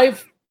really dumb.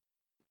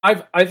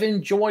 I've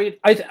enjoyed.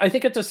 I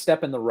think it's a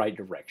step in the right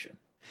direction.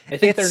 I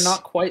think they're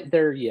not quite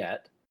there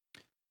yet.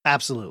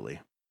 Absolutely.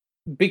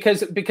 Because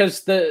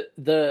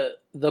the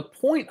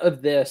point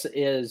of this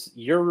is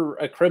you're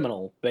a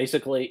criminal,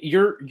 basically.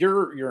 You're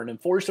an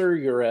enforcer.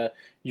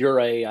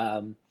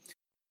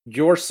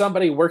 You're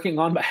somebody working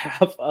on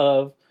behalf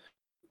of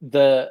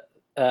the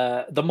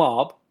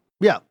mob.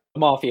 Yeah, the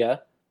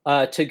mafia,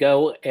 to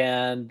go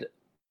and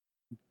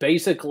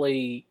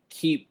basically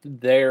keep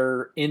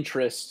their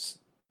interests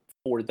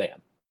for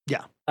them.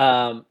 Yeah.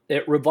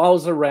 It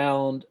revolves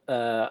around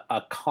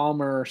a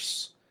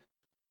commerce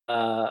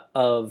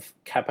of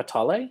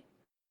Capitale,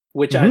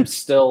 which I'm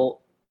still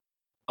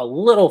a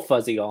little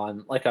fuzzy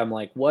on. Like, I'm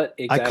like, what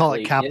exactly? I call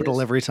it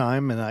capital every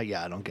time, and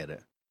I don't get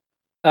it.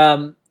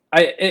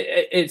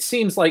 It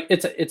seems like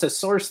it's a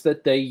source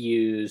that they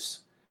use,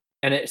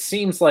 and it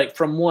seems like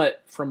from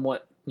what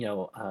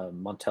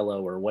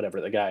Montello or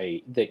whatever, the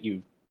guy that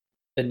you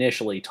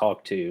initially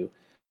talked to,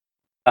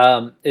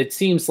 it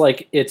seems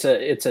like it's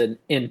an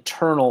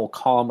internal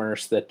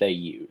commerce that they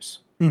use.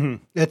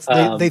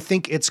 Mm-hmm. They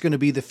think it's going to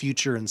be the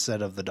future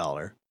instead of the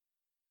dollar.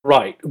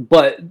 Right.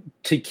 But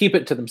to keep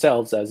it to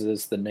themselves, as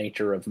is the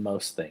nature of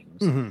most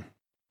things,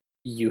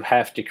 you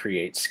have to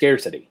create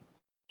scarcity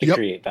to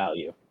create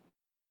value.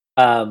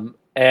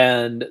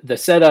 And the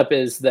setup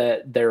is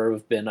that there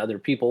have been other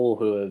people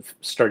who have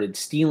started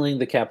stealing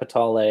the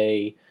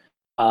Capitale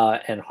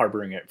and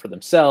harboring it for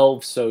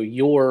themselves. So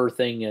your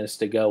thing is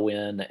to go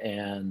in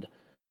and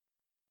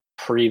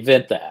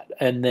prevent that.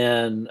 And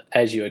then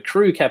as you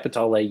accrue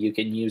Capitale, you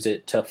can use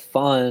it to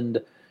fund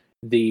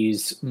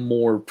these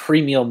more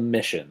premium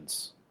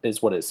missions,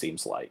 is what it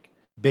seems like.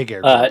 Big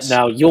air quotes.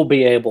 Now you'll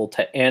be able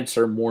to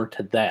answer more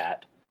to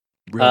that.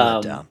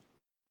 Reel that down.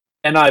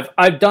 And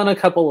I've done a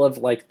couple of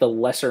like the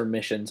lesser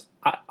missions.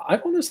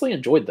 I've honestly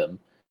enjoyed them.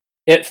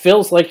 It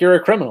feels like you're a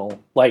criminal.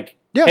 Like,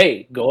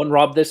 hey, go and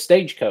rob this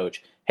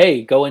stagecoach.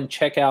 Hey, go and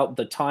check out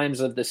the times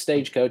of the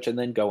stagecoach and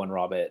then go and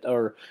rob it.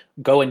 Or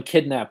go and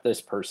kidnap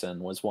this person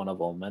was one of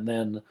them. And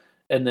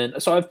then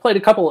so I've played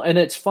a couple, and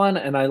it's fun,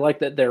 and I like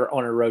that they're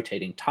on a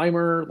rotating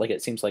timer. Like,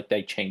 it seems like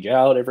they change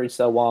out every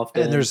so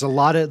often. And there's a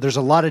lot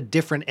of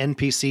different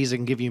NPCs that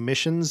can give you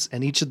missions,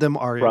 and each of them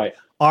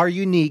are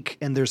unique,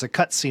 and there's a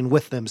cutscene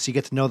with them, so you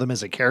get to know them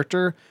as a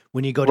character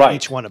when you go to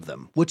each one of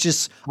them, which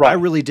is I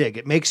really dig.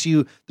 It makes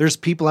you. There's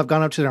people I've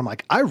gone up to, and I'm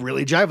like, I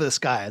really jive with this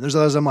guy, and there's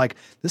others I'm like,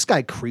 this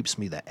guy creeps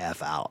me the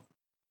F out.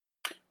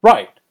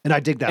 Right. And I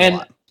dig that a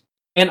lot.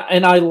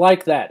 And I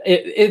like that.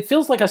 It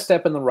feels like a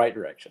step in the right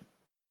direction.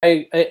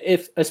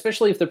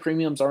 Especially if the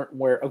premiums aren't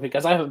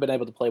because I haven't been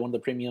able to play one of the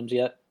premiums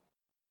yet.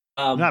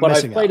 But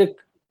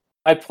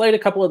I played a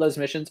couple of those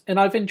missions, and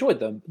I've enjoyed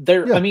them.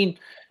 I mean,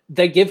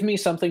 they give me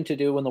something to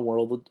do in the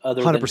world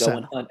other 100%. Than go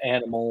and hunt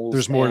animals.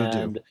 There's more to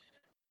do.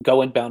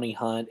 Go and bounty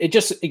hunt.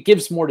 It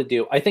gives more to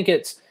do. I think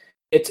it's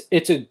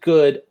a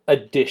good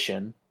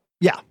addition.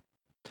 Yeah.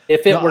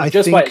 If it were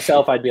just by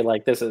itself, I'd be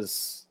like, this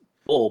is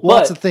bull. Well, but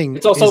that's the thing.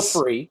 It's also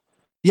free.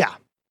 Yeah.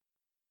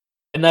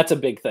 And that's a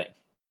big thing.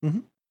 Mm-hmm.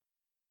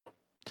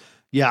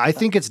 Yeah, I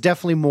think it's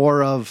definitely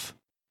more of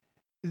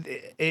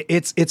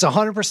it's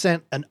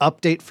 100% an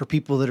update for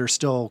people that are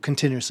still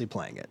continuously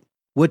playing it,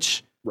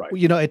 which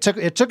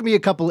it took me a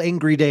couple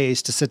angry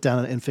days to sit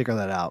down and figure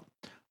that out.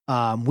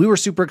 We were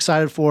super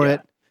excited for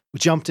it. We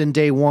jumped in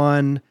day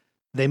one.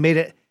 They made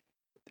it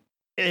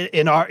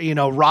in our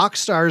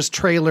Rockstar's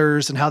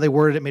trailers and how they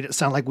worded it made it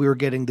sound like we were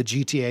getting the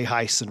GTA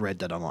heists in Red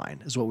Dead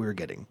Online is what we were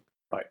getting.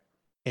 Right.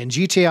 And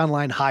GTA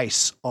Online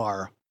heists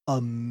are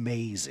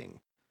amazing.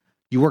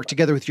 You work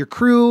together with your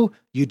crew,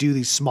 you do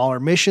these smaller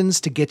missions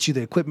to get you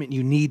the equipment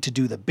you need to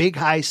do the big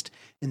heist.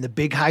 And the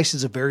big heist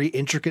is a very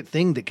intricate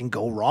thing that can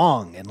go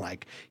wrong. And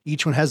like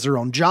each one has their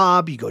own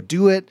job. You go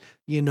do it.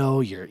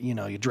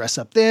 You dress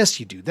up this,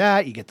 you do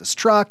that, you get this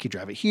truck, you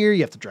drive it here,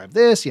 you have to drive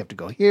this, you have to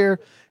go here.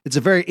 It's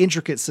a very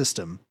intricate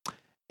system.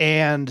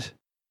 And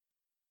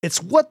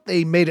it's what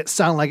they made it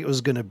sound like it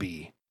was going to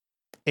be.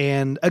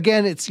 And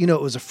again, it's, it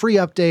was a free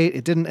update.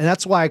 It didn't, and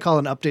that's why I call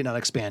it an update, not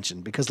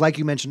expansion, because like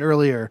you mentioned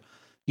earlier,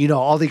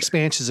 all the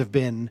expansions have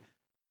been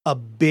a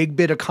big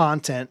bit of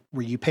content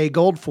where you pay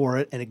gold for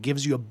it and it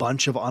gives you a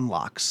bunch of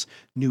unlocks,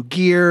 new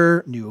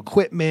gear, new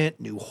equipment,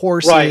 new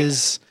horses.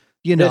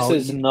 Right.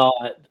 This is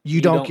not, you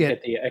don't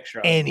get the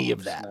extra any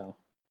of that. No.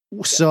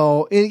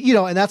 So,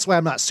 and that's why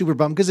I'm not super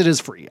bummed because it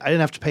is free. I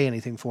didn't have to pay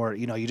anything for it.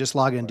 You just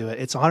log into it.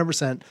 It's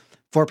 100%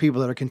 for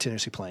people that are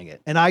continuously playing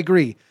it. And I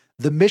agree.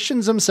 The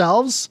missions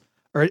themselves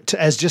are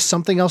as just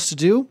something else to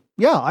do.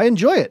 Yeah, I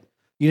enjoy it.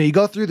 You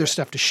go through, there's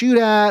stuff to shoot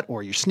at,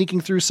 or you're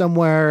sneaking through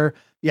somewhere.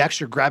 You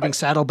actually are grabbing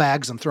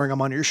saddlebags and throwing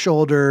them on your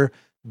shoulder.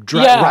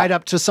 ride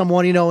up to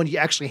someone, and you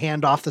actually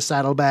hand off the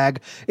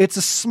saddlebag. It's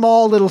a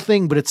small little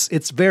thing, but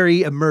it's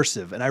very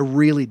immersive, and I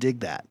really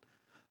dig that.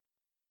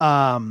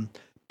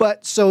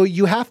 But so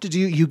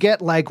you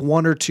get like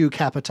 1 or 2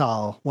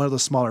 capital, one of the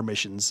smaller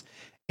missions,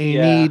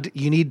 and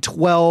you need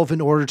 12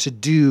 in order to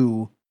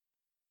do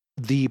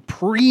the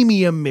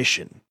premium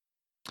mission.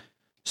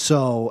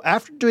 So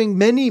after doing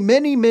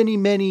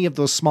many of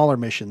those smaller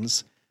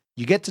missions,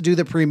 you get to do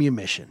the premium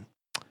mission.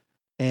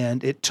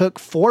 And it took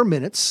 4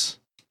 minutes.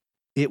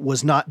 It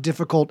was not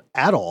difficult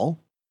at all.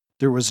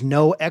 There was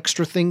no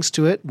extra things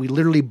to it. We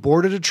literally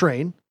boarded a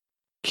train,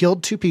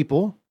 killed 2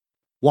 people,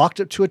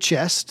 walked up to a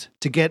chest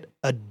to get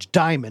a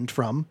diamond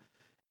from.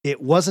 It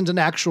wasn't an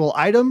actual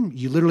item.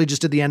 You literally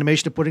just did the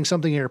animation of putting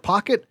something in your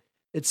pocket.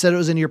 It said it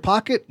was in your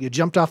pocket. You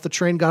jumped off the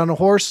train, got on a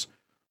horse,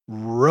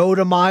 rode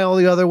a mile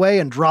the other way,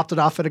 and dropped it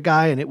off at a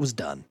guy, and it was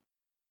done.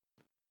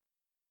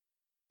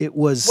 It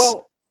was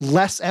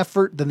less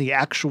effort than the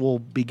actual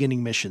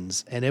beginning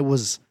missions, and it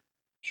was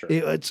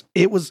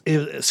it was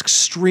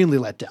extremely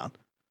let down.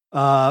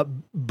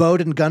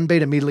 Bode and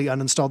Gunbait immediately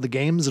uninstalled the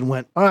games and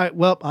went, all right,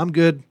 well, I'm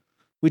good.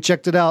 We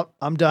checked it out.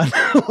 I'm done.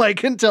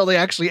 Like until they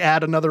actually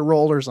add another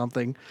role or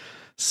something.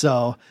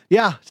 So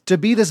yeah, to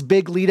be this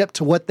big lead up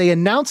to what they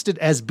announced it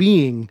as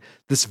being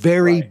this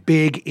very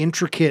big,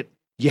 intricate,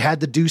 you had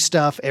to do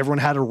stuff. Everyone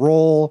had a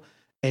role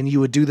and you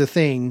would do the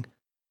thing,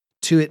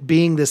 to it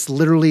being this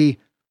literally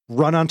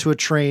run onto a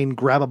train,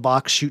 grab a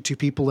box, shoot 2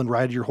 people and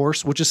ride your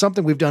horse, which is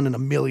something we've done in a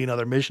million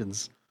other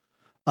missions.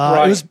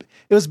 It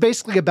was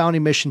basically a bounty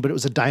mission, but it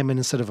was a diamond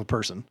instead of a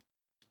person.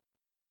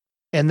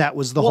 And that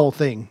was the whole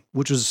thing,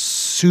 which was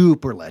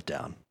super let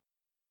down.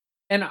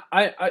 And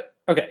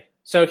okay.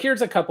 So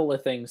here's a couple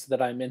of things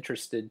that I'm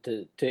interested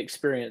to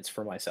experience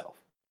for myself,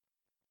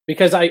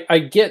 because I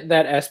get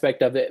that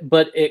aspect of it,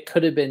 but it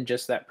could have been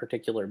just that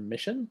particular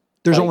mission.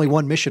 There's only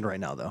 1 mission right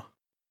now though.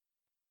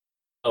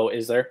 Oh,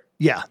 is there?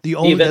 Yeah. That's the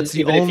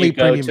only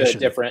premium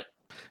mission.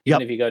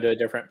 Even if you go to a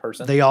different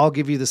person, they all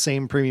give you the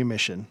same premium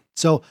mission.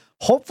 So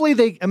hopefully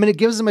it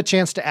gives them a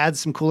chance to add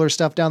some cooler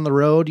stuff down the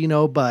road,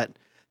 but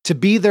to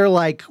be there,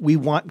 like we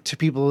want to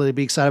people to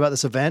be excited about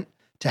this event,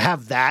 to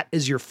have that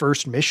as your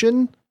first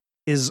mission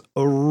is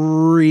a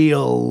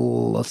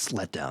real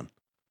letdown.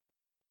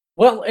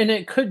 Well, and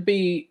it could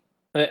be,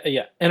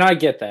 and I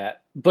get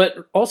that,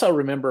 but also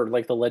remember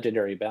like the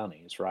legendary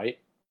bounties, right?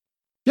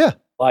 Yeah.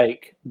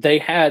 Like they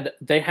had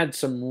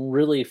some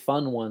really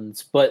fun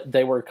ones, but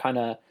they were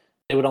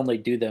they would only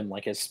do them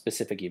like as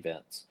specific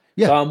events.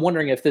 Yeah. So I'm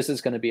wondering if this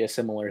is going to be a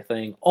similar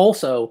thing.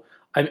 Also,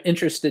 I'm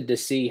interested to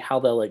see how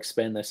they'll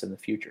expand this in the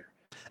future.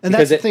 And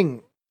that's the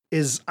thing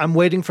is I'm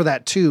waiting for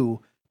that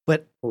too,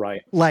 but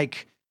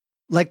like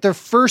their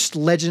first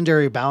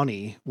legendary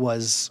bounty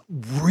was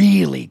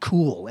really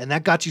cool. And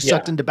that got you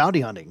sucked into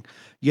bounty hunting,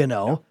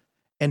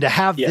 and to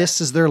have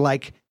this as their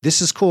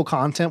this is cool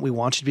content. We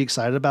want you to be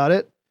excited about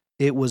it.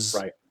 It was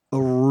a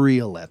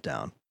real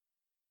letdown.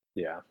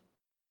 Yeah.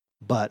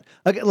 But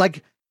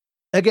again,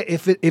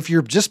 if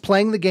you're just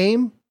playing the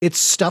game, it's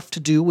stuff to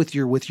do with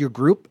your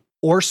group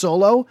or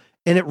solo,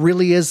 and it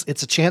really is.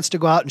 It's a chance to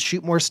go out and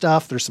shoot more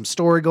stuff. There's some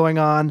story going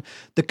on.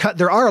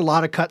 There are a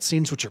lot of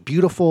cutscenes which are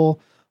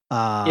beautiful.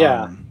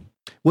 Anytime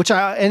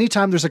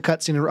there's a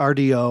cutscene in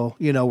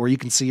RDO, where you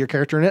can see your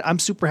character in it, I'm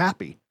super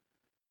happy.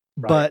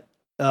 Right. But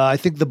I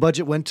think the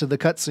budget went to the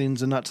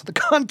cutscenes and not to the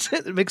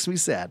content. It makes me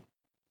sad.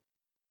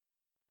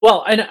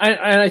 Well, and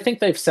I think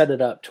they've set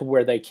it up to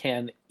where they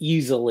can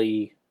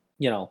easily,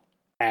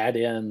 add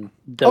in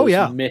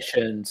those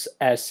missions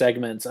as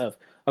segments of,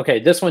 okay,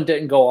 this one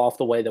didn't go off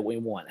the way that we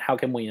want. How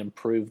can we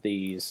improve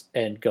these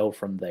and go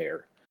from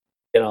there?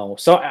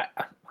 So I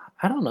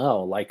don't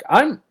know. Like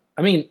I'm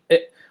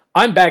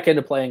back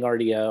into playing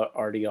RDRO.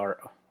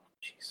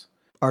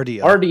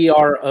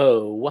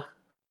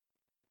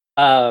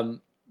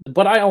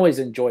 But I always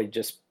enjoyed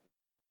just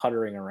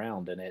puttering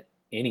around in it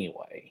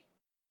anyway.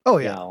 Oh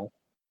yeah.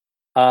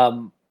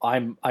 I'm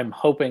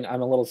hoping.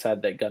 I'm a little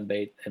sad that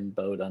Gunbait and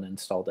Bode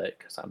uninstalled it,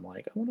 because I'm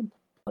like, I want to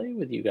play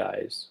with you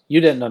guys. You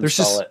didn't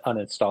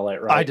uninstall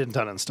it, right? I didn't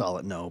uninstall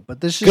it, no.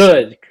 But this is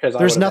good, because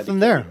there's nothing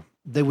there.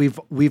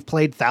 We've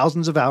played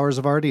thousands of hours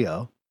of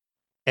RDO.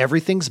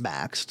 Everything's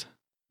maxed.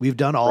 We've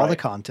done all the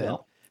content.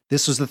 Well,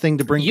 this was the thing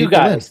to bring you people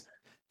guys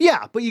in.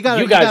 Yeah, but you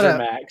gotta are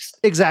maxed.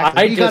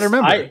 Exactly. You gotta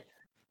remember.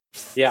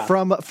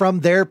 From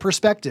their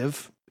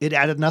perspective, it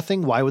added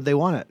nothing. Why would they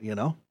want it?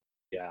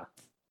 Yeah.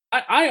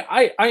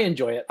 I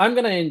enjoy it. I'm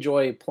gonna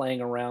enjoy playing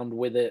around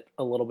with it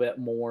a little bit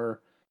more.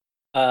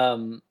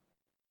 I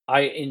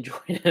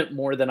enjoyed it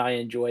more than I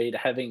enjoyed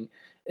having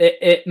it.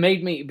 It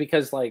made me,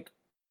 because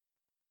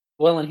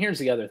and here's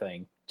the other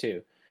thing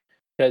too,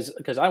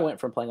 because I went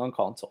from playing on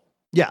console.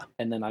 Yeah.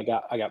 And then I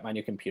got my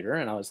new computer,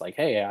 and I was like,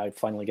 hey, I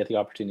finally get the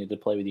opportunity to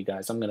play with you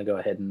guys. I'm gonna go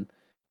ahead and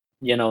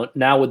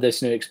now with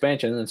this new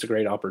expansion, it's a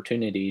great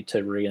opportunity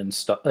to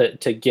reinstall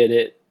to get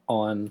it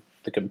on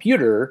the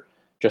computer.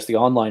 Just the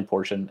online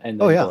portion, and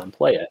then go and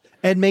play it.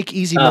 And make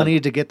easy money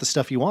to get the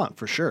stuff you want,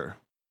 for sure.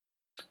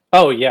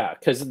 Oh, yeah,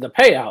 because the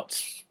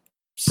payouts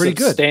pretty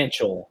good.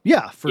 Substantial.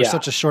 Yeah, for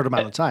such a short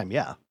amount of time.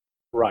 Yeah.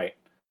 Right.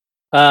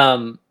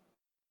 And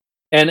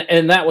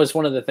that was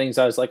one of the things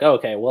I was like,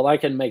 okay, well, I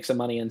can make some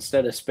money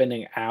instead of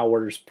spending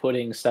hours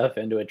putting stuff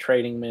into a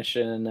trading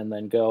mission and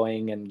then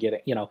going and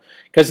getting,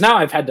 because now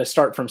I've had to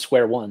start from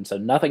square one. So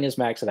nothing is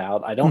maxed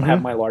out. I don't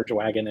have my large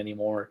wagon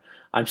anymore.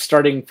 I'm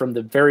starting from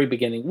the very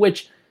beginning,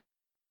 which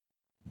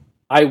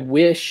I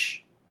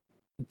wish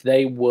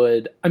they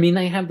would. I mean,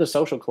 they have the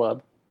social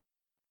club.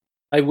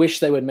 I wish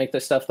they would make the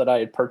stuff that I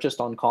had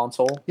purchased on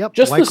console. Yep.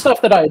 Just the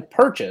stuff that I had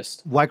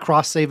purchased. Why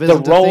cross save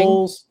isn't the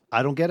roles, a thing?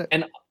 I don't get it.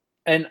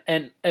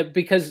 And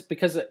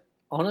because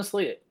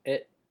honestly,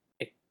 it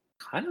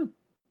kind of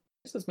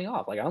pisses me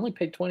off. Like, I only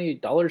paid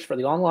 $28 for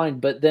the online,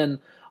 but then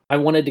I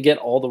wanted to get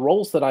all the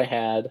roles that I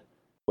had,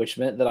 which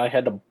meant that I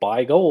had to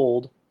buy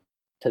gold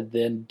to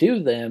then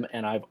do them,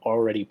 and I've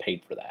already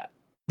paid for that.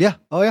 Yeah.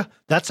 Oh yeah.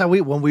 That's how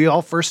when we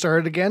all first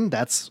started again.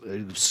 That's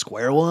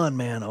square one,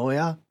 man. Oh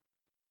yeah.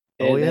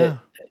 Oh yeah.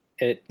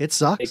 It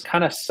sucks. It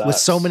kind of sucks with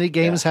so many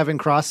games having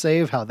cross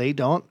save. How they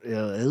don't. I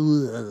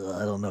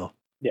don't know.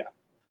 Yeah.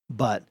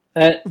 But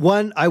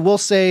one, I will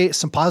say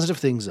some positive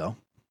things though,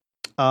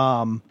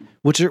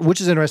 which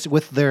is interesting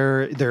with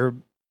their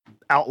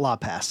Outlaw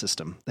Pass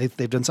system.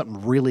 They've done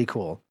something really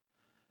cool.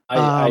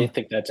 I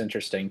think that's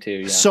interesting too.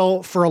 Yeah.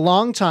 So for a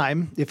long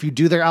time, if you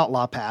do their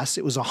Outlaw Pass,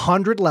 it was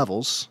 100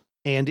 levels,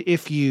 and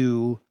if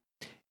you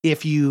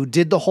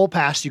did the whole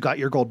pass, you got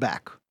your gold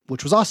back,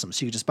 which was awesome.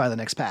 So you could just buy the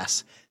next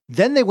pass.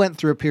 Then they went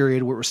through a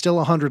period where it was still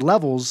 100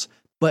 levels,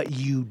 but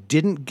you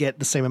didn't get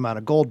the same amount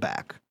of gold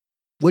back,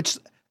 which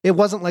it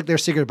wasn't like they're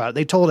secret about it.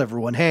 They told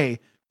everyone, hey,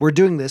 we're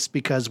doing this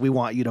because we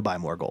want you to buy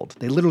more gold.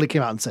 They literally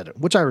came out and said it,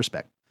 which I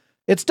respect.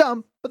 It's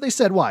dumb, but they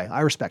said why.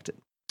 I respect it.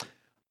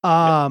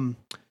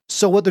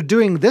 So what they're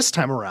doing this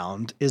time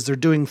around is they're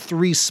doing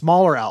 3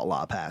 smaller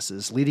Outlaw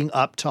Passes leading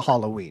up to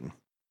Halloween.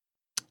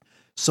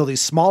 So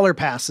these smaller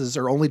passes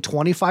are only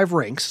 25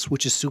 ranks,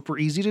 which is super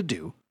easy to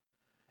do.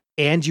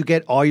 And you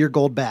get all your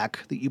gold back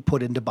that you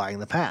put into buying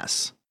the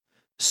pass.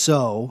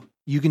 So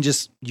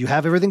you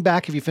have everything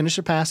back if you finish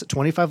a pass at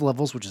 25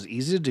 levels, which is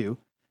easy to do.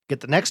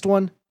 Get the next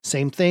one,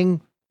 same thing,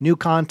 new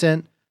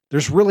content.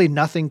 There's really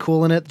nothing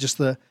cool in it.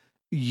 Just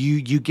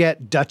you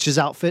get Dutch's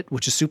outfit,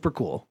 which is super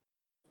cool.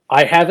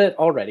 I have it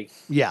already.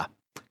 Yeah.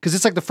 Because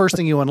it's like the first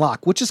thing you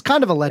unlock, which is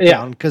kind of a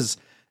letdown because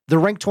the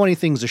rank 20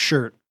 thing's a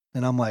shirt.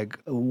 And I'm like,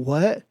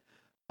 what?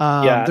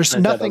 There's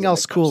nothing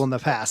else cool in the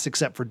pass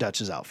except for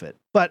Dutch's outfit,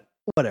 but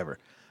whatever.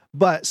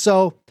 But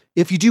so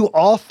if you do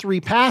all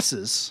 3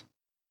 passes,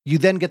 you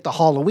then get the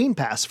Halloween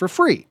pass for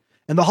free.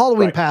 And the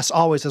Halloween pass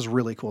always has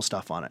really cool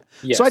stuff on it.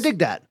 Yes. So I dig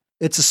that.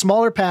 It's a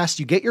smaller pass.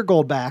 You get your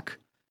gold back.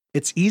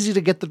 It's easy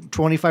to get the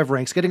 25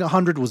 ranks. Getting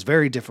 100 was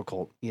very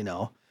difficult,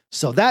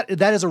 So that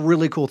is a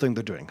really cool thing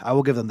they're doing. I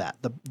will give them that.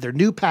 Their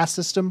new pass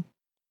system,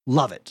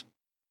 love it.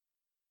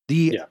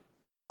 The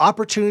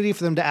opportunity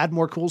for them to add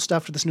more cool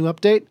stuff to this new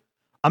update,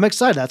 I'm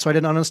excited. That's why I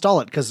didn't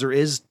uninstall it, because there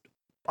is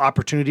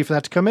opportunity for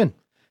that to come in.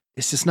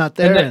 It's just not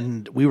there,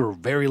 and we were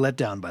very let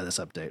down by this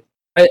update.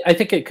 I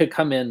think it could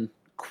come in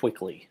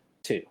quickly,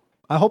 too.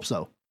 I hope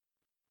so.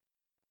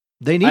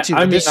 They need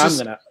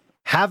to.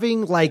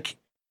 Having like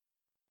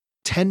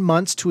 10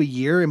 months to a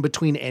year in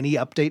between any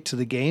update to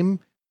the game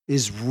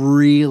is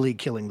really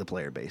killing the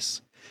player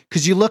base.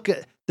 Because you look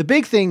at, the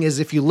big thing is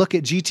if you look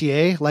at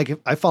GTA, like if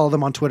I follow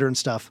them on Twitter and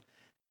stuff,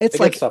 it's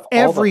like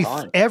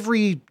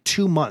every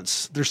 2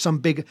 months, there's some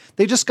big,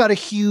 they just got a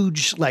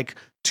huge like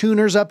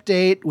tuners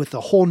update with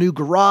a whole new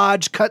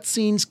garage,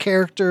 cutscenes,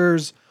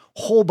 characters,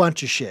 whole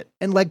bunch of shit.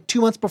 And like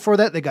 2 months before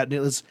that, they got,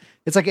 it's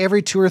like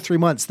every 2 or 3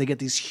 months, they get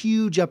these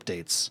huge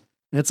updates.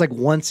 And it's like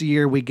once a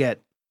year we get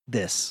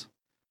this.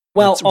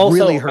 Well, it's also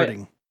really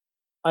hurting.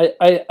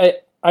 I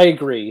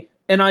agree.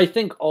 And I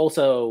think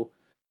also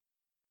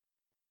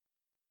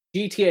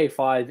GTA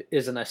 5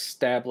 is an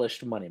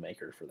established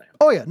moneymaker for them.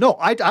 Oh yeah, no,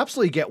 I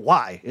absolutely get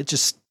why. It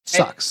just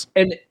sucks.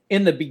 And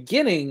in the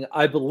beginning,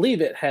 I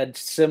believe it had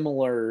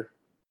similar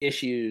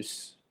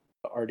issues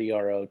to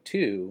RDRO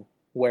 2,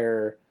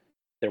 where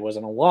there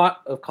wasn't a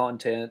lot of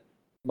content.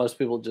 Most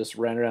people just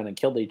ran around and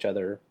killed each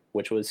other,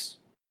 which was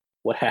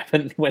what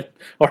happened when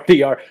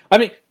RDR. I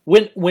mean,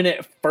 when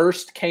it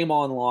first came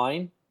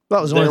online, well,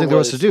 it was the only thing there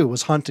was to do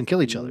was hunt and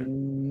kill each other.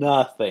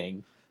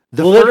 Nothing.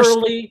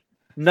 Literally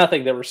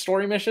nothing. There were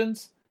story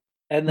missions,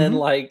 and then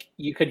like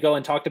you could go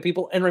and talk to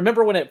people. And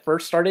remember when it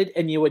first started,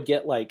 and you would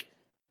get like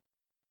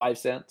 5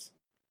 cents,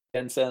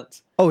 10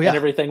 cents. Oh yeah, and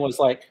everything was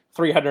like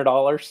 $300.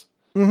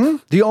 Mm-hmm.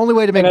 The only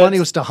way to make money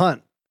was to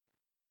hunt.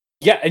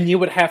 Yeah, and you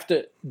would have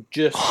to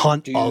just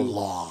hunt a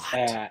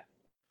lot.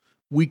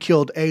 We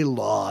killed a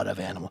lot of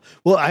animals.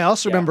 Well, I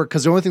also remember,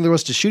 because the only thing there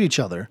was to shoot each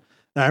other.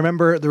 And I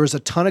remember there was a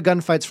ton of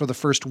gunfights for the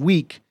first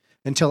week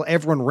until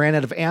everyone ran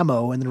out of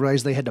ammo and then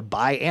realized they had to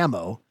buy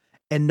ammo,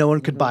 and no one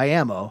could buy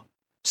ammo.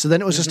 So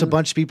then it was just a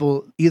bunch of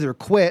people either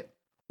quit,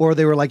 or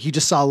they were like, you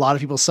just saw a lot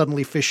of people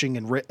suddenly fishing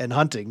and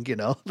hunting,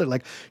 They're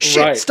like,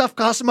 shit, stuff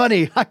costs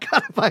money. I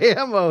gotta buy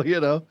ammo,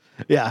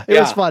 Yeah, it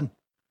was fun.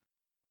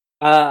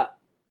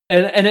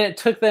 And it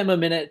took them a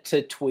minute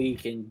to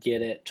tweak and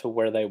get it to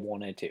where they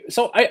wanted to.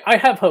 So I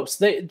have hopes.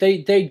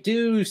 They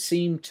do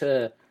seem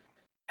to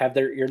have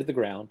their ear to the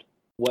ground.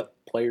 What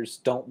players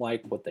don't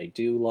like, what they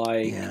do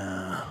like.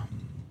 Yeah.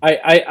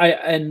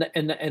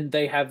 And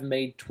they have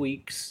made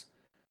tweaks.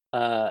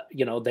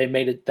 They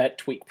made that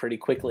tweak pretty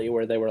quickly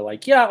where they were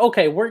like, yeah,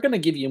 okay, we're gonna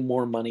give you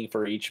more money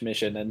for each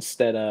mission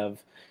instead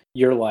of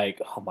you're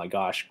like, oh my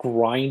gosh,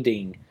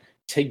 grinding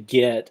to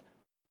get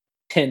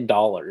 $10.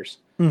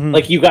 Mhm.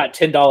 Like you got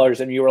 $10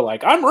 and you were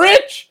like, I'm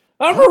rich.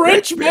 I'm a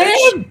rich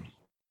man.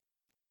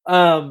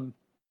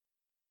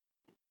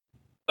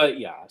 But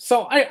yeah,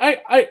 so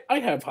I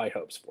have high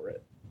hopes for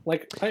it.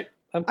 Like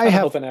I'm kind of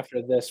hoping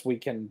after this we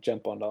can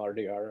jump onto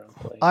RDR and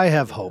play. I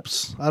have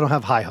hopes. I don't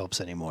have high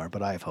hopes anymore,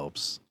 but I have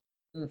hopes.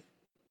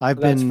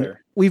 That's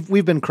fair.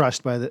 We've been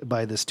crushed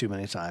by this too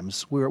many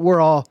times. We're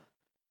all,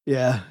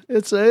 yeah.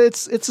 It's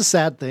a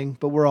sad thing,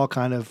 but we're all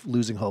kind of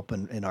losing hope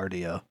in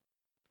RDO.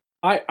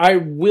 I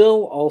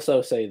will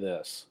also say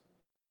this.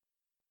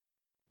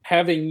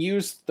 Having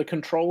used the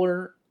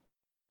controller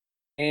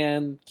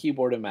and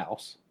keyboard and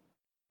mouse,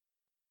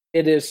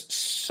 it is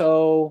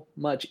so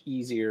much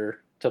easier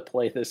to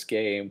play this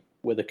game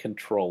with a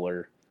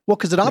controller. Well,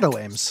 because it auto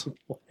aims.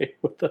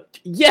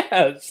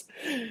 Yes!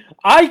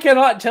 I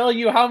cannot tell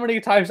you how many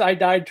times I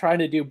died trying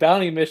to do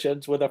bounty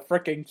missions with a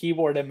freaking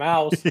keyboard and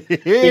mouse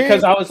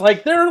because I was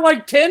like, there are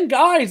like 10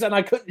 guys and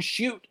I couldn't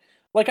shoot.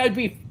 Like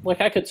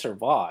I could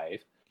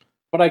survive,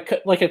 but I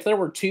could, like, if there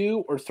were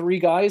 2 or 3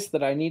 guys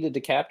that I needed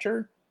to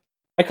capture,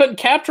 I couldn't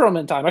capture them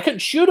in time. I couldn't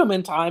shoot them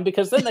in time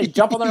because then they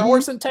jump on their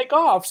horse and take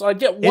off. So I'd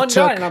get one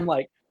guy and I'm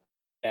like,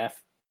 F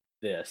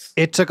this.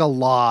 It took a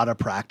lot of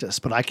practice,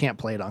 but I can't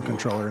play it on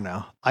controller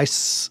now.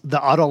 The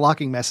auto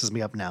locking messes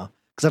me up now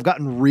because I've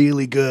gotten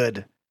really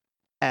good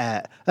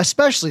at,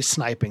 especially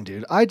sniping,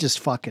 dude. I just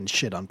fucking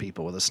shit on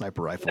people with a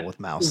sniper rifle with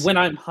mouse. When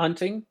I'm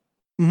hunting,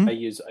 I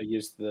use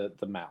the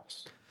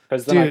mouse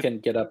because then I can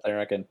get up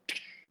there. I can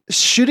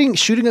shooting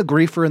a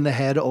griefer in the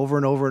head over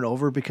and over and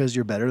over because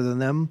you're better than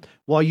them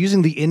while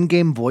using the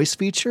in-game voice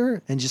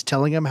feature and just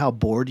telling them how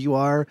bored you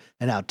are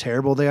and how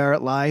terrible they are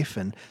at life.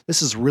 And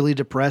this is really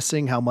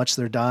depressing how much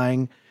they're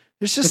dying.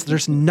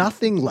 There's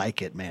nothing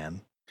like it,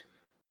 man.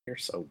 You're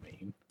so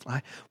mean.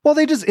 I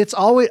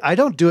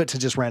don't do it to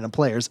just random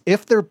players.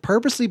 If they're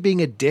purposely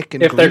being a dick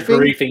and they're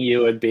griefing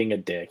you and being a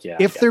dick. Yeah.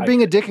 If they're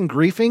being a dick and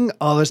griefing,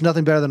 there's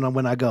nothing better than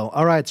when I go,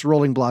 all right, it's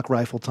rolling block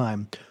rifle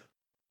time.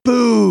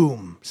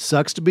 Boom.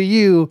 Sucks to be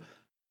you.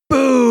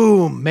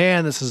 Boom.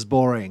 Man, this is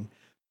boring.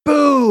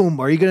 Boom.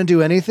 Are you going to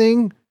do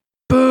anything?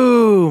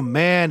 Boom.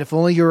 Man, if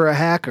only you were a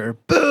hacker.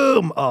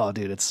 Boom. Oh,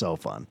 dude, it's so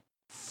fun.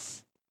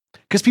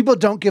 Because people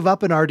don't give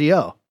up in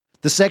RDO.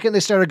 The second they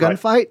start a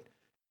gunfight,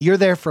 you're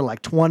there for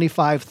like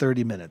 25,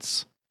 30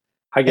 minutes.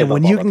 And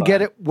when you can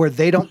get it where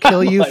they don't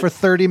kill you for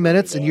 30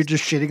 minutes and you're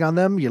just shitting on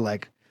them, you're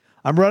like,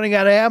 I'm running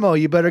out of ammo.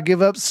 You better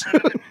give up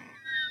soon.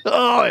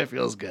 Oh, it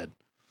feels good.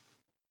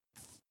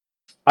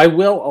 I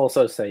will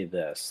also say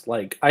this,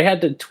 like I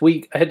had to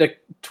tweak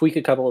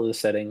a couple of the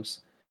settings.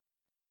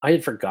 I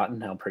had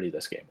forgotten how pretty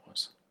this game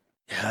was.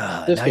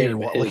 Yeah, now you're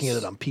looking at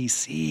it on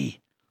PC.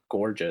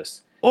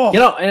 Gorgeous. Oh, you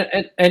know,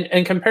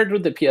 and compared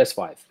with the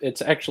PS5,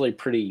 it's actually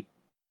pretty.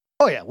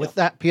 Oh yeah, with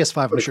that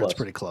PS5, I'm sure it's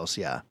pretty close.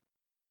 Yeah,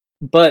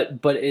 but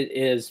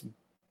it's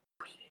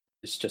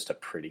just a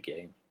pretty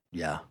game.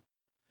 Yeah.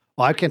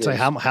 Well, I can't tell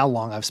you how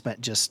long I've spent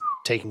just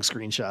taking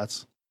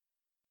screenshots.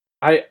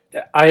 I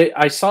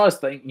saw a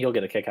thing. You'll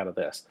get a kick out of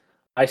this.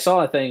 I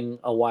saw a thing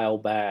a while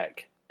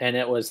back, and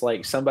it was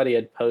like somebody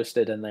had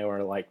posted, and they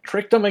were like,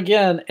 "Tricked them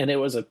again," and it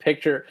was a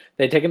picture.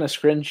 They'd taken a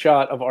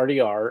screenshot of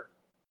RDR,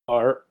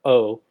 or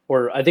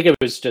I think it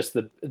was just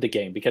the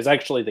game, because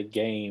actually the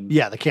game,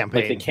 the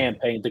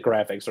campaign, the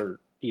graphics are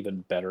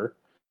even better,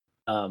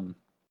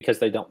 because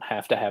they don't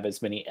have to have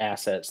as many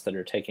assets that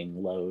are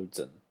taking loads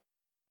and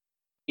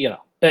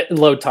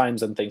load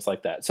times and things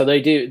like that. So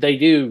they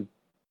do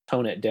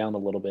tone it down a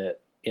little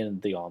bit in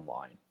the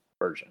online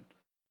version.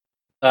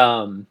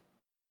 But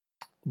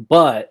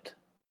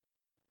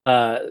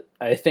I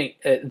think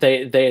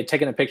they had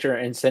taken a picture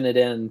and sent it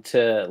in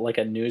to like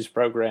a news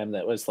program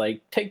that was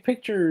like, take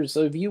pictures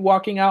of you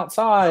walking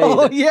outside.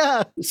 Oh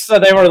yeah. So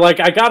they were like,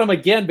 I got them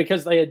again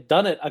because they had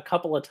done it a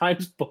couple of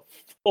times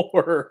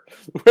before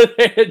where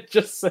they had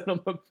just sent them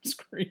a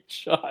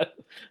screenshot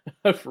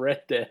of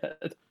Red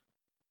Dead.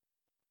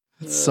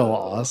 It's so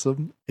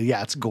awesome.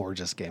 Yeah, it's a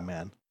gorgeous game,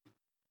 man.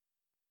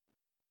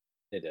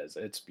 It is.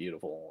 It's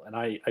beautiful, and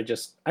I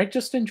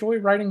just enjoy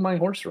riding my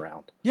horse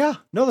around. Yeah,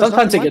 no.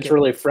 Sometimes it gets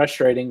really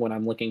frustrating when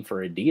I'm looking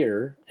for a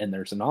deer and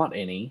there's not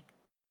any.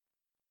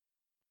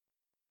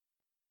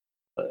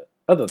 But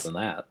other than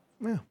that,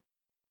 yeah.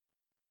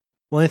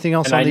 Well, anything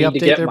else on the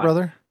update there,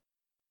 brother?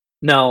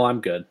 No, I'm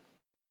good.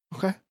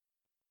 Okay. Are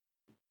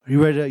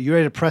you ready? You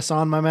ready to press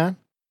on, my man?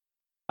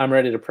 I'm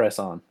ready to press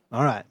on.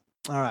 All right.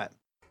 Let's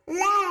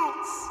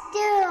do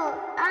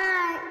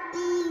our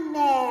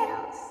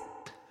emails.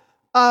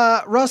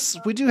 Russ,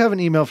 we do have an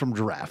email from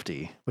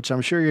Drafty, which I'm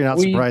sure you're not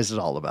surprised at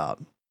all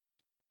about.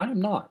 I'm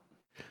not.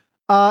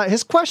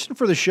 His question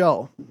for the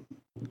show: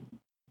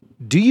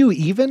 do you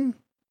even?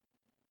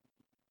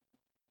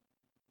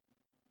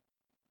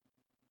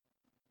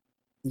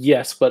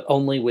 Yes, but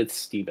only with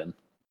Steven.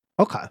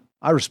 Okay,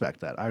 I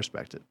respect that. I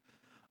respect it.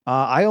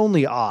 I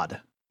only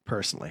odd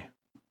personally.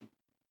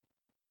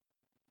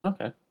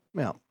 Okay.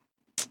 Yeah.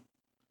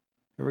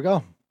 Here we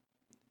go.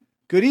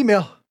 Good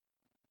email.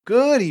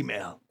 Good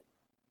email.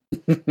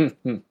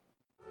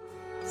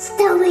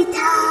 Story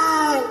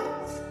time!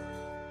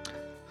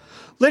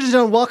 Ladies and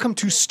gentlemen, welcome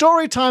to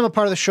Story Time, a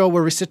part of the show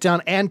where we sit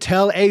down and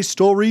tell a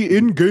story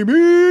in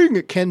gaming.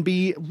 It can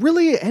be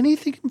really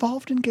anything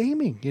involved in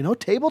gaming,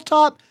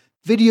 tabletop,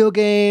 video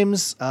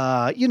games,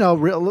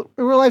 real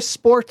life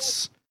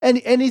sports,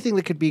 and anything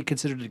that could be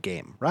considered a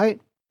game, right?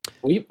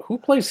 Who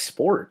plays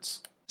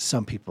sports?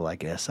 Some people, I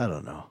guess. I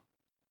don't know.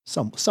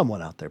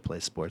 Someone out there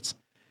plays sports.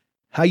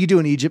 How you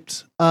doing,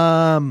 Egypt?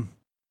 Yeah.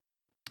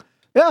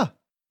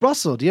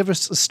 Russell, do you have a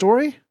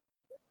story?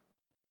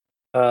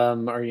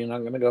 Are you not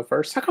going to go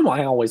first? How come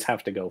I always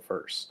have to go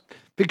first?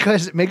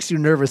 Because it makes you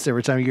nervous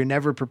every time. You're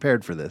never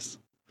prepared for this.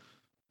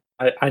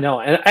 I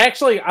know. And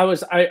actually,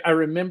 I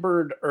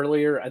remembered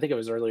earlier, I think it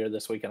was earlier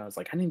this week, and I was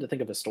like, I need to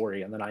think of a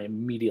story. And then I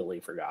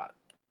immediately forgot.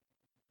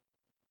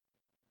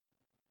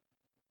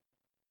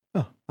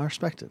 Oh, I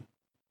respect it.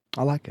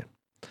 I like it.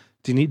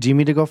 Do you need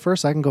me to go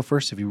first? I can go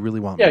first if you really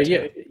want me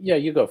to. Yeah,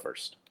 you go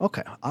first.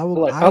 Okay. I'll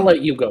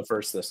let you go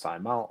first this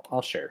time.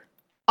 I'll share.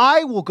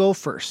 I will go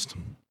first.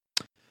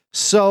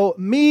 So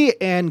me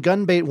and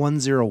Gunbait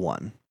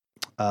 101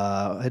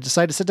 had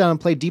decided to sit down and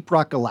play Deep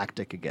Rock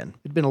Galactic again.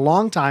 It'd been a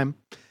long time.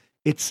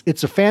 It's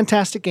a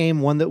fantastic game,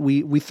 one that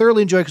we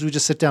thoroughly enjoy because we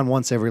just sit down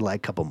once every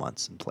couple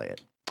months and play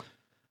it.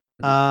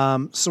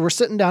 So we're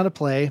sitting down to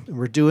play, and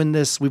we're doing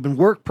this. We've been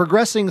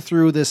progressing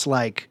through this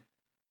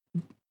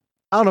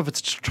I don't know if it's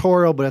a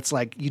tutorial, but it's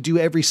you do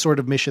every sort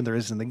of mission there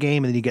is in the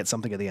game, and then you get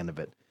something at the end of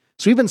it.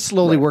 So we've been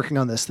slowly working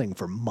on this thing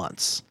for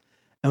months,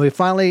 and we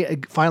finally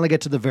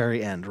get to the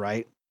very end,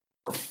 right?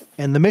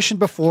 And the mission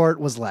before it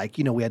was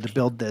we had to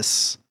build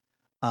this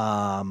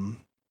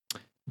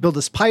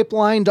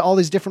pipeline to all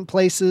these different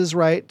places,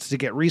 right? To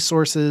get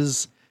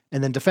resources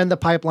and then defend the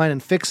pipeline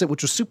and fix it,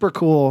 which was super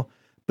cool.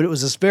 But it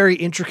was this very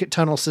intricate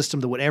tunnel system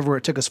that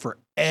it took us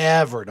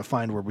forever to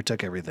find where we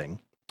took everything.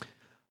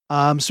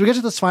 So we get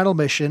to this final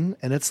mission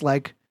and it's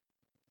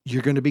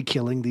you're going to be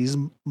killing these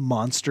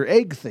monster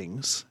egg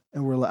things.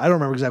 And I don't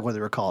remember exactly what they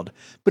were called,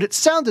 but it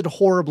sounded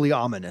horribly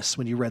ominous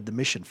when you read the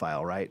mission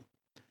file, right?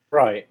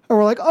 Right. And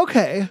we're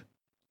okay,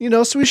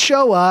 so we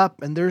show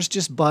up and there's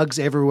just bugs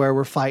everywhere.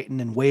 We're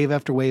fighting and wave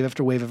after wave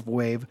after wave after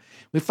wave.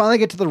 We finally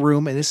get to the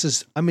room and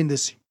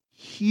this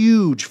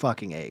huge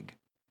fucking egg.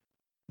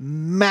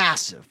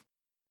 Massive.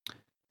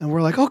 And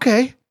we're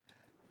okay.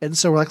 And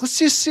so we're let's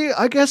just see,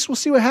 I guess we'll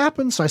see what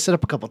happens. So I set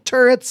up a couple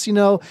turrets,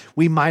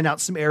 we mine out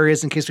some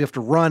areas in case we have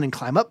to run and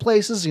climb up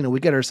places, we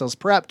get ourselves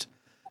prepped,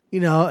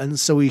 and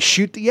so we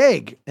shoot the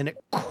egg and it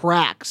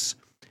cracks.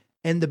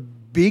 And the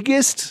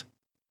biggest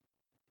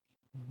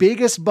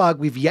bug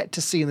we've yet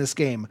to see in this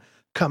game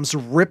comes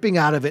ripping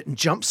out of it and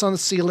jumps on the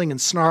ceiling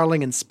and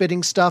snarling and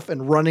spitting stuff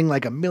and running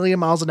 1,000,000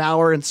 miles an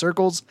hour in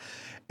circles.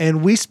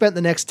 And we spent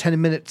the next 10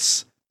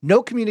 minutes,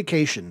 no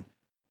communication,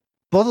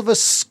 both of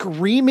us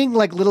screaming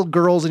like little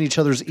girls in each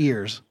other's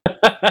ears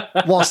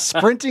while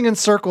sprinting in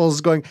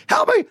circles going,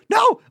 help me,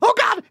 no, oh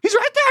God, he's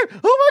right there,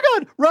 oh my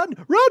God, run,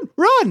 run,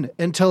 run,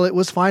 until it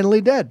was finally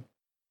dead.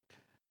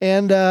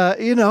 And,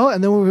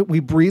 and then we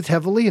breathed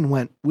heavily and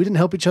we didn't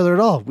help each other at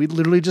all. We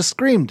literally just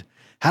screamed,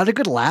 had a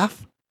good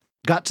laugh,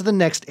 got to the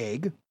next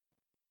egg.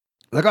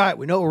 All right,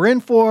 we know what we're in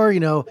for.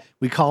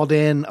 We called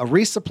in a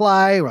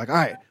resupply. We're all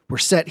right, we're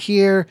set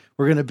here.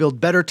 We're going to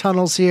build better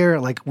tunnels here.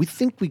 We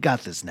think we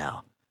got this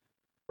now.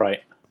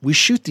 Right. We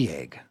shoot the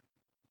egg.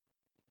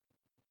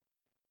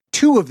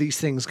 2 of these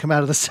things come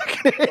out of the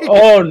second egg.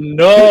 Oh,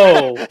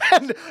 no.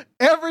 And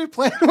every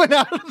plane went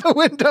out of the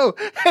window,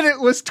 and it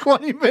was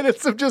 20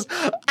 minutes of just,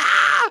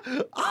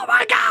 oh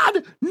my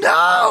God,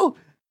 no,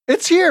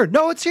 it's here.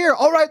 No, it's here.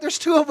 All right, there's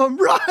 2 of them.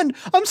 Run.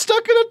 I'm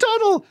stuck in a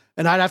tunnel.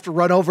 And I'd have to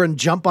run over and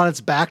jump on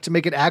its back to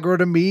make it aggro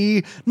to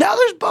me. Now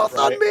there's both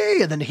on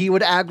me. And then he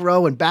would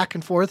aggro and back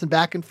and forth and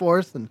back and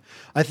forth. And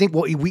I think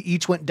we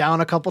each went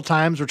down a couple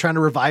times. We're trying to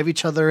revive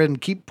each other and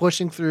keep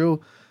pushing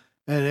through.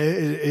 And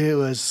it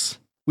was...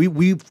 We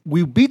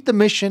beat the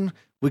mission.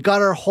 We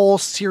got our whole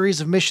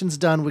series of missions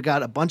done. We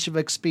got a bunch of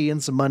XP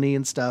and some money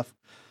and stuff.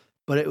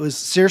 But it was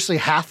seriously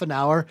half an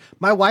hour.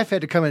 My wife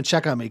had to come in and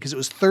check on me because it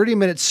was 30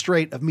 minutes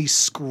straight of me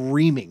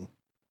screaming,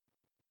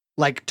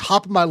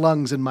 top of my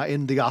lungs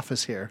in the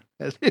office here.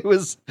 It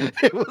was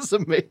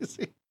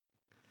amazing.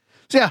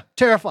 So yeah,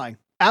 terrifying.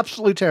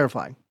 Absolutely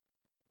terrifying.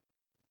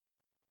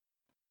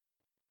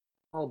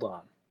 Hold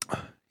on.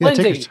 Yeah,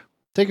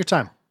 take your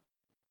time.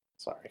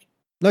 Sorry.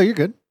 No, you're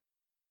good.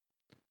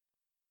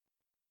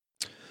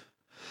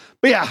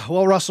 But yeah,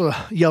 well, Russell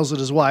yells at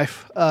his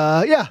wife.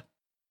 Yeah,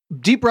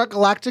 Deep Rock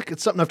Galactic.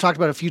 It's something I've talked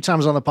about a few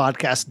times on the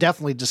podcast.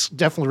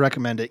 Definitely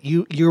recommend it.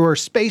 You are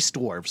space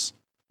dwarves,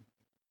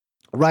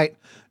 right?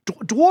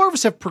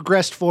 dwarves have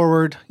progressed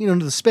forward,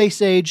 into the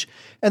space age,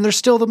 and they're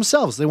still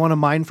themselves. They want to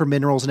mine for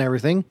minerals and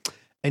everything.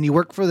 And you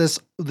work for this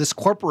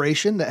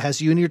corporation that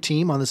has you and your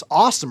team on this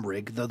awesome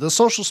rig. The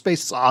social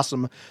space is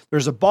awesome.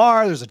 There's a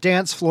bar, there's a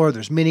dance floor,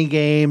 there's mini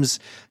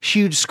games,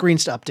 huge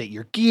screens to update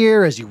your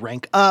gear as you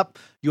rank up.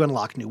 You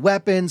unlock new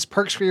weapons,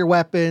 perks for your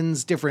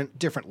weapons,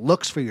 different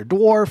looks for your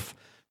dwarf.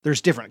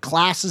 There's different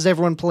classes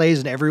everyone plays,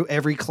 and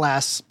every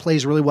class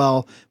plays really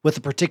well with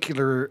a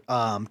particular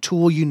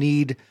tool you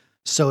need.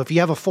 So if you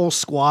have a full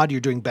squad,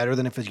 you're doing better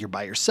than if you're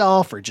by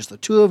yourself or just the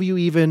two of you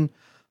even.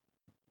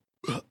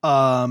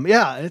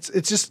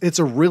 It's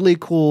a really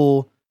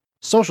cool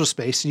social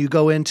space, and you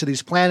go into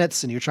these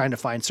planets and you're trying to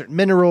find certain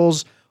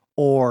minerals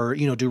or,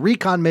 do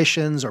recon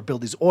missions or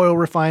build these oil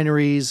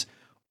refineries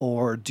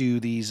or do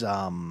these, what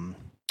am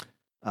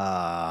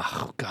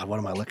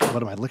I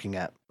looking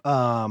at?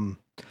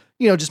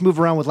 Just move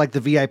around with like the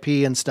VIP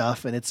and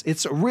stuff. And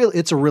it's a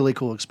really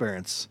cool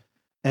experience,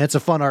 and it's a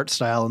fun art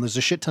style, and there's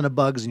a shit ton of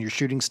bugs, and you're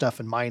shooting stuff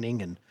and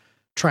mining and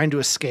trying to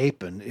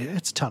escape. And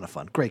it's a ton of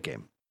fun. Great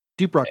game.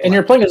 Deep Rock. And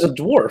you're playing as a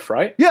dwarf,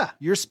 right? Yeah,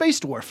 you're a space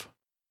dwarf.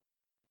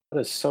 That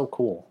is so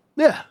cool.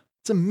 Yeah,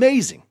 it's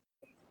amazing.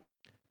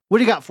 What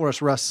do you got for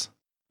us, Russ?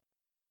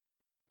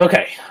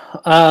 Okay,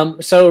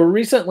 so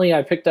recently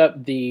I picked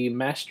up the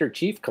Master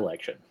Chief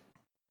Collection.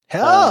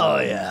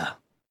 Hell yeah.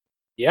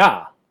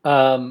 Yeah,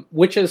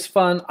 which is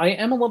fun. I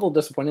am a little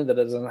disappointed that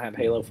it doesn't have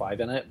Halo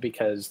 5 in it,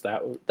 because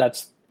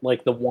that's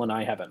like the one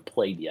I haven't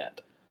played yet.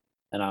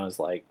 And I was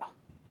like, I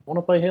want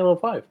to play Halo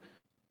 5.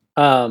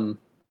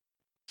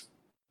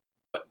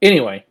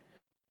 Anyway,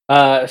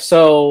 I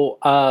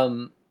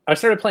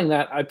started playing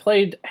that. I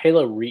played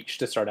Halo Reach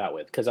to start out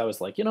with, because I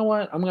was like, you know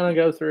what? I'm going to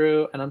go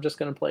through and I'm just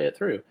going to play it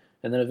through.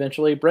 And then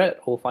eventually Brett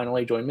will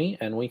finally join me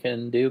and we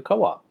can do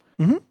co-op.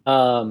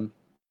 Mm-hmm.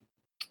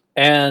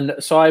 And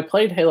so I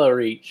played Halo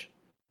Reach.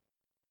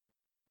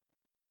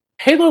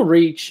 Halo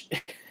Reach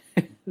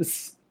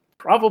is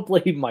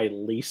probably my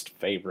least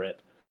favorite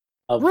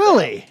of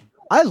Really? them.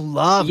 I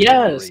love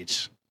Halo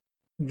Reach.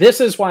 This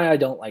is why I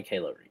don't like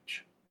Halo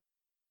Reach.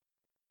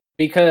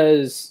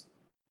 Because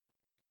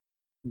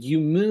you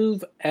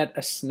move at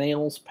a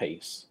snail's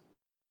pace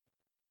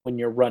when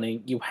you're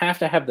running. You have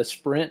to have the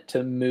sprint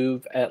to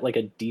move at like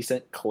a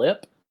decent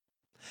clip.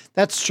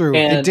 That's true.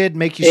 And it did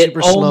make you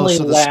super slow,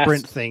 so the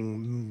sprint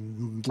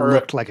thing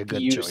looked like a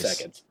good choice.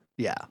 Seconds.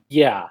 Yeah.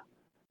 Yeah.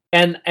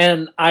 And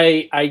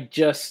I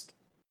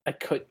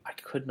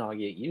could not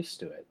get used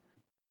to it.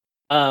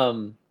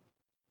 And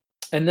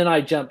then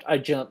I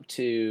jumped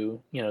to,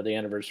 the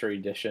anniversary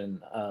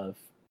edition of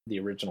the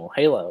original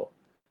Halo.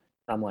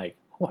 I'm like,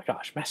 oh my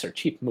gosh, Master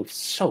Chief moves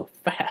so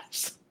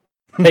fast.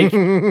 Like,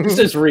 this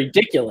is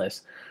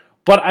ridiculous.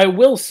 But I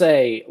will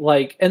say,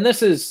 like, and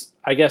this is,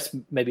 I guess,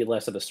 maybe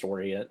less of a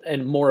story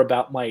and more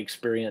about my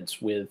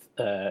experience with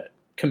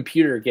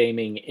computer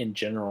gaming in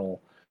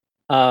general.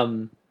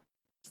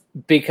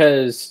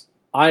 Because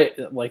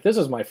this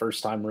is my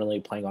first time really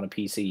playing on a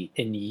PC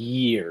in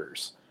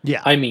years.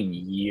 Yeah. I mean,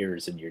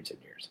 years and years and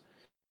years.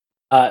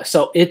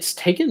 So it's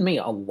taken me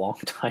a long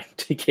time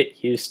to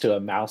get used to a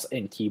mouse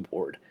and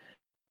keyboard.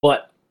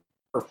 But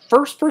for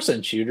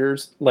first-person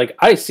shooters, like,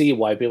 I see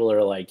why people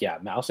are like, yeah,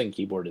 mouse and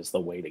keyboard is the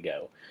way to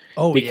go.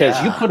 Oh, because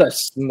yeah. you put a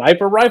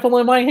sniper rifle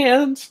in my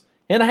hands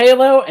in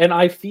Halo, and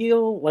I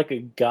feel like a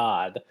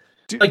god.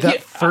 Dude, Like,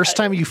 that first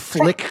time you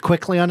flick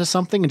quickly onto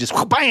something and just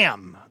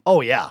bam!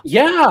 Oh, yeah.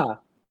 Yeah.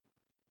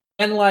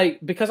 And, like,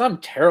 because I'm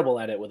terrible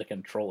at it with a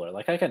controller,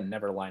 like, I can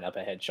never line up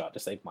a headshot to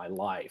save my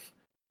life.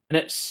 And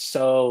it's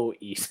so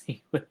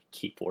easy with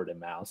keyboard and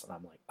mouse. And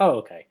I'm like, oh,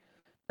 okay.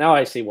 Now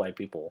I see why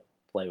people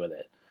play with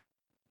it.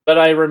 But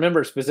I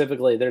remember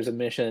specifically there's a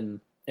mission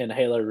in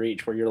Halo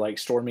Reach where you're like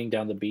storming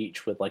down the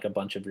beach with like a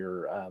bunch of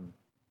your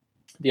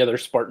the other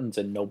Spartans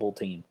and Noble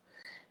team.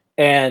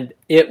 And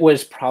it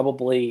was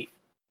probably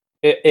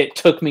it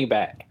took me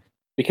back,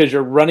 because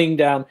you're running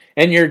down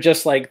and you're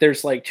just like,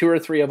 there's like 2 or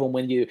 3 of them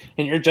with you,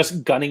 and you're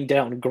just gunning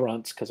down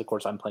grunts, because of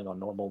course I'm playing on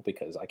normal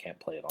because I can't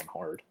play it on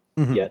hard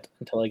yet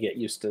until I get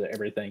used to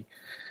everything.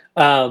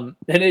 And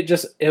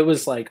it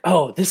was like,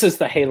 oh, this is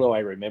the Halo I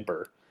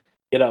remember.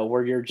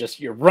 Where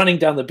you're running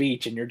down the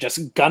beach and you're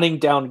just gunning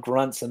down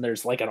grunts, and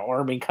there's like an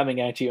army coming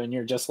at you, and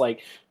you're just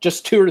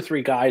 2 or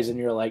 3 guys, and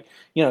you're like,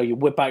 you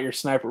whip out your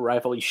sniper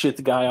rifle, you shoot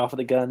the guy off of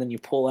the gun, then you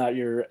pull out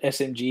your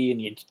SMG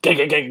and you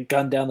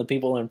gun down the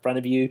people in front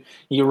of you.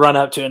 You run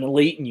up to an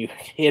elite and you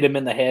hit him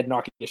in the head,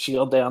 knock your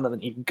shield down, and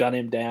then you gun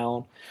him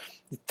down.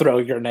 You throw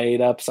a grenade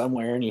up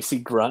somewhere, and you see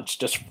grunts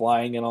just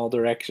flying in all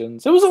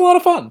directions. It was a lot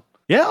of fun.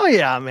 Yeah,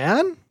 yeah,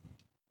 man.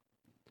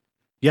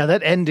 Yeah,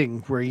 that ending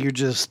where you're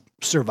just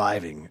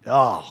surviving.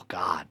 Oh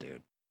God,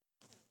 dude.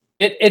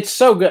 It's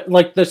so good.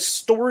 Like, the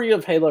story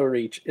of Halo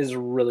Reach is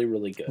really,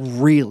 really good.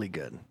 Really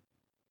good.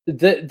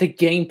 The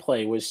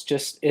gameplay was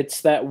just,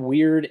 it's that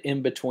weird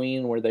in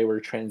between where they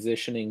were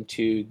transitioning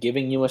to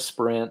giving you a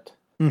sprint,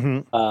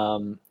 and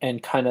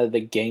kind of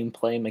the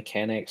gameplay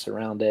mechanics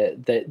around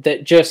it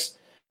that just,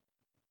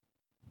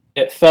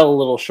 it fell a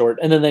little short.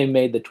 And then they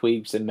made the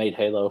tweaks and made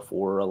Halo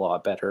 4 a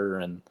lot better.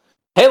 And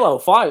Halo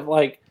 5,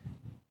 like,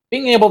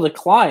 being able to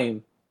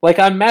climb. Like,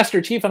 I'm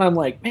Master Chief, and I'm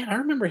like, man, I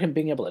remember him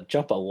being able to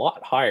jump a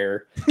lot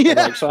higher. Yeah. And,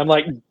 like, so I'm,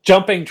 like,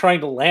 jumping, trying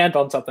to land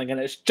on something, and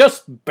it's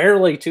just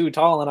barely too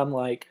tall, and I'm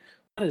like,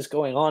 what is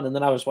going on? And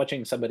then I was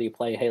watching somebody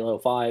play Halo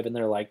 5, and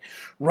they're, like,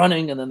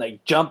 running, and then they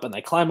jump, and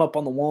they climb up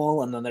on the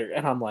wall, and then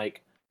and I'm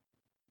like,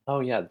 oh,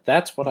 yeah,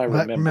 that's what I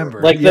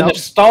remember. Like, the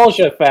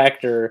nostalgia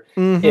factor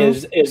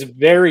is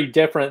very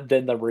different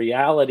than the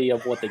reality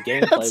of what the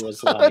gameplay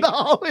was like. It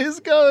always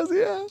goes,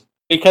 yeah.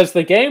 Because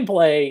the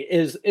gameplay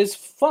is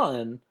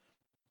fun,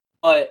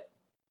 but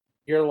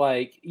you're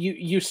like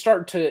you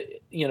start to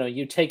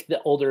you take the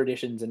older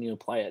editions and you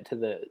apply it to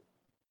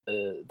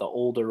the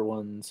older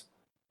ones,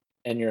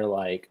 and you're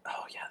like,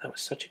 oh yeah, that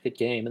was such a good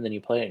game, and then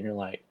you play it and you're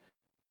like,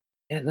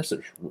 man, this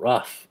is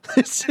rough.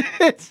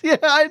 Yeah,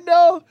 I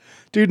know,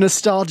 dude.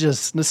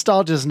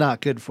 Nostalgia's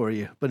not good for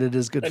you, but it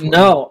is good for you.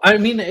 No, I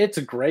mean it's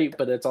great,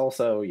 but it's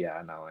also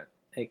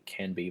it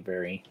can be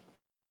very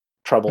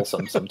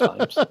troublesome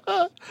sometimes.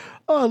 Oh,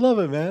 I love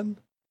it, man.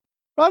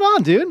 Right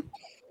on, dude.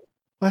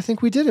 I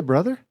think we did it,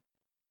 brother.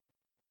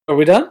 Are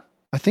we done?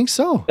 I think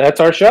so. That's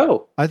our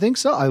show. I think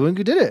so. I think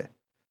we did it.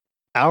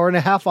 Hour and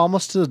a half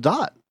almost to the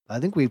dot.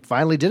 I think we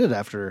finally did it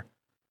after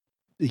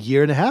a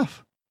year and a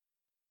half.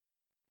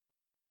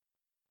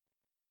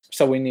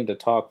 So we need to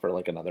talk for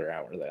like another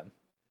hour then.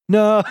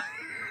 No.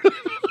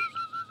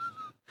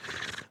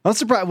 I'm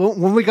surprised.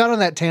 When we got on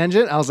that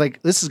tangent, I was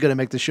like, this is going to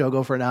make the show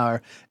go for an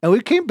hour. And we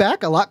came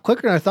back a lot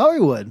quicker than I thought we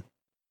would.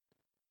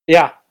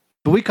 Yeah.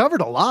 But we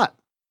covered a lot.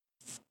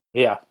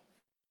 Yeah.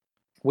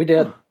 We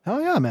did. Oh,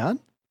 yeah, man.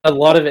 A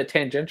lot of it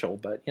tangential,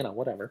 but,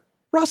 whatever.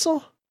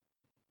 Russell.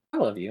 I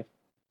love you.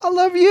 I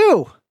love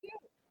you.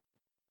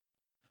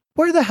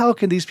 Where the hell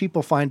can these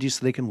people find you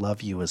so they can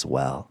love you as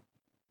well?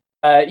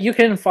 You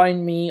can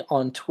find me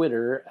on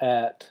Twitter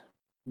at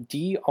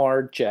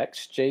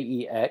drjex,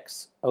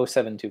 Jex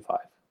 0725.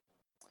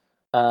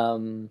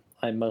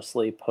 I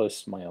mostly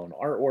post my own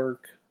artwork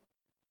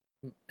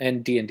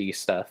and D&D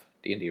stuff,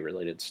 D&D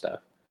related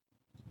stuff.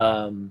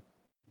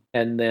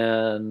 And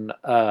then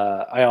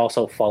I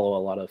also follow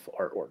a lot of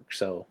artwork.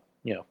 So,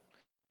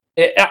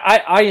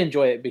 I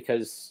enjoy it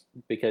because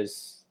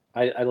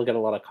I look at a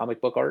lot of comic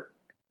book art.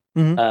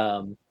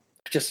 Mm-hmm.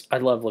 I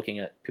love looking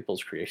at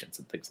people's creations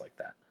and things like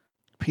that.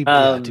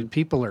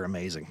 People are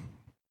amazing.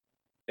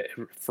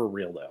 For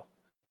real, though.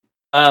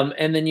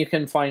 And then you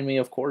can find me,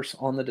 of course,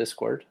 on the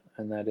Discord,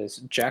 and that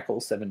is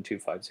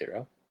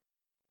Jackal7250.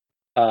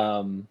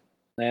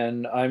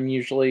 And I'm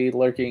usually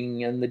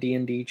lurking in the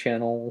D&D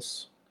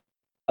channels.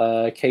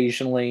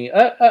 Occasionally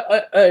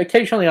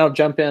I'll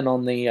jump in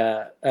on the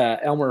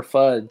Elmer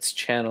Fudd's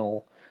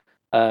channel,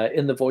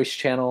 in the voice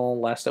channel,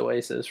 Last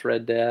Oasis,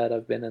 Red Dead.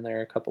 I've been in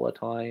there a couple of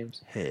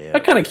times. I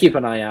kind of keep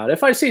an eye out.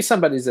 If I see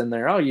somebody's in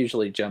there, I'll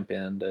usually jump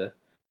in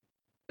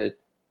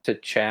to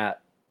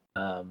chat.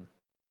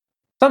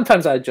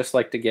 Sometimes I just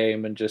like to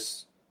game and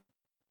just,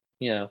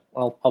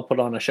 I'll put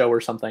on a show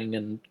or something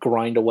and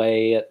grind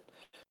away at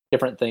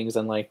different things,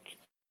 and like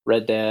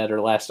Red Dead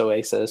or Last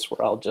Oasis,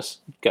 where I'll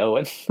just go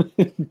and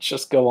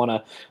just go on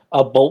a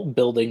bolt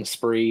building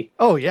spree.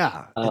 Oh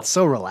yeah, it's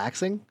so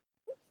relaxing.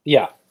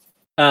 Yeah.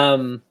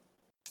 But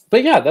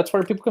yeah, that's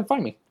where people can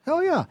find me.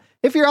 Hell yeah.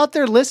 If you're out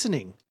there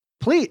listening,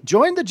 please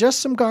join the Just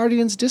Some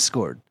Guardians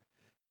Discord.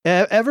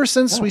 Ever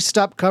since we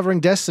stopped covering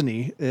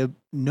Destiny,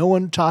 no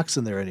one talks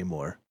in there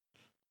anymore.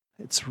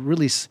 It's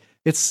really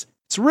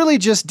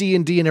just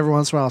D&D, and every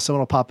once in a while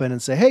someone will pop in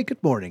and say, hey,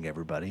 good morning,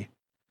 everybody.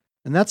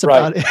 And that's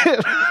about it.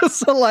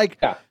 So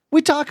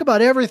we talk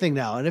about everything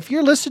now. And if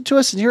you're listening to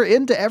us and you're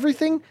into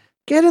everything,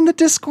 get in the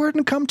Discord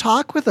and come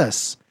talk with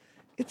us.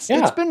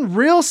 It's been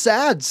real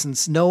sad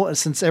since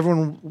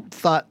everyone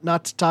thought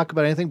not to talk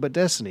about anything but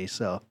Destiny.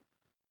 So,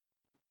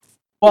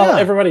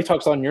 everybody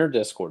talks on your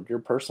Discord, your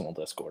personal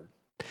Discord.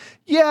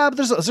 Yeah, but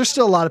there's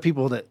still a lot of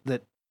people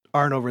that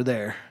aren't over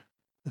there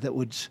that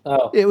would.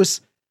 Oh. It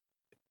was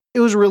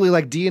really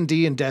like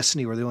D&D and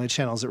Destiny were the only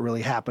channels that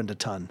really happened a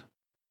ton.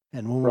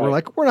 And when we're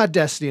like, we're not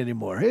Destiny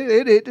anymore,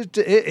 it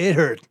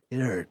hurt. It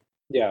hurt.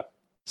 Yeah.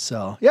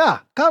 So yeah,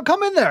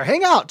 come in there,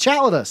 hang out,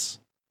 chat with us.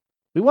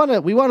 We want to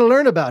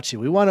learn about you.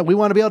 We want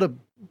to be able to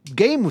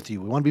game with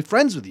you. We want to be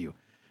friends with you.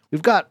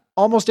 We've got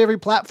almost every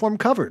platform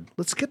covered.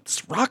 Let's get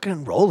this rocking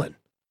and rolling.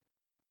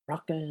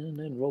 Rocking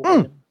and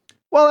rolling.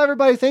 Well,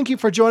 everybody, thank you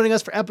for joining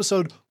us for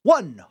episode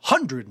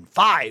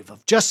 105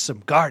 of Just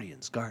Some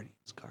Guardians.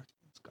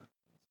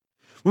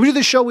 When we do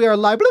this show, we are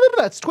live.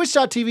 That's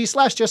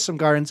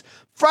twitch.tv/JustSomeGuardians.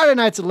 Friday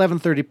nights at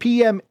 11:30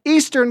 p.m.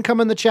 Eastern. Come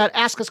in the chat,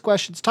 ask us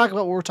questions, talk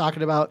about what we're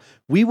talking about.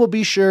 We will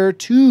be sure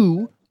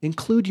to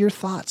include your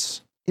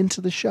thoughts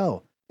into the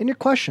show and your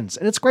questions.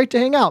 And it's great to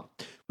hang out.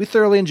 We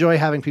thoroughly enjoy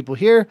having people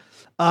here.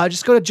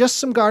 Just go to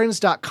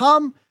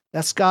justsomeguardians.com.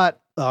 That's got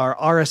our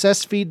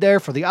RSS feed there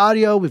for the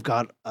audio. We've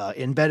got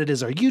embedded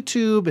is our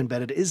YouTube.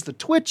 Embedded is the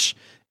Twitch.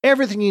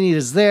 Everything you need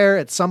is there.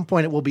 At some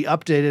point, it will be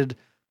updated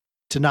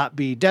to not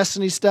be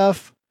Destiny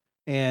stuff,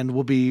 and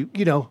will be,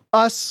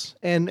 us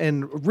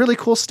and really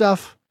cool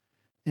stuff,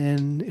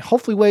 and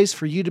hopefully ways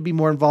for you to be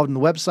more involved in the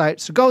website.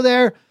 So go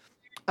there,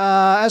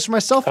 As for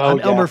myself, I'm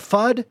Elmer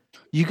Fudd.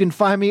 You can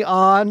find me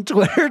on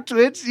Twitter,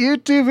 Twitch,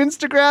 YouTube,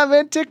 Instagram,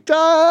 and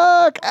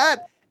TikTok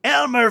at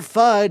Elmer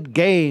Fudd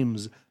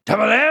Games.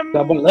 Double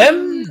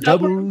M,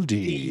 double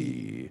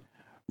D.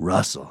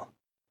 Russell,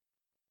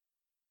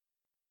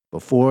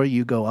 before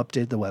you go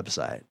update the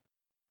website,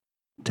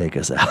 take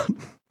us out.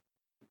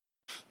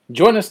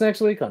 Join us next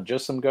week on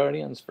Just Some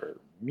Guardians for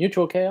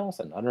mutual chaos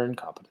and utter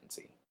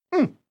incompetency.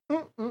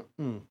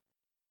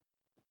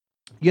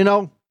 You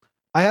know,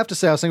 I have to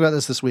say, I was thinking about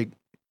this week.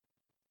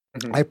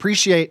 I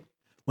appreciate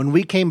when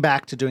we came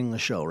back to doing the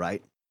show,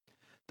 right?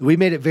 We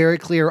made it very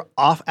clear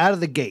out of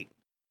the gate.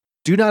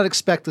 Do not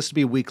expect this to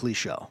be a weekly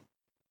show.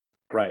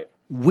 Right.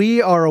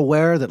 We are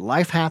aware that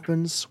life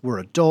happens. We're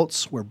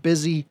adults. We're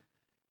busy.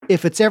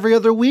 If it's every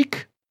other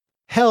week,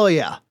 hell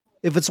yeah.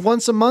 If it's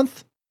once a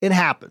month, it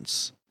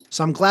happens.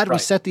 So I'm glad we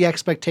set the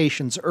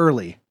expectations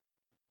early.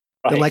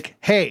 They're like,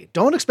 hey,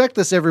 don't expect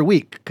this every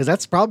week, because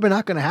that's probably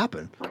not going to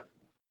happen.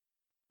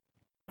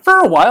 For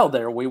a while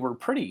there, we were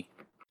pretty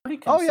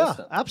consistent. Oh yeah,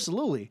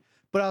 absolutely.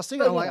 But I was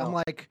thinking, I'm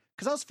like,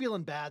 because I was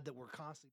feeling bad that we're constantly